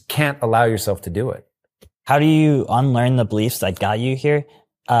extent, you just can't allow yourself to do it. How do you unlearn the beliefs that got you here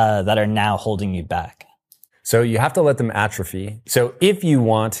that are now holding you back? So you have to let them atrophy. So if you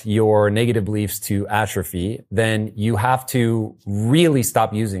want your negative beliefs to atrophy, then you have to really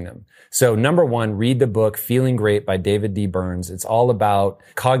stop using them. So number one, read the book Feeling Great by David D. Burns. It's all about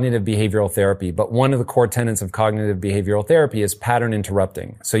cognitive behavioral therapy. But one of the core tenets of cognitive behavioral therapy is pattern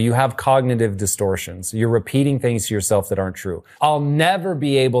interrupting. So you have cognitive distortions. You're repeating things to yourself that aren't true. I'll never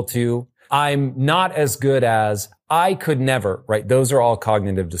be able to. I'm not as good as, I could never, right? Those are all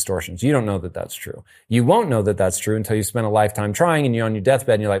cognitive distortions. You don't know that that's true. You won't know that that's true until you spend a lifetime trying and you're on your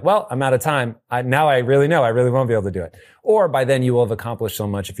deathbed and you're like, well, I'm out of time. Now I really know I really won't be able to do it. Or by then you will have accomplished so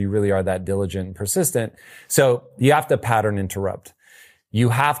much if you really are that diligent and persistent. So you have to pattern interrupt. You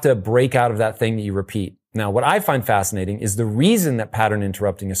have to break out of that thing that you repeat. Now, what I find fascinating is the reason that pattern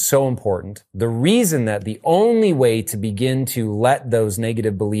interrupting is so important. The reason that the only way to begin to let those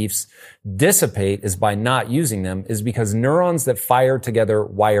negative beliefs dissipate is by not using them is because neurons that fire together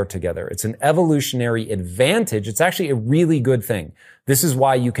wire together. It's an evolutionary advantage. It's actually a really good thing. This is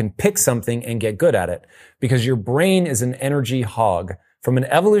why you can pick something and get good at it, because your brain is an energy hog. From an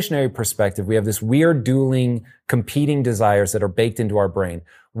evolutionary perspective, we have this weird dueling, competing desires that are baked into our brain.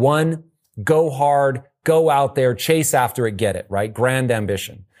 One, go hard, go out there, chase after it, get it, right? Grand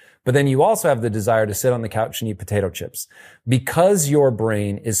ambition. But then you also have the desire to sit on the couch and eat potato chips. Because your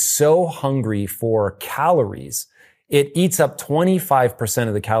brain is so hungry for calories, it eats up 25%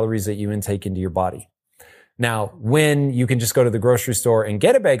 of the calories that you intake into your body. Now, when you can just go to the grocery store and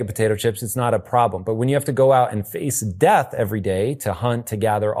get a bag of potato chips, it's not a problem. But when you have to go out and face death every day to hunt, to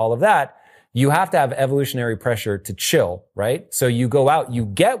gather, all of that, you have to have evolutionary pressure to chill, right? So you go out, you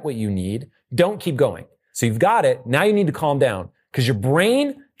get what you need, don't keep going. So you've got it. Now you need to calm down because your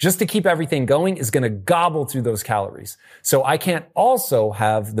brain, just to keep everything going, is going to gobble through those calories. So I can't also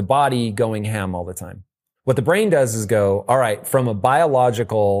have the body going ham all the time. What the brain does is go, all right, from a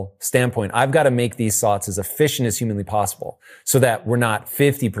biological standpoint, I've got to make these thoughts as efficient as humanly possible so that we're not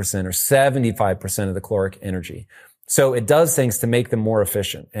 50% or 75% of the caloric energy. So it does things to make them more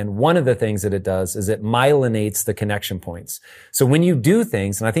efficient. And one of the things that it does is it myelinates the connection points. So when you do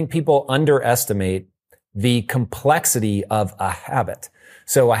things, and I think people underestimate the complexity of a habit.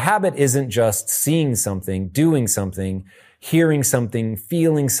 So a habit isn't just seeing something, doing something, hearing something,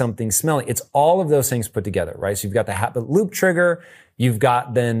 feeling something, smelling. It's all of those things put together, right? So you've got the habit loop trigger. You've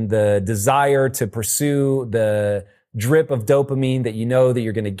got then the desire to pursue the drip of dopamine that you know that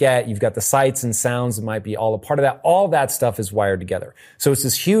you're going to get. You've got the sights and sounds that might be all a part of that. All that stuff is wired together. So it's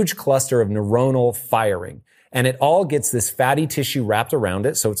this huge cluster of neuronal firing. And it all gets this fatty tissue wrapped around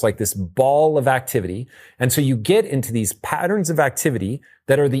it. So it's like this ball of activity. And so you get into these patterns of activity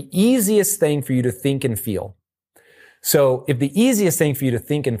that are the easiest thing for you to think and feel. So if the easiest thing for you to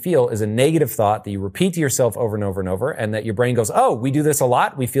think and feel is a negative thought that you repeat to yourself over and over and over, and that your brain goes, oh, we do this a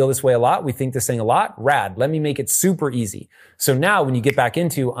lot, we feel this way a lot, we think this thing a lot, rad, let me make it super easy. So now when you get back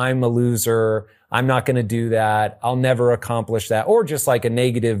into, I'm a loser, I'm not going to do that, I'll never accomplish that, or just like a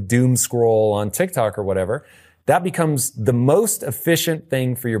negative doom scroll on TikTok or whatever, that becomes the most efficient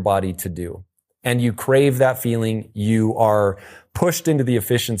thing for your body to do. And you crave that feeling. You are pushed into the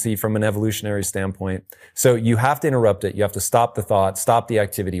efficiency from an evolutionary standpoint. So you have to interrupt it. You have to stop the thought, stop the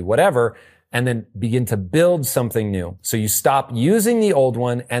activity, whatever, and then begin to build something new. So you stop using the old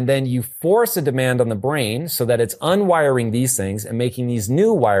one, and then you force a demand on the brain so that it's unwiring these things and making these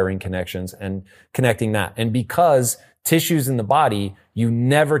new wiring connections and connecting that. And because tissues in the body, you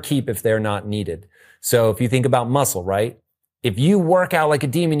never keep if they're not needed. So if you think about muscle, right? If you work out like a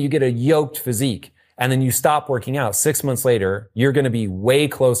demon, you get a yoked physique, and then you stop working out 6 months later, you're going to be way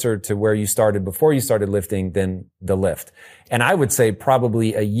closer to where you started before you started lifting than the lift. And I would say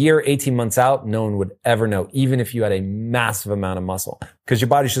probably a year, 18 months out, no one would ever know, even if you had a massive amount of muscle, because your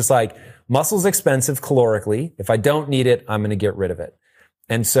body's just like, muscle's expensive calorically. If I don't need it, I'm going to get rid of it.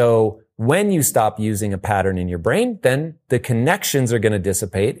 And so when you stop using a pattern in your brain, then the connections are going to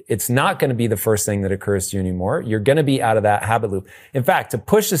dissipate. It's not going to be the first thing that occurs to you anymore. You're going to be out of that habit loop. In fact, to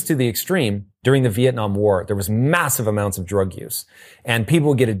push this to the extreme, during the Vietnam War, there was massive amounts of drug use, and people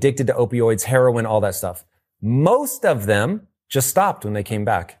would get addicted to opioids, heroin, all that stuff. Most of them just stopped when they came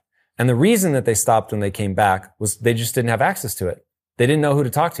back. And the reason that they stopped when they came back was they just didn't have access to it. They didn't know who to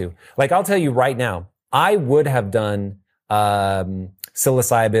talk to. Like, I'll tell you right now, I would have done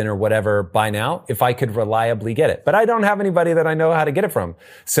psilocybin or whatever by now if I could reliably get it. But I don't have anybody that I know how to get it from.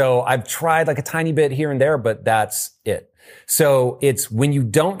 So I've tried like a tiny bit here and there, but that's it. So it's when you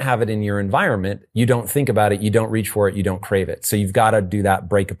don't have it in your environment, you don't think about it, you don't reach for it, you don't crave it. So you've got to do that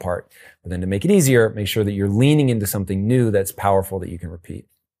break apart. But then to make it easier, make sure that you're leaning into something new that's powerful that you can repeat.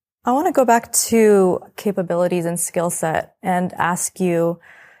 I want to go back to capabilities and skill set and ask you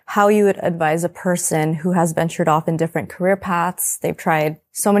how you would advise a person who has ventured off in different career paths. They've tried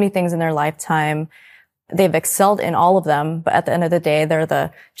so many things in their lifetime. They've excelled in all of them, but at the end of the day, they're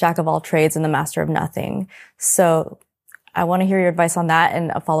the jack of all trades and the master of nothing. So I want to hear your advice on that.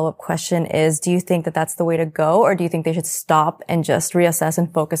 And a follow-up question is, do you think that that's the way to go, or do you think they should stop and just reassess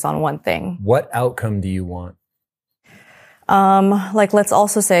and focus on one thing? What outcome do you want? Let's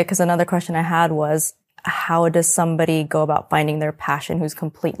also say, because another question I had was, how does somebody go about finding their passion who's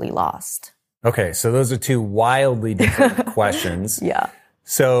completely lost? Okay, so those are two wildly different questions. Yeah.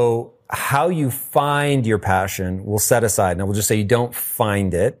 So how you find your passion, we'll set aside. Now we'll just say you don't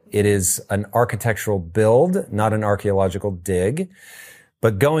find it. It is an architectural build, not an archaeological dig.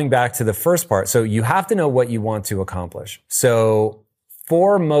 But going back to the first part, so you have to know what you want to accomplish. So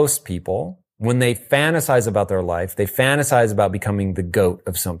for most people, when they fantasize about their life, they fantasize about becoming the GOAT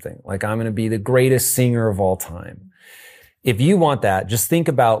of something. Like, I'm going to be the greatest singer of all time. If you want that, just think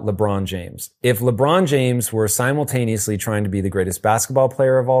about LeBron James. If LeBron James were simultaneously trying to be the greatest basketball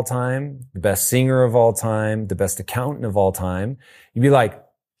player of all time, the best singer of all time, the best accountant of all time, you'd be like,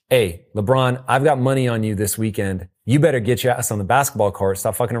 hey, LeBron, I've got money on you this weekend. You better get your ass on the basketball court.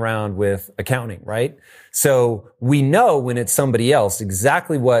 Stop fucking around with accounting, right? So we know when it's somebody else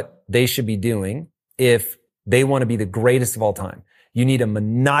exactly what they should be doing if they want to be the greatest of all time. You need a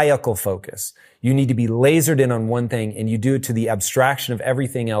maniacal focus. You need to be lasered in on one thing, and you do it to the abstraction of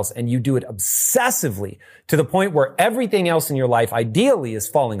everything else, and you do it obsessively to the point where everything else in your life ideally is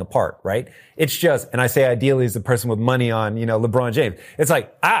falling apart, right? It's just, and I say ideally as the person with money on, LeBron James. It's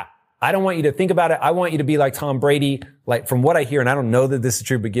like, I don't want you to think about it. I want you to be like Tom Brady. Like, from what I hear, and I don't know that this is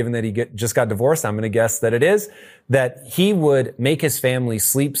true, but given that he just got divorced, I'm going to guess that it is, that he would make his family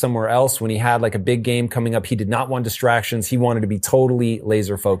sleep somewhere else when he had like a big game coming up. He did not want distractions. He wanted to be totally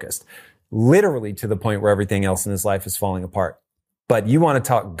laser focused, literally to the point where everything else in his life is falling apart. But you want to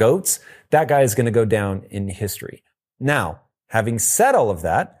talk GOATs? That guy is going to go down in history. Now, having said all of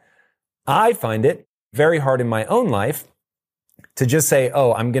that, I find it very hard in my own life to just say,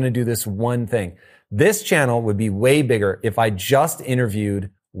 oh, I'm going to do this one thing. This channel would be way bigger if I just interviewed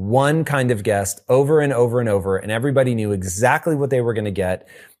one kind of guest over and over and over, and everybody knew exactly what they were going to get.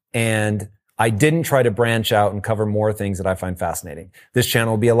 And I didn't try to branch out and cover more things that I find fascinating. This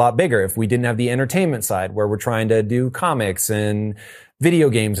channel would be a lot bigger if we didn't have the entertainment side where we're trying to do comics and video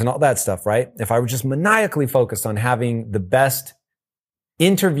games and all that stuff, right? If I were just maniacally focused on having the best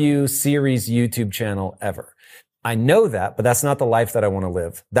interview series YouTube channel ever. I know that, but that's not the life that I want to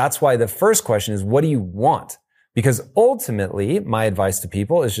live. That's why the first question is, what do you want? Because ultimately, my advice to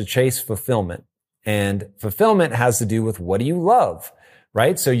people is to chase fulfillment. And fulfillment has to do with, what do you love?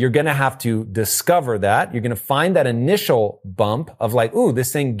 Right? So you're going to have to discover that. You're going to find that initial bump of like, ooh,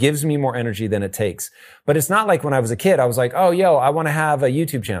 this thing gives me more energy than it takes. But it's not like when I was a kid, I was like, oh, I want to have a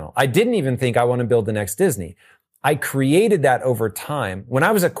YouTube channel. I didn't even think I want to build the next Disney. I created that over time. When I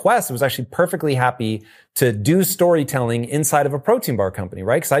was at Quest, I was actually perfectly happy to do storytelling inside of a protein bar company,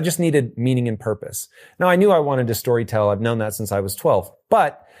 right? Because I just needed meaning and purpose. Now, I knew I wanted to storytell. I've known that since I was 12.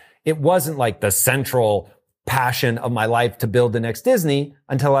 But it wasn't like the central passion of my life to build the next Disney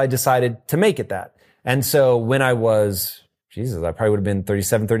until I decided to make it that. And so when I was, I probably would have been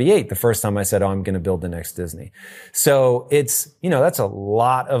 37, 38 the first time I said, oh, I'm going to build the next Disney. So it's, that's a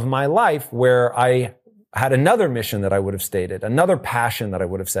lot of my life where I had another mission that I would have stated, another passion that I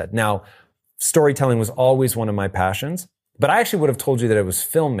would have said. Now, storytelling was always one of my passions, but I actually would have told you that it was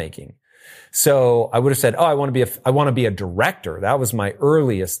filmmaking. So I would have said, oh, I want to be a director. That was my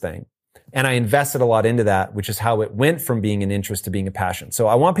earliest thing. And I invested a lot into that, which is how it went from being an interest to being a passion. So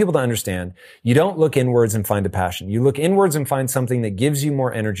I want people to understand, you don't look inwards and find a passion. You look inwards and find something that gives you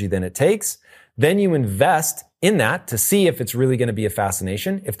more energy than it takes. Then you invest in that to see if it's really going to be a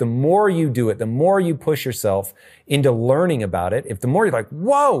fascination. If the more you do it, the more you push yourself into learning about it, if the more you're like,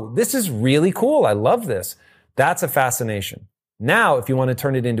 whoa, this is really cool, I love this, that's a fascination. Now, if you want to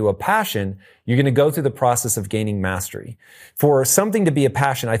turn it into a passion, you're going to go through the process of gaining mastery. For something to be a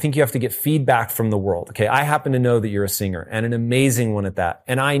passion, I think you have to get feedback from the world. Okay, I happen to know that you're a singer, and an amazing one at that.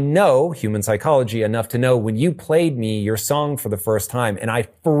 And I know human psychology enough to know when you played me your song for the first time and I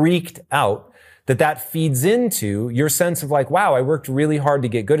freaked out, that feeds into your sense of like, wow, I worked really hard to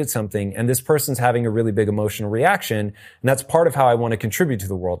get good at something, and this person's having a really big emotional reaction, and that's part of how I want to contribute to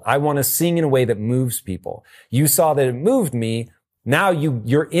the world. I want to sing in a way that moves people. You saw that it moved me. Now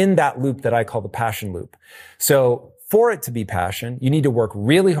you're in that loop that I call the passion loop. So for it to be passion, you need to work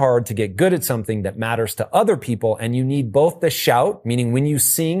really hard to get good at something that matters to other people. And you need both the shout, meaning when you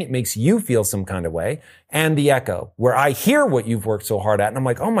sing, it makes you feel some kind of way, and the echo, where I hear what you've worked so hard at. And I'm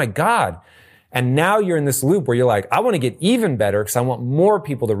like, oh my God. And now you're in this loop where you're like, I want to get even better because I want more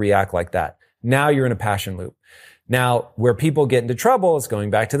people to react like that. Now you're in a passion loop. Now, where people get into trouble is going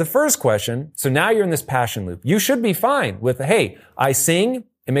back to the first question. So now you're in this passion loop. You should be fine with, hey, I sing.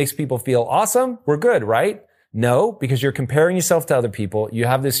 It makes people feel awesome. We're good, right? No, because you're comparing yourself to other people. You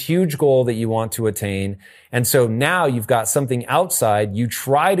have this huge goal that you want to attain. And so now you've got something outside. You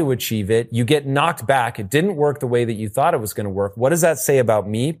try to achieve it. You get knocked back. It didn't work the way that you thought it was going to work. What does that say about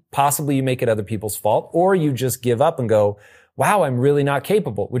me? Possibly you make it other people's fault, or you just give up and go, wow, I'm really not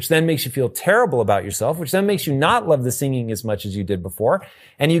capable, which then makes you feel terrible about yourself, which then makes you not love the singing as much as you did before.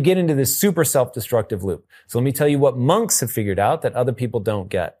 And you get into this super self-destructive loop. So let me tell you what monks have figured out that other people don't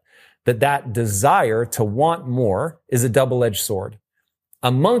get. That desire to want more is a double-edged sword.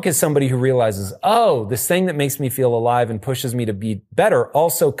 A monk is somebody who realizes, oh, this thing that makes me feel alive and pushes me to be better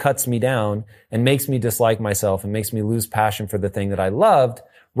also cuts me down and makes me dislike myself and makes me lose passion for the thing that I loved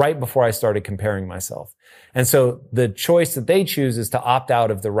right before I started comparing myself. And so the choice that they choose is to opt out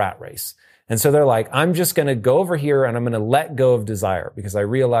of the rat race. And so they're like, I'm just going to go over here and I'm going to let go of desire because I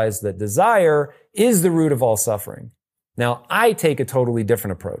realize that desire is the root of all suffering. Now, I take a totally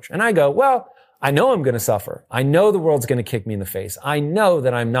different approach. And I go, well, I know I'm going to suffer. I know the world's going to kick me in the face. I know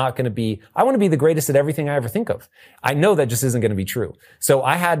that I'm not going to be, I want to be the greatest at everything I ever think of. I know that just isn't going to be true. So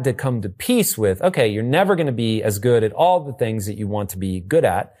I had to come to peace with, okay, you're never going to be as good at all the things that you want to be good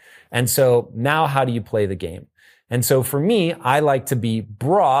at. And so now how do you play the game? And so for me, I like to be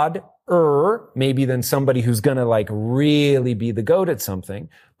broader maybe than somebody who's going to like really be the goat at something.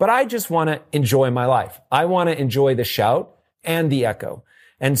 But I just want to enjoy my life. I want to enjoy the shout and the echo.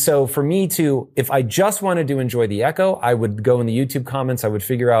 And so for me if I just wanted to enjoy the echo, I would go in the YouTube comments, I would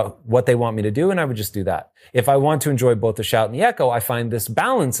figure out what they want me to do, and I would just do that. If I want to enjoy both the shout and the echo, I find this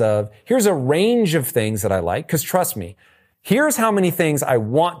balance of, here's a range of things that I like, because trust me, here's how many things I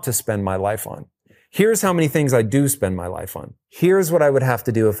want to spend my life on. Here's how many things I do spend my life on. Here's what I would have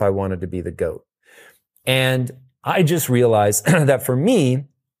to do if I wanted to be the GOAT. And I just realized that for me,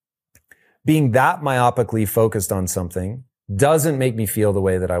 being that myopically focused on something doesn't make me feel the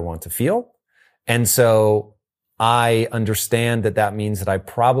way that I want to feel. And so I understand that means that I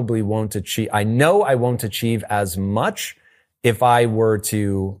probably won't achieve, I know I won't achieve as much if I were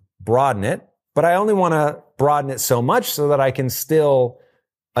to broaden it, but I only want to broaden it so much so that I can still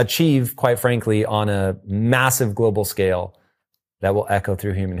achieve, quite frankly, on a massive global scale that will echo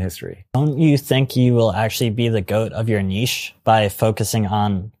through human history. Don't you think you will actually be the GOAT of your niche by focusing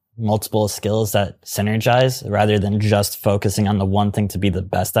on multiple skills that synergize rather than just focusing on the one thing to be the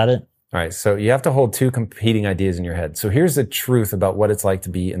best at it? All right. So you have to hold two competing ideas in your head. So here's the truth about what it's like to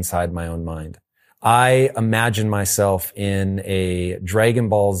be inside my own mind. I imagine myself in a Dragon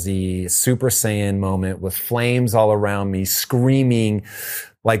Ball Z Super Saiyan moment with flames all around me, screaming,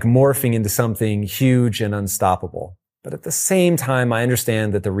 like morphing into something huge and unstoppable. But at the same time, I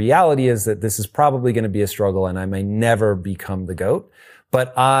understand that the reality is that this is probably going to be a struggle and I may never become the GOAT.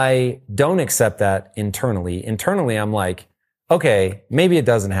 But I don't accept that internally. Internally, I'm like, okay, maybe it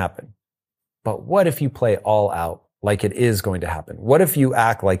doesn't happen. But what if you play all out like it is going to happen? What if you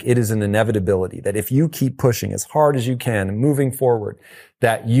act like it is an inevitability, that if you keep pushing as hard as you can and moving forward,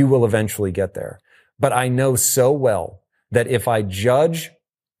 that you will eventually get there? But I know so well that if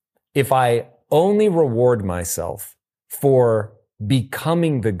I only reward myself for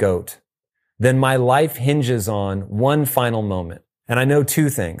becoming the GOAT, then my life hinges on one final moment. And I know two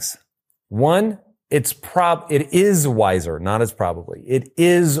things. One, it is wiser, not as probably, it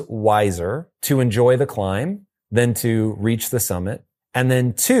is wiser to enjoy the climb than to reach the summit. And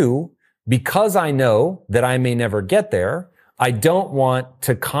then two, because I know that I may never get there, I don't want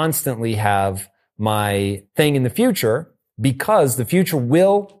to constantly have my thing in the future, because the future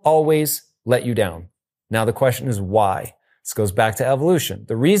will always let you down. Now the question is why? This goes back to evolution.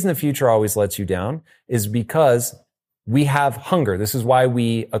 The reason the future always lets you down is because we have hunger. This is why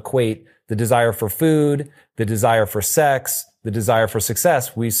we equate the desire for food, the desire for sex, the desire for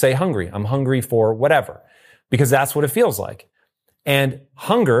success. We say hungry. I'm hungry for whatever, because that's what it feels like. And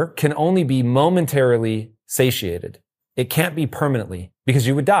hunger can only be momentarily satiated. It can't be permanently, because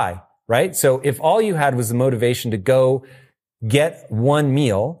you would die, right? So if all you had was the motivation to go get one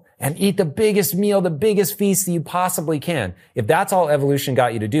meal and eat the biggest meal, the biggest feast that you possibly can. If that's all evolution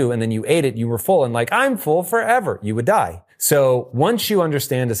got you to do, and then you ate it, you were full and like, I'm full forever, you would die. So once you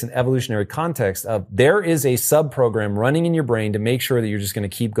understand this in evolutionary context of there is a sub-program running in your brain to make sure that you're just going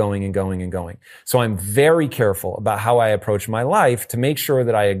to keep going and going and going. So I'm very careful about how I approach my life to make sure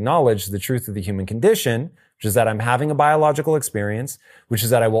that I acknowledge the truth of the human condition, which is that I'm having a biological experience, which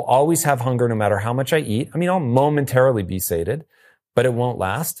is that I will always have hunger no matter how much I eat. I mean, I'll momentarily be sated, but it won't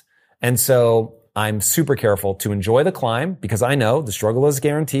last. And so I'm super careful to enjoy the climb because I know the struggle is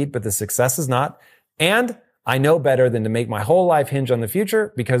guaranteed, but the success is not. And I know better than to make my whole life hinge on the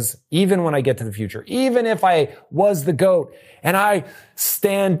future, because even when I get to the future, even if I was the GOAT and I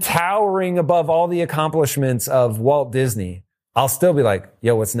stand towering above all the accomplishments of Walt Disney, I'll still be like,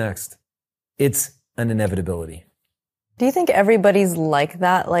 yo, what's next? It's an inevitability. Do you think everybody's like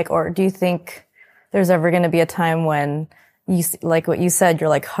that? Like, or do you think there's ever going to be a time when you, like what you said, you're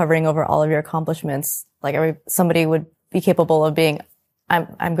like hovering over all of your accomplishments? Like somebody would be capable of being,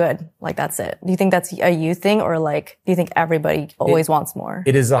 I'm good. Like, that's it. Do you think that's a you thing, or like, do you think everybody always wants more?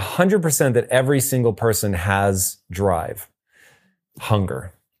 It is 100% that every single person has drive,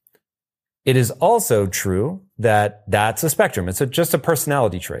 hunger. It is also true that that's a spectrum. It's just a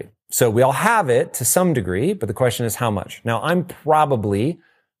personality trait. So we all have it to some degree, but the question is how much. Now, I'm probably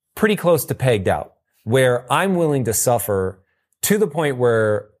pretty close to pegged out, where I'm willing to suffer to the point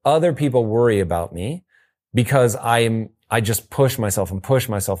where other people worry about me because I just push myself and push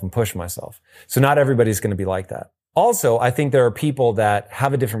myself and push myself. So not everybody's going to be like that. Also, I think there are people that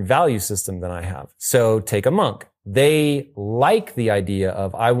have a different value system than I have. So take a monk. They like the idea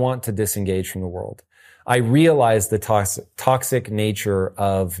of, I want to disengage from the world. I realize the toxic nature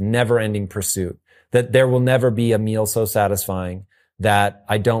of never-ending pursuit, that there will never be a meal so satisfying that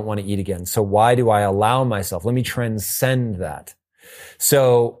I don't want to eat again. So why do I allow myself? Let me transcend that.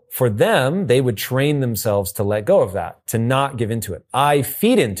 So for them, they would train themselves to let go of that, to not give into it. I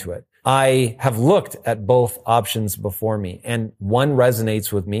feed into it. I have looked at both options before me, and one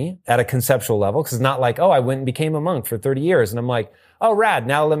resonates with me at a conceptual level, because it's not like, oh, I went and became a monk for 30 years. And I'm like, oh, rad.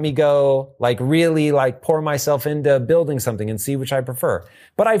 Now let me go really pour myself into building something and see which I prefer.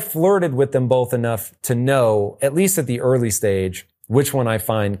 But I flirted with them both enough to know, at least at the early stage, which one I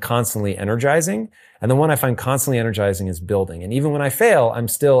find constantly energizing. And the one I find constantly energizing is building. And even when I fail, I'm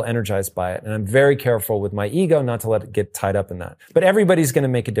still energized by it. And I'm very careful with my ego not to let it get tied up in that. But everybody's going to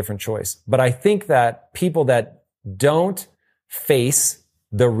make a different choice. But I think that people that don't face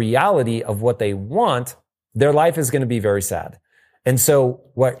the reality of what they want, their life is going to be very sad. And so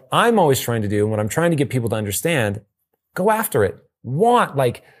what I'm always trying to do, and what I'm trying to get people to understand, go after it. Want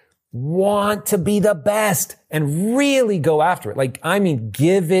to be the best and really go after it.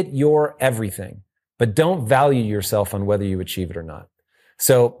 Give it your everything, but don't value yourself on whether you achieve it or not.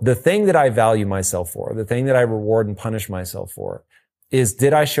 So the thing that I value myself for, the thing that I reward and punish myself for, is,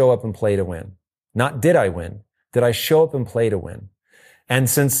 did I show up and play to win? Not did I win? Did I show up and play to win? And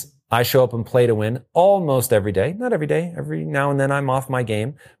since I show up and play to win almost every day, not every day, every now and then I'm off my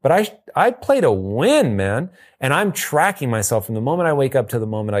game, but I play to win, man. And I'm tracking myself from the moment I wake up to the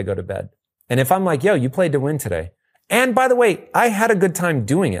moment I go to bed. And if I'm like, yo, you played to win today, and by the way, I had a good time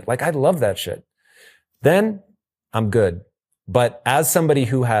doing it, I love that shit, then I'm good. But as somebody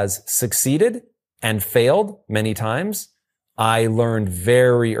who has succeeded and failed many times, I learned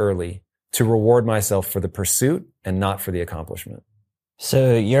very early to reward myself for the pursuit and not for the accomplishment.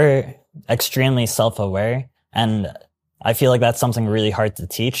 So you're extremely self-aware, and I feel like that's something really hard to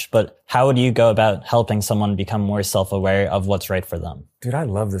teach, but how would you go about helping someone become more self-aware of what's right for them? Dude, I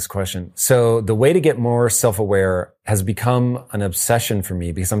love this question. So the way to get more self-aware has become an obsession for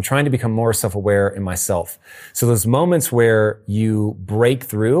me, because I'm trying to become more self-aware in myself. So those moments where you break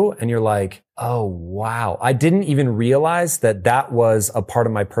through and you're like, oh, wow, I didn't even realize that was a part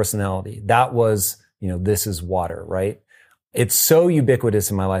of my personality. That was, this is water, right? It's so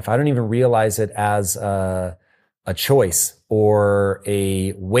ubiquitous in my life. I don't even realize it as a choice or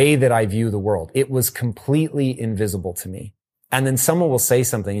a way that I view the world. It was completely invisible to me. And then someone will say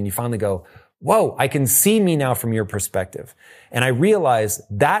something and you finally go, whoa, I can see me now from your perspective. And I realize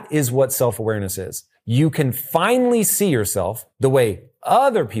that is what self-awareness is. You can finally see yourself the way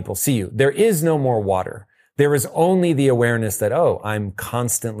other people see you. There is no more water. There is only the awareness that, oh, I'm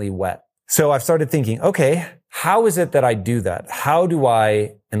constantly wet. So I've started thinking, okay, how is it that I do that? How do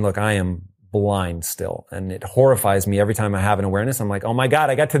I, and look, I am blind still, and it horrifies me every time I have an awareness. I'm like, oh my God,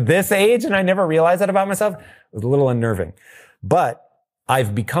 I got to this age and I never realized that about myself. It was a little unnerving. But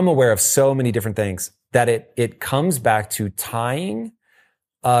I've become aware of so many different things that it comes back to tying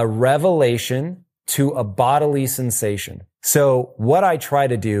a revelation to a bodily sensation. So what I try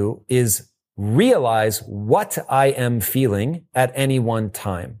to do is realize what I am feeling at any one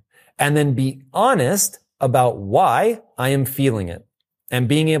time and then be honest about why I am feeling it and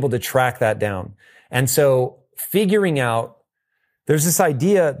being able to track that down. And so figuring out, there's this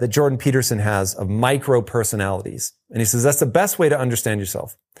idea that Jordan Peterson has of micro personalities. And he says that's the best way to understand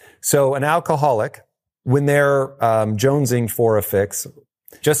yourself. So an alcoholic, when they're jonesing for a fix,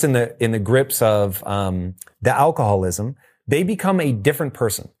 just in the grips of the alcoholism, they become a different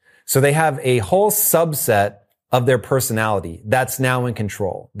person. So they have a whole subset of their personality that's now in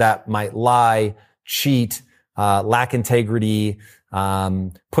control, that might lie, cheat, lack integrity,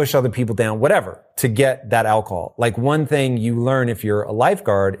 push other people down, whatever, to get that alcohol. Like one thing you learn if you're a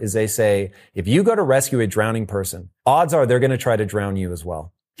lifeguard is they say, if you go to rescue a drowning person, odds are they're going to try to drown you as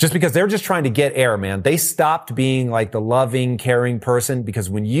well. Just because they're just trying to get air, man. They stopped being like the loving, caring person because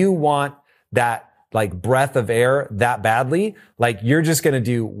when you want that like breath of air that badly, like you're just going to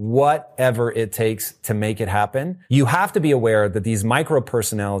do whatever it takes to make it happen. You have to be aware that these micro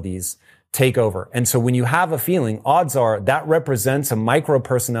personalities take over. And so when you have a feeling, odds are that represents a micro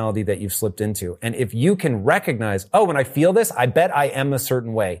personality that you've slipped into. And if you can recognize, oh, when I feel this, I bet I am a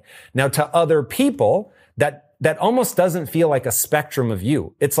certain way. Now to other people, that almost doesn't feel like a spectrum of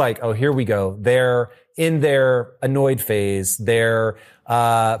you. It's like, oh, here we go. They're in their annoyed phase. They're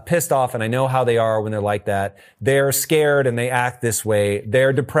pissed off, and I know how they are when they're like that. They're scared and they act this way.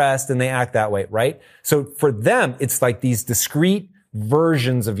 They're depressed and they act that way, right? So for them, it's like these discrete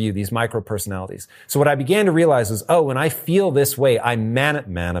versions of you, these micro personalities. So what I began to realize was, oh, when I feel this way, I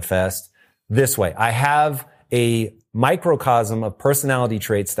manifest this way. I have a microcosm of personality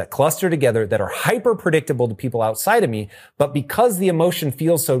traits that cluster together that are hyper predictable to people outside of me. But because the emotion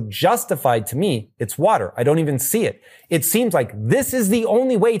feels so justified to me, it's water. I don't even see it. It seems like this is the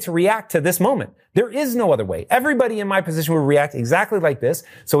only way to react to this moment. There is no other way. Everybody in my position would react exactly like this.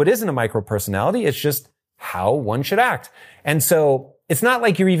 So it isn't a micro personality. It's just how one should act. And so it's not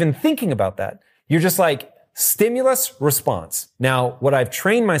like you're even thinking about that. You're just like, stimulus, response. Now, what I've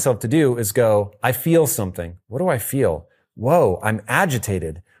trained myself to do is go, I feel something. What do I feel? Whoa, I'm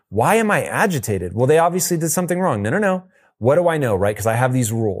agitated. Why am I agitated? Well, they obviously did something wrong. No. What do I know, right? Because I have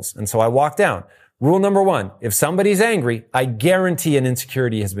these rules. And so I walk down. Rule number 1, if somebody's angry, I guarantee an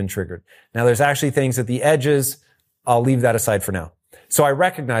insecurity has been triggered. Now, there's actually things at the edges. I'll leave that aside for now. So I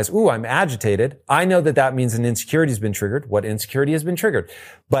recognize, I'm agitated. I know that means an insecurity has been triggered. What insecurity has been triggered?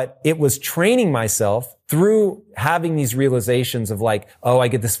 But it was training myself through having these realizations of like, I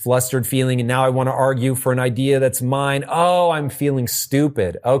get this flustered feeling and now I want to argue for an idea that's mine. I'm feeling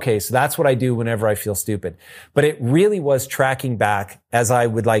stupid. Okay, so that's what I do whenever I feel stupid. But it really was tracking back as I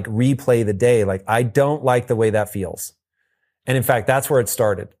would like replay the day. Like, I don't like the way that feels. And in fact, that's where it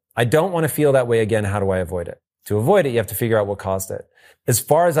started. I don't want to feel that way again. How do I avoid it? To avoid it, you have to figure out what caused it. As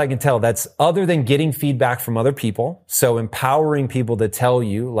far as I can tell, that's other than getting feedback from other people. So empowering people to tell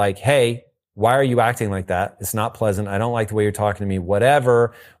you like, hey, why are you acting like that? It's not pleasant. I don't like the way you're talking to me,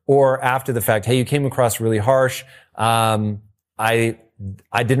 whatever. Or after the fact, hey, you came across really harsh. I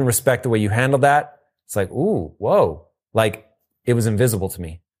didn't respect the way you handled that. It's like, ooh, whoa. Like it was invisible to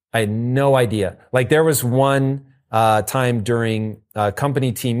me. I had no idea. Like there was one time during a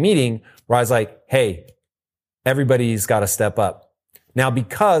company team meeting where I was like, hey, everybody's got to step up. Now,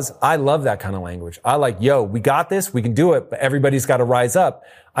 because I love that kind of language, I like, we got this, we can do it, but everybody's got to rise up.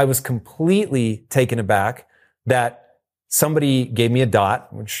 I was completely taken aback that somebody gave me a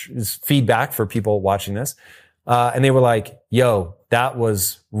dot, which is feedback for people watching this. And they were like, that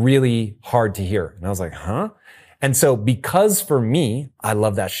was really hard to hear. And I was like, huh? And so because for me, I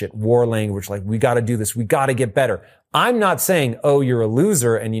love that shit, war language, like we got to do this, we got to get better. I'm not saying, you're a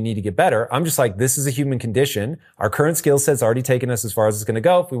loser and you need to get better. I'm just like, this is a human condition. Our current skill set's already taken us as far as it's going to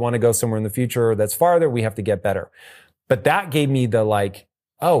go. If we want to go somewhere in the future that's farther, we have to get better. But that gave me the like,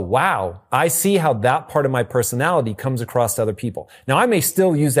 oh, wow, I see how that part of my personality comes across to other people. Now, I may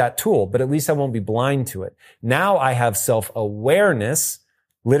still use that tool, but at least I won't be blind to it. Now I have self-awareness,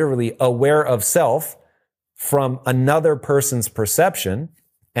 literally aware of self from another person's perception,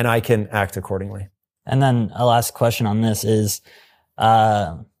 and I can act accordingly. And then a last question on this is,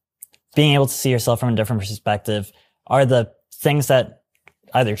 being able to see yourself from a different perspective. Are the things that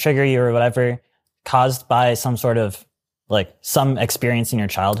either trigger you or whatever caused by some sort of like some experience in your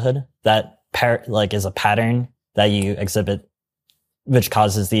childhood that is a pattern that you exhibit, which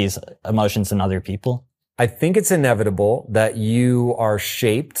causes these emotions in other people? I think it's inevitable that you are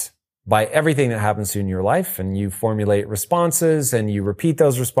shaped by everything that happens to you in your life, and you formulate responses and you repeat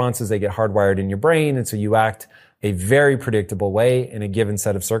those responses. They get hardwired in your brain. And so you act a very predictable way in a given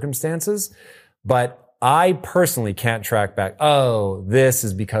set of circumstances. But I personally can't track back, oh, this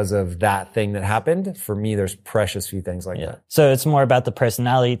is because of that thing that happened. For me, there's precious few things like that. So it's more about the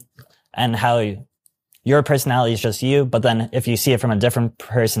personality and how your personality is just you. But then if you see it from a different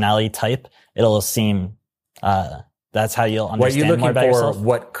personality type, it'll seem, that's how you'll understand more about yourself.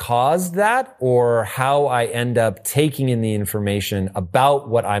 What caused that, or how I end up taking in the information about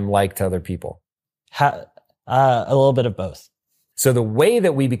what I'm like to other people? A little bit of both. So the way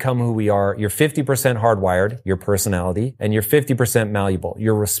that we become who we are, you're 50% hardwired, your personality, and you're 50% malleable,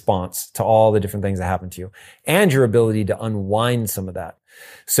 your response to all the different things that happen to you, and your ability to unwind some of that.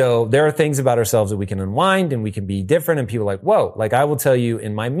 So there are things about ourselves that we can unwind and we can be different, and people are like, whoa, like I will tell you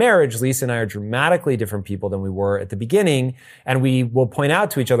in my marriage, Lisa and I are dramatically different people than we were at the beginning. And we will point out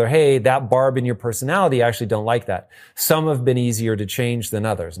to each other, hey, that barb in your personality, I actually don't like that. Some have been easier to change than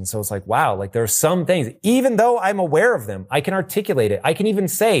others. And so it's like, wow, like there are some things, even though I'm aware of them, I can articulate it. I can even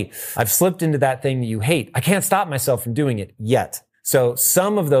say, I've slipped into that thing that you hate. I can't stop myself from doing it yet. So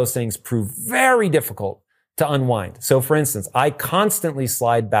some of those things prove very difficult to unwind. So for instance, I constantly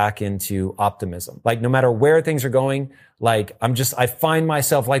slide back into optimism. Like no matter where things are going, like I find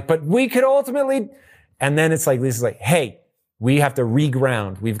myself like, but we could ultimately, and then it's like, Lisa's like, hey, we have to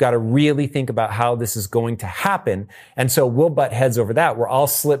reground. We've got to really think about how this is going to happen. And so we'll butt heads over that, where I'll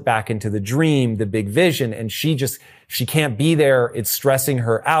slip back into the dream, the big vision, and she can't be there. It's stressing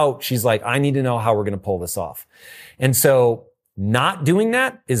her out. She's like, I need to know how we're going to pull this off. And so not doing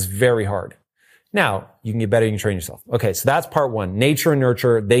that is very hard. Now, you can get better, you can train yourself. Okay, so that's part one. Nature and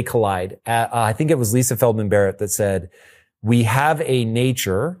nurture, they collide. I think it was Lisa Feldman Barrett that said, we have a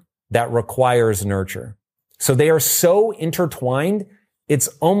nature that requires nurture. So they are so intertwined, it's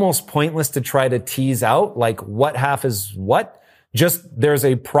almost pointless to try to tease out like what half is what. Just there's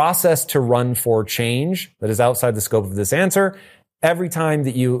a process to run for change that is outside the scope of this answer. Every time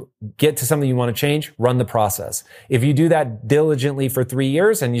that you get to something you want to change, run the process. If you do that diligently for 3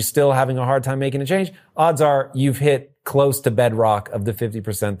 years and you're still having a hard time making a change, odds are you've hit close to bedrock of the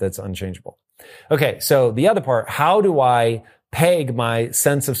 50% that's unchangeable. Okay, so the other part, how do I peg my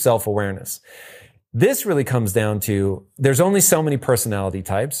sense of self-awareness? This really comes down to, there's only so many personality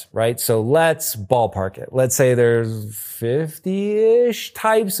types, right? So let's ballpark it. Let's say there's 50-ish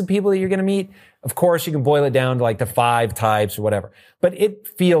types of people that you're going to meet. Of course, you can boil it down to like the 5 types or whatever, but it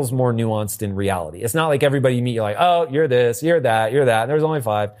feels more nuanced in reality. It's not like everybody you meet, you're like, oh, you're this, you're that, you're that. And there's only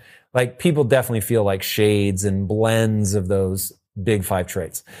 5. Like people definitely feel like shades and blends of those big 5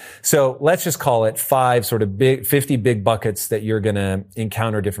 traits. So let's just call it 5 sort of 50 big buckets that you're going to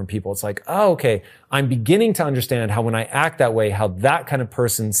encounter different people. It's like, oh, okay, I'm beginning to understand how when I act that way, how that kind of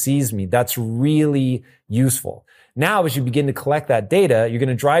person sees me. That's really useful. Now, as you begin to collect that data, you're going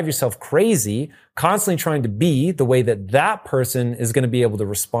to drive yourself crazy, constantly trying to be the way that that person is going to be able to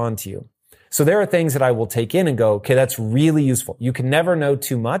respond to you. So there are things that I will take in and go, okay, that's really useful. You can never know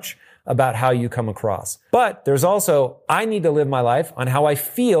too much about how you come across. But there's also, I need to live my life on how I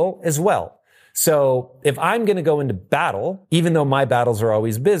feel as well. So if I'm going to go into battle, even though my battles are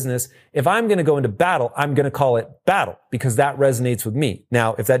always business, if I'm going to go into battle, I'm going to call it battle because that resonates with me.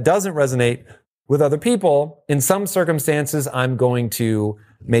 Now, if that doesn't resonate with other people, in some circumstances, I'm going to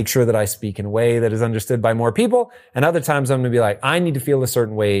make sure that I speak in a way that is understood by more people. And other times I'm going to be like, I need to feel a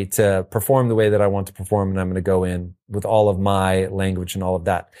certain way to perform the way that I want to perform. And I'm going to go in with all of my language and all of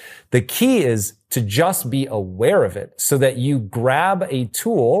that. The key is to just be aware of it so that you grab a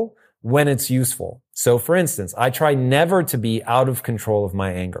tool when it's useful. So for instance, I try never to be out of control of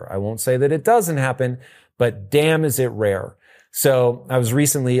my anger. I won't say that it doesn't happen, but damn, is it rare. So I was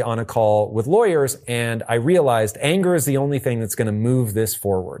recently on a call with lawyers and I realized anger is the only thing that's going to move this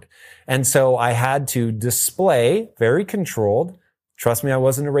forward. And so I had to display very controlled, trust me, I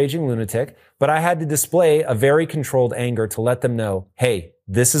wasn't a raging lunatic, but I had to display a very controlled anger to let them know, hey,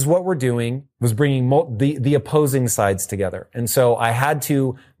 this is what we're doing, was bringing the opposing sides together. And so I had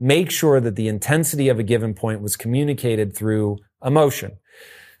to make sure that the intensity of a given point was communicated through emotion.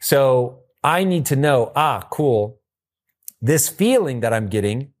 So I need to know, cool. This feeling that I'm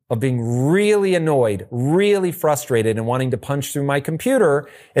getting of being really annoyed, really frustrated, and wanting to punch through my computer,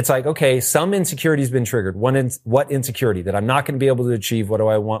 it's like, okay, some insecurity has been triggered. What insecurity? That I'm not going to be able to achieve what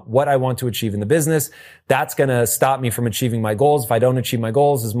I want to achieve in the business. That's going to stop me from achieving my goals. If I don't achieve my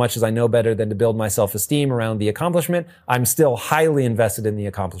goals, as much as I know better than to build my self-esteem around the accomplishment, I'm still highly invested in the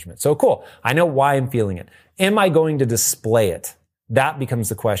accomplishment. So cool. I know why I'm feeling it. Am I going to display it? That becomes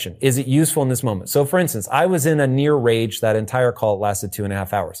the question. Is it useful in this moment? So for instance, I was in a near rage that entire call. It lasted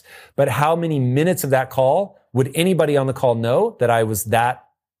 2.5 hours. But how many minutes of that call would anybody on the call know that I was that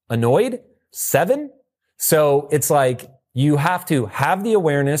annoyed? 7? So it's like, You have to have the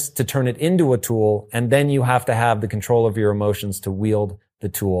awareness to turn it into a tool, and then you have to have the control of your emotions to wield the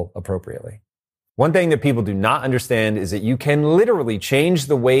tool appropriately. One thing that people do not understand is that you can literally change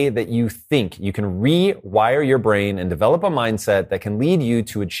the way that you think. You can rewire your brain and develop a mindset that can lead you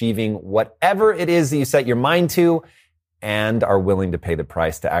to achieving whatever it is that you set your mind to and are willing to pay the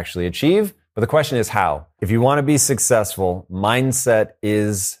price to actually achieve. But the question is how? If you want to be successful, mindset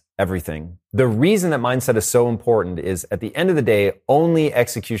is everything. The reason that mindset is so important is at the end of the day, only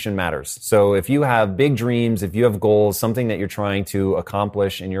execution matters. So if you have big dreams, if you have goals, something that you're trying to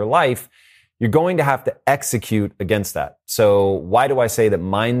accomplish in your life, you're going to have to execute against that. So why do I say that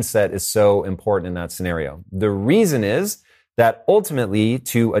mindset is so important in that scenario? The reason is that ultimately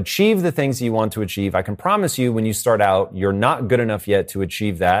to achieve the things you want to achieve, I can promise you when you start out, you're not good enough yet to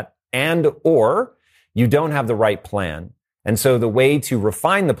achieve that, and or you don't have the right plan. And so the way to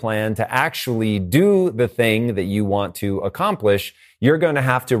refine the plan to actually do the thing that you want to accomplish, you're going to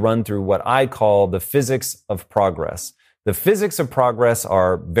have to run through what I call the physics of progress. The physics of progress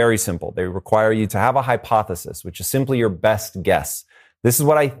are very simple. They require you to have a hypothesis, which is simply your best guess. This is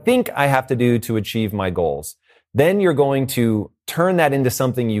what I think I have to do to achieve my goals. Then you're going to turn that into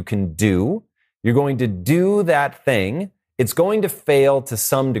something you can do. You're going to do that thing. It's going to fail to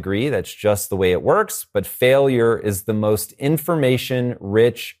some degree. That's just the way it works. But failure is the most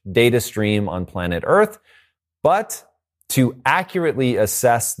information-rich data stream on planet Earth. But to accurately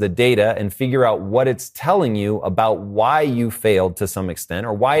assess the data and figure out what it's telling you about why you failed to some extent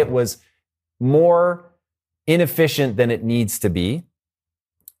or why it was more inefficient than it needs to be,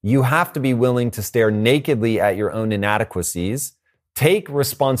 you have to be willing to stare nakedly at your own inadequacies, take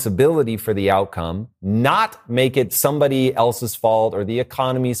responsibility for the outcome, not make it somebody else's fault or the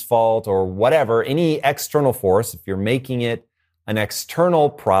economy's fault or whatever, any external force. If you're making it an external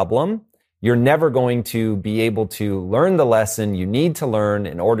problem, you're never going to be able to learn the lesson you need to learn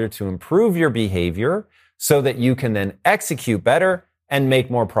in order to improve your behavior so that you can then execute better and make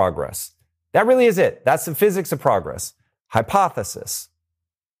more progress. That really is it. That's the physics of progress. Hypothesis.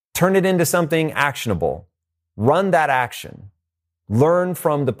 Turn it into something actionable. Run that action. Learn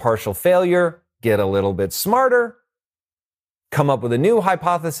from the partial failure. Get a little bit smarter. Come up with a new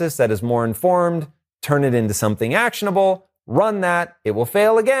hypothesis that is more informed. Turn it into something actionable. Run that. It will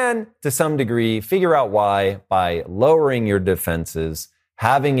fail again to some degree. Figure out why by lowering your defenses,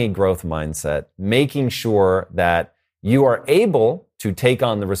 having a growth mindset, making sure that you are able to take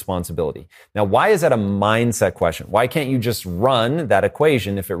on the responsibility. Now, why is that a mindset question? Why can't you just run that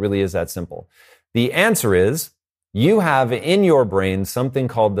equation if it really is that simple? The answer is you have in your brain something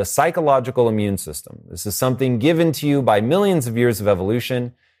called the psychological immune system. This is something given to you by millions of years of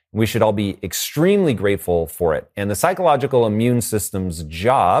evolution. We should all be extremely grateful for it. And the psychological immune system's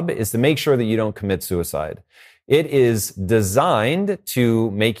job is to make sure that you don't commit suicide. It is designed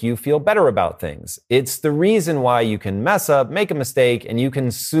to make you feel better about things. It's the reason why you can mess up, make a mistake, and you can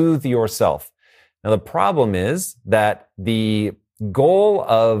soothe yourself. Now, the problem is that the goal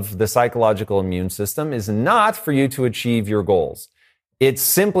of the psychological immune system is not for you to achieve your goals. It's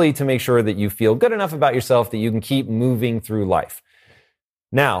simply to make sure that you feel good enough about yourself that you can keep moving through life.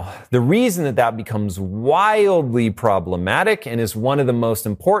 Now, the reason that that becomes wildly problematic and is one of the most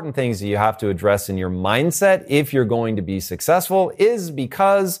important things that you have to address in your mindset if you're going to be successful is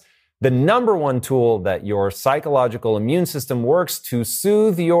because the number one tool that your psychological immune system works to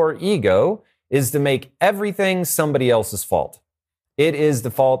soothe your ego is to make everything somebody else's fault. It is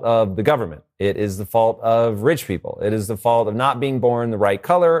the fault of the government. It is the fault of rich people. It is the fault of not being born the right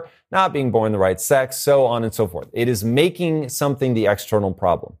color, not being born the right sex, so on and so forth. It is making something the external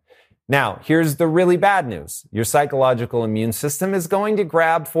problem. Now, here's the really bad news. Your psychological immune system is going to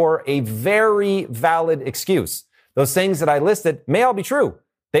grab for a very valid excuse. Those things that I listed may all be true.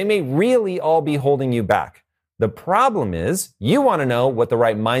 They may really all be holding you back. The problem is you want to know what the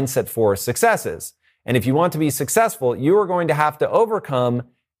right mindset for success is. And if you want to be successful, you are going to have to overcome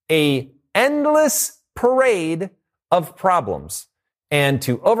an endless parade of problems. And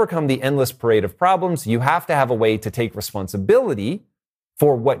to overcome the endless parade of problems, you have to have a way to take responsibility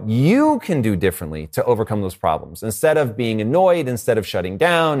for what you can do differently to overcome those problems. Instead of being annoyed, instead of shutting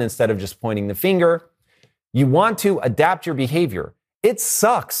down, instead of just pointing the finger, you want to adapt your behavior. It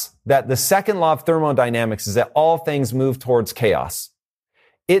sucks that the second law of thermodynamics is that all things move towards chaos.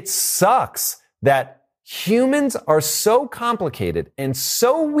 It sucks that humans are so complicated and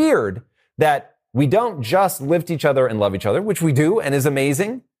so weird that we don't just lift each other and love each other, which we do and is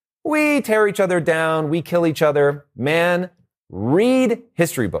amazing. We tear each other down. We kill each other. Man, read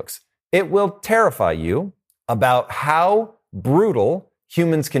history books. It will terrify you about how brutal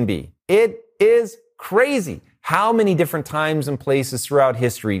humans can be. It is crazy how many different times and places throughout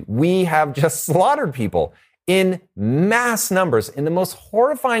history we have just slaughtered people in mass numbers in the most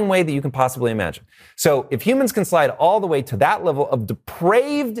horrifying way that you can possibly imagine. So if humans can slide all the way to that level of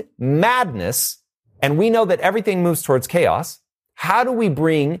depraved madness, and we know that everything moves towards chaos, how do we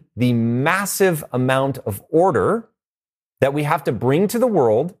bring the massive amount of order that we have to bring to the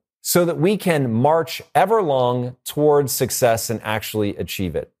world so that we can march everlong towards success and actually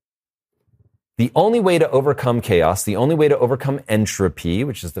achieve it? The only way to overcome chaos, the only way to overcome entropy,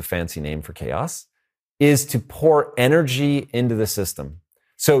 which is the fancy name for chaos, is to pour energy into the system.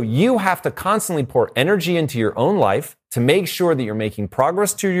 So you have to constantly pour energy into your own life to make sure that you're making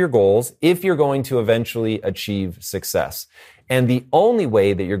progress to your goals if you're going to eventually achieve success. And the only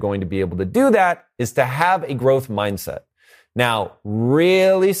way that you're going to be able to do that is to have a growth mindset. Now,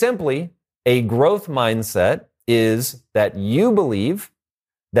 really simply, a growth mindset is that you believe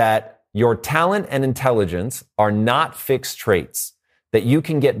that your talent and intelligence are not fixed traits, that you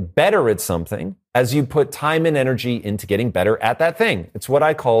can get better at something as you put time and energy into getting better at that thing. It's what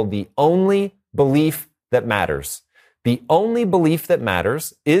I call the only belief that matters. The only belief that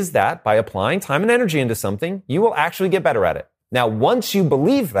matters is that by applying time and energy into something, you will actually get better at it. Now, once you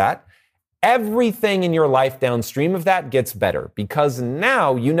believe that, everything in your life downstream of that gets better because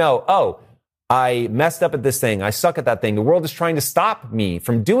now you know, oh, I messed up at this thing. I suck at that thing. The world is trying to stop me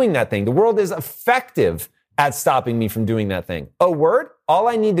from doing that thing. The world is effective at stopping me from doing that thing. Oh, word? All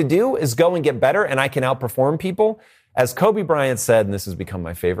I need to do is go and get better and I can outperform people. As Kobe Bryant said, and this has become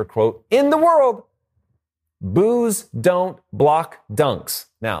my favorite quote in the world, boos don't block dunks.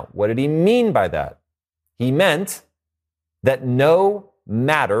 Now, what did he mean by that? He meant that no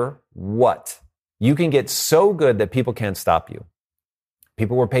matter what, you can get so good that people can't stop you.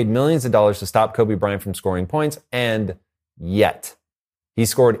 People were paid millions of dollars to stop Kobe Bryant from scoring points, and yet he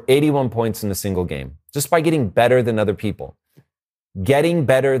scored 81 points in a single game just by getting better than other people. Getting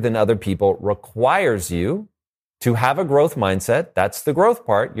better than other people requires you to have a growth mindset. That's the growth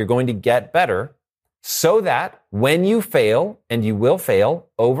part. You're going to get better so that when you fail, and you will fail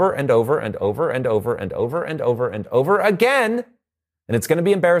over and over and over and over and over and over and over again, and it's going to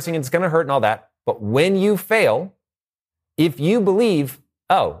be embarrassing and it's going to hurt and all that, but when you fail, if you believe,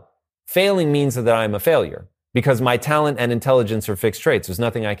 oh, failing means that I'm a failure because my talent and intelligence are fixed traits, there's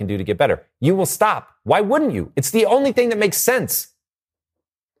nothing I can do to get better, you will stop. Why wouldn't you? It's the only thing that makes sense.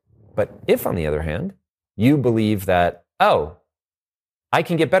 But if, on the other hand, you believe that, oh, I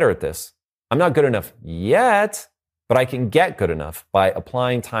can get better at this. I'm not good enough yet, but I can get good enough by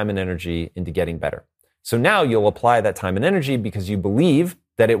applying time and energy into getting better. So now you'll apply that time and energy because you believe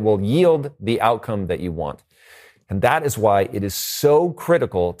that it will yield the outcome that you want. And that is why it is so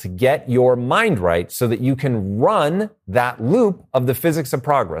critical to get your mind right so that you can run that loop of the physics of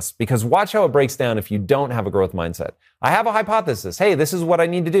progress. Because watch how it breaks down if you don't have a growth mindset. I have a hypothesis. Hey, this is what I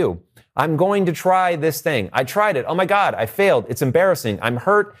need to do. I'm going to try this thing. I tried it. Oh my God, I failed. It's embarrassing. I'm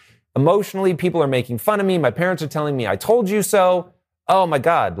hurt. Emotionally, people are making fun of me. My parents are telling me, I told you so. Oh my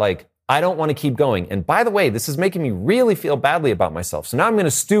God, I don't want to keep going. And by the way, this is making me really feel badly about myself. So now I'm going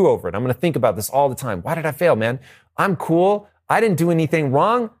to stew over it. I'm going to think about this all the time. Why did I fail, man? I'm cool. I didn't do anything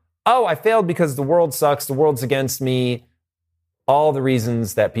wrong. Oh, I failed because the world sucks. The world's against me. All the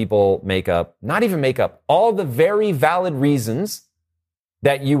reasons that people make up, not even make up, all the very valid reasons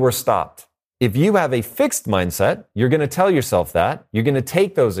that you were stopped. If you have a fixed mindset, you're going to tell yourself that. You're going to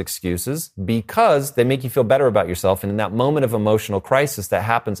take those excuses because they make you feel better about yourself. And in that moment of emotional crisis that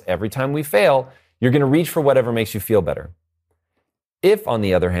happens every time we fail, you're going to reach for whatever makes you feel better. If, on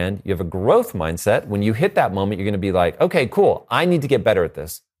the other hand, you have a growth mindset, when you hit that moment, you're going to be like, okay, cool. I need to get better at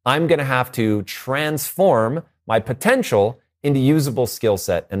this. I'm going to have to transform my potential into usable skill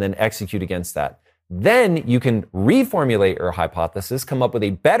set and then execute against that. Then you can reformulate your hypothesis, come up with a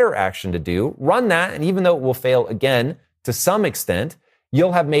better action to do, run that, and even though it will fail again to some extent,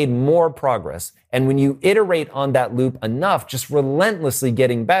 you'll have made more progress. And when you iterate on that loop enough, just relentlessly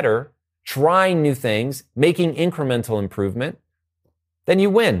getting better, trying new things, making incremental improvement, then you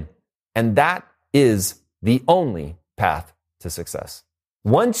win. And that is the only path to success.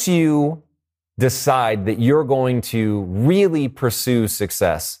 Once you decide that you're going to really pursue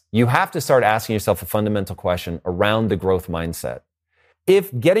success, you have to start asking yourself a fundamental question around the growth mindset.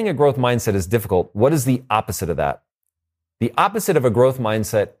 If getting a growth mindset is difficult, what is the opposite of that? The opposite of a growth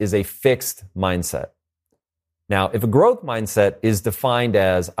mindset is a fixed mindset. Now, if a growth mindset is defined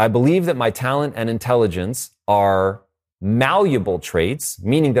as, I believe that my talent and intelligence are malleable traits,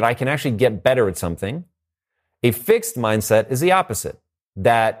 meaning that I can actually get better at something, a fixed mindset is the opposite,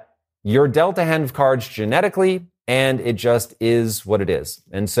 that you're dealt a hand of cards genetically, and it just is what it is.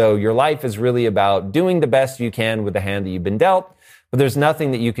 And so your life is really about doing the best you can with the hand that you've been dealt, but there's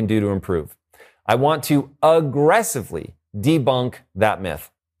nothing that you can do to improve. I want to aggressively debunk that myth.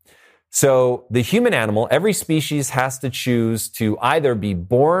 So the human animal, every species has to choose to either be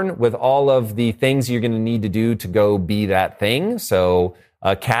born with all of the things you're going to need to do to go be that thing. So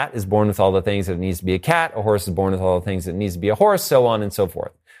a cat is born with all the things that it needs to be a cat. A horse is born with all the things that it needs to be a horse, so on and so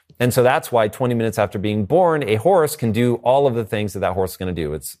forth. And so that's why 20 minutes after being born, a horse can do all of the things that that horse is going to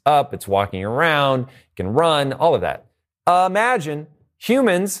do. It's up, it's walking around, it can run, all of that. Imagine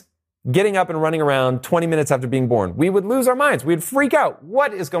humans getting up and running around 20 minutes after being born. We would lose our minds. We'd freak out.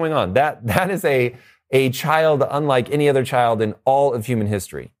 What is going on? That is a child unlike any other child in all of human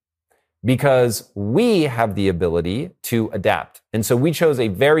history, because we have the ability to adapt. And so we chose a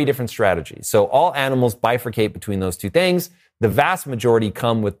very different strategy. So all animals bifurcate between those two things. The vast majority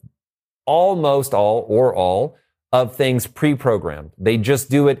come with almost all or all of things pre-programmed. They just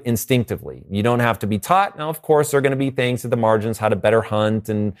do it instinctively. You don't have to be taught. Now, of course, there are going to be things at the margins, how to better hunt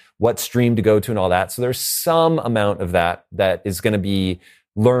and what stream to go to and all that. So there's some amount of that is going to be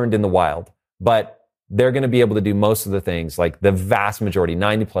learned in the wild, but they're going to be able to do most of the things, like the vast majority,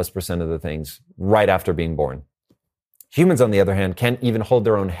 90+% of the things right after being born. Humans, on the other hand, can't even hold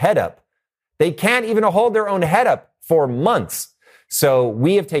their own head up. They can't even hold their own head up for months. So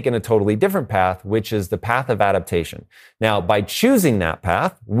we have taken a totally different path, which is the path of adaptation. Now, by choosing that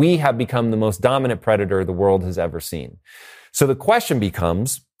path, we have become the most dominant predator the world has ever seen. So the question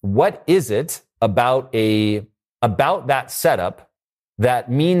becomes, what is it about that setup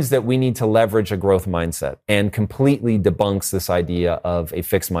that means that we need to leverage a growth mindset and completely debunks this idea of a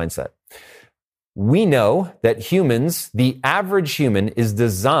fixed mindset? We know that humans, the average human, is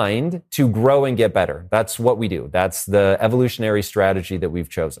designed to grow and get better. That's what we do. That's the evolutionary strategy that we've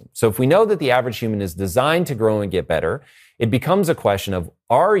chosen. So if we know that the average human is designed to grow and get better, it becomes a question of,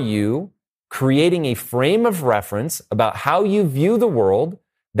 are you creating a frame of reference about how you view the world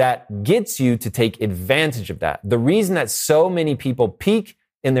that gets you to take advantage of that? The reason that so many people peak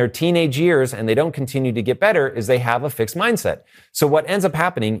in their teenage years and they don't continue to get better is they have a fixed mindset. So what ends up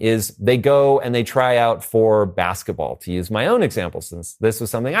happening is they go and they try out for basketball, to use my own example, since this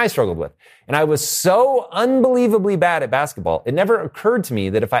was something I struggled with. And I was so unbelievably bad at basketball, it never occurred to me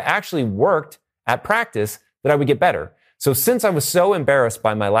that if I actually worked at practice, that I would get better. So since I was so embarrassed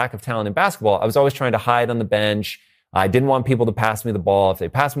by my lack of talent in basketball, I was always trying to hide on the bench. I didn't want people to pass me the ball. If they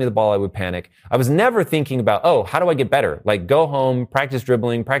passed me the ball, I would panic. I was never thinking about, oh, how do I get better? Like go home, practice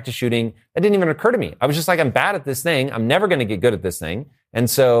dribbling, practice shooting. That didn't even occur to me. I was just like, I'm bad at this thing. I'm never going to get good at this thing. And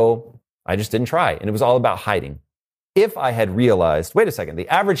so I just didn't try. And it was all about hiding. If I had realized, wait a second, the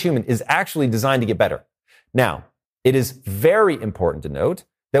average human is actually designed to get better. Now, it is very important to note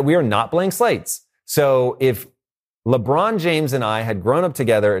that we are not blank slates. So if LeBron James and I had grown up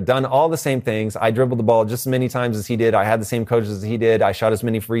together, done all the same things. I dribbled the ball just as many times as he did. I had the same coaches as he did. I shot as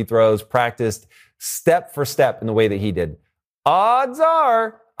many free throws, practiced step for step in the way that he did. Odds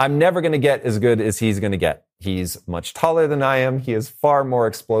are I'm never going to get as good as he's going to get. He's much taller than I am. He is far more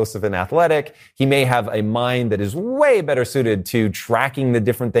explosive and athletic. He may have a mind that is way better suited to tracking the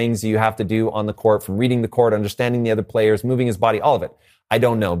different things you have to do on the court, from reading the court, understanding the other players, moving his body, all of it. I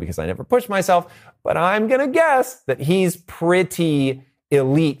don't know because I never pushed myself, but I'm going to guess that he's pretty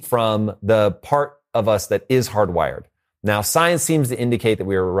elite from the part of us that is hardwired. Now, science seems to indicate that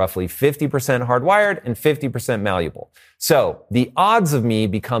we are roughly 50% hardwired and 50% malleable. So the odds of me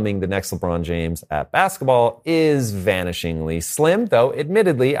becoming the next LeBron James at basketball is vanishingly slim, though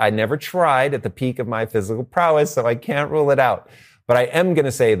admittedly, I never tried at the peak of my physical prowess, so I can't rule it out. But I am going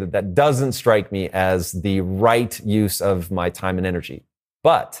to say that that doesn't strike me as the right use of my time and energy.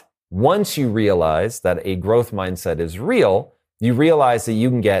 But once you realize that a growth mindset is real, you realize that you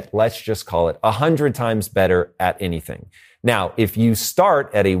can get, let's just call it 100 times better at anything. Now, if you start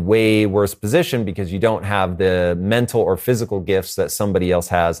at a way worse position because you don't have the mental or physical gifts that somebody else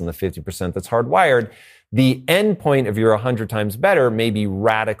has in the 50% that's hardwired, the end point of your 100 times better may be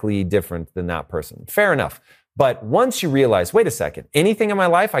radically different than that person. Fair enough. But once you realize, wait a second, anything in my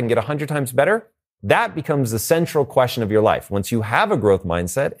life I can get 100 times better, that becomes the central question of your life. Once you have a growth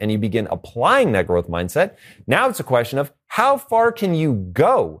mindset and you begin applying that growth mindset, now it's a question of how far can you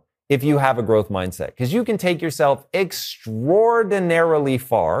go if you have a growth mindset? Because you can take yourself extraordinarily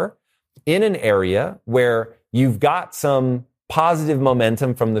far in an area where you've got some positive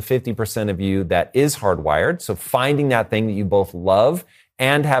momentum from the 50% of you that is hardwired. So finding that thing that you both love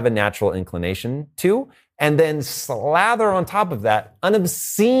and have a natural inclination to, and then slather on top of that an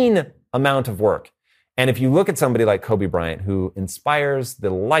obscene amount of work. And if you look at somebody like Kobe Bryant, who inspires the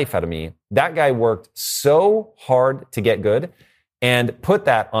life out of me, that guy worked so hard to get good and put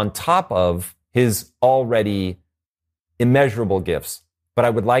that on top of his already immeasurable gifts. But I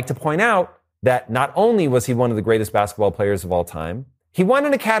would like to point out that not only was he one of the greatest basketball players of all time, he won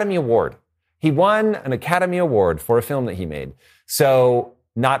an Academy Award. He won an Academy Award for a film that he made. So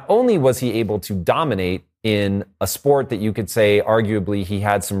not only was he able to dominate in a sport that you could say arguably he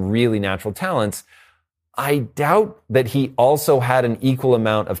had some really natural talents, I doubt that he also had an equal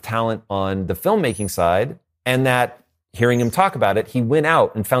amount of talent on the filmmaking side, and that, hearing him talk about it, he went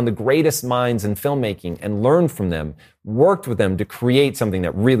out and found the greatest minds in filmmaking and learned from them, worked with them to create something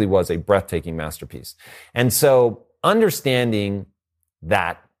that really was a breathtaking masterpiece. And so understanding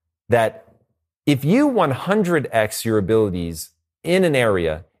that if you 100x your abilities in an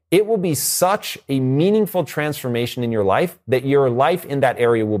area, it will be such a meaningful transformation in your life that your life in that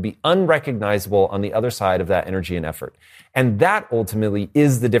area will be unrecognizable on the other side of that energy and effort. And that ultimately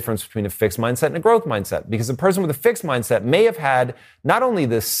is the difference between a fixed mindset and a growth mindset, because a person with a fixed mindset may have had not only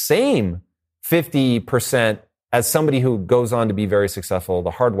the same 50% as somebody who goes on to be very successful,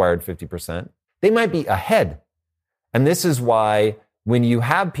 the hardwired 50%, they might be ahead. And this is why when you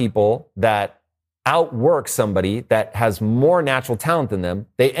have people that outwork somebody that has more natural talent than them,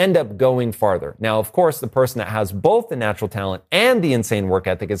 they end up going farther. Now, of course, the person that has both the natural talent and the insane work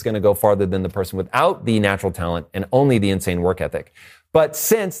ethic is going to go farther than the person without the natural talent and only the insane work ethic. But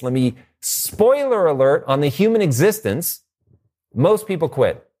since, let me spoiler alert on the human existence, most people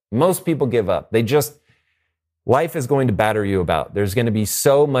quit. Most people give up. Life is going to batter you about. There's going to be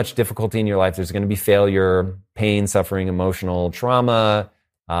so much difficulty in your life. There's going to be failure, pain, suffering, emotional trauma,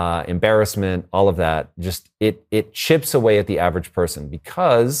 embarrassment, all of that. Just it chips away at the average person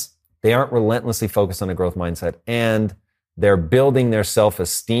because they aren't relentlessly focused on a growth mindset, and they're building their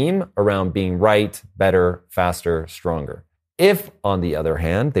self-esteem around being right, better, faster, stronger. If, on the other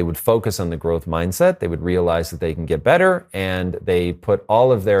hand, they would focus on the growth mindset, they would realize that they can get better, and they put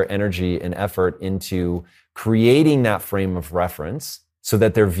all of their energy and effort into creating that frame of reference so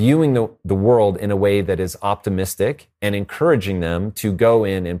that they're viewing the world in a way that is optimistic and encouraging them to go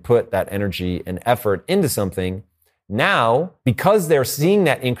in and put that energy and effort into something. Now, because they're seeing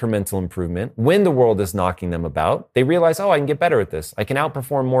that incremental improvement, when the world is knocking them about, they realize, oh, I can get better at this. I can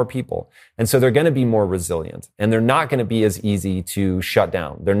outperform more people. And so they're going to be more resilient, and they're not going to be as easy to shut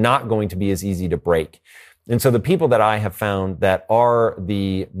down. They're not going to be as easy to break. And so the people that I have found that are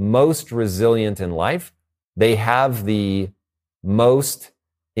the most resilient in life, they have the most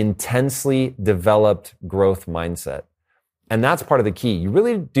intensely developed growth mindset. And that's part of the key. You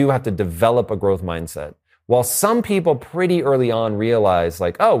really do have to develop a growth mindset. While some people pretty early on realize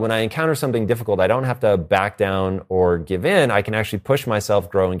like, oh, when I encounter something difficult, I don't have to back down or give in. I can actually push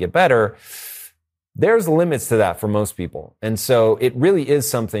myself, grow, and get better. There's limits to that for most people. And so it really is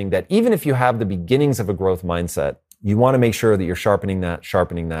something that even if you have the beginnings of a growth mindset, you want to make sure that you're sharpening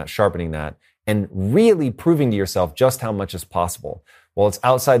that, and really proving to yourself just how much is possible. While it's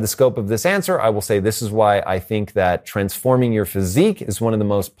outside the scope of this answer, I will say this is why I think that transforming your physique is one of the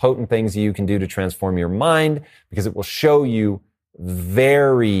most potent things you can do to transform your mind, because it will show you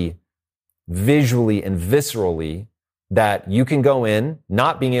very visually and viscerally that you can go in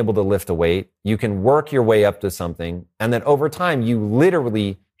not being able to lift a weight, you can work your way up to something, and that over time you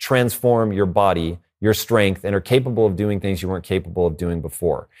literally transform your body, your strength, and are capable of doing things you weren't capable of doing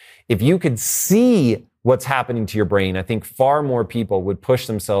before. If you could see what's happening to your brain, I think far more people would push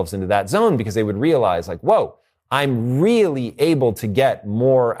themselves into that zone because they would realize like, whoa, I'm really able to get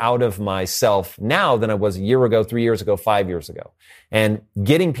more out of myself now than I was a year ago, 3 years ago, 5 years ago. And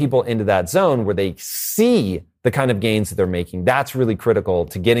getting people into that zone where they see the kind of gains that they're making, that's really critical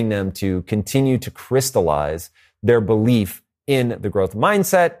to getting them to continue to crystallize their belief in the growth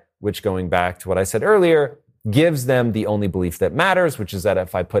mindset, which, going back to what I said earlier, gives them the only belief that matters, which is that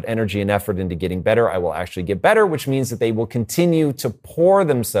if I put energy and effort into getting better, I will actually get better, which means that they will continue to pour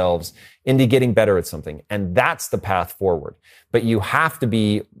themselves into getting better at something. And that's the path forward. But you have to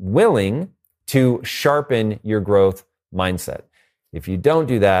be willing to sharpen your growth mindset. If you don't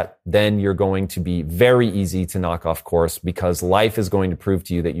do that, then you're going to be very easy to knock off course, because life is going to prove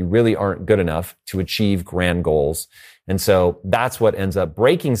to you that you really aren't good enough to achieve grand goals. And so that's what ends up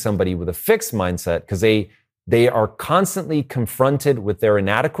breaking somebody with a fixed mindset, because they are constantly confronted with their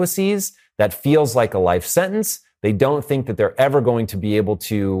inadequacies. That feels like a life sentence. They don't think that they're ever going to be able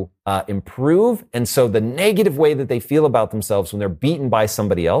to improve. And so the negative way that they feel about themselves when they're beaten by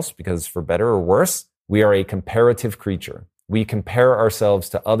somebody else, because for better or worse, we are a comparative creature. We compare ourselves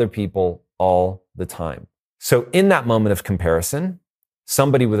to other people all the time. So in that moment of comparison,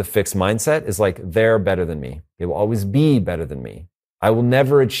 somebody with a fixed mindset is like, they're better than me. They will always be better than me. I will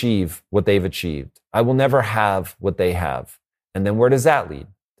never achieve what they've achieved. I will never have what they have. And then where does that lead?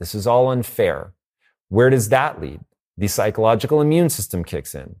 This is all unfair. Where does that lead? The psychological immune system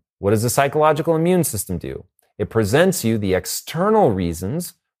kicks in. What does the psychological immune system do? It presents you the external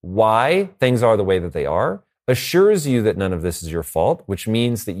reasons why things are the way that they are, assures you that none of this is your fault, which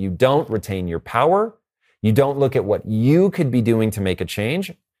means that you don't retain your power. You don't look at what you could be doing to make a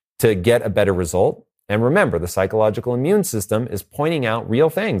change to get a better result. And remember, the psychological immune system is pointing out real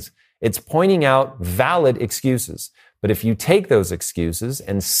things. It's pointing out valid excuses. But if you take those excuses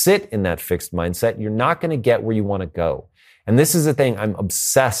and sit in that fixed mindset, you're not going to get where you want to go. And this is the thing I'm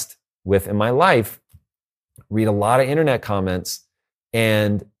obsessed with in my life. Read a lot of internet comments,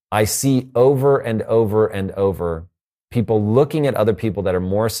 and I see over and over and over people looking at other people that are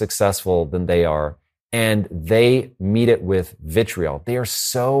more successful than they are, and they meet it with vitriol. They are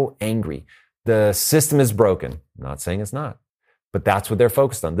so angry. The system is broken. I'm not saying it's not, but that's what they're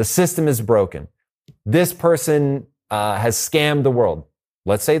focused on. The system is broken. This person has scammed the world.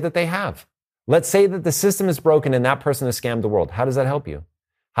 Let's say that they have. Let's say that the system is broken and that person has scammed the world. How does that help you?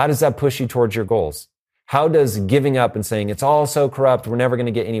 How does that push you towards your goals? How does giving up and saying it's all so corrupt, we're never going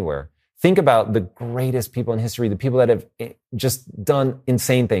to get anywhere? Think about the greatest people in history, the people that have just done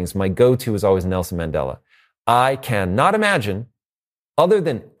insane things. My go-to is always Nelson Mandela. I cannot imagine, other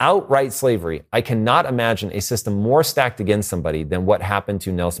than outright slavery, I cannot imagine a system more stacked against somebody than what happened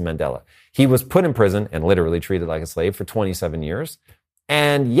to Nelson Mandela. He was put in prison and literally treated like a slave for 27 years,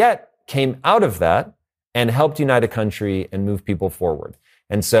 and yet came out of that and helped unite a country and move people forward.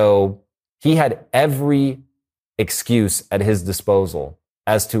 And so he had every excuse at his disposal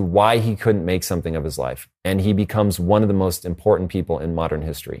as to why he couldn't make something of his life. And he becomes one of the most important people in modern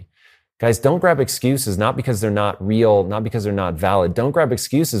history. Guys, don't grab excuses, not because they're not real, not because they're not valid. Don't grab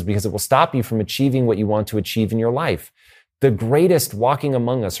excuses because it will stop you from achieving what you want to achieve in your life. The greatest walking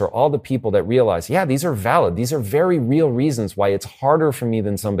among us are all the people that realize, yeah, these are valid. These are very real reasons why it's harder for me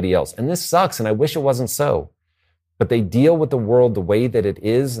than somebody else. And this sucks, and I wish it wasn't so. But they deal with the world the way that it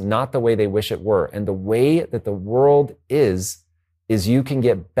is, not the way they wish it were. And the way that the world is you can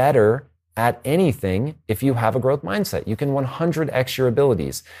get better at anything if you have a growth mindset. You can 100x your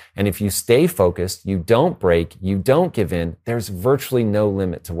abilities. And if you stay focused, you don't break, you don't give in, there's virtually no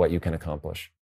limit to what you can accomplish.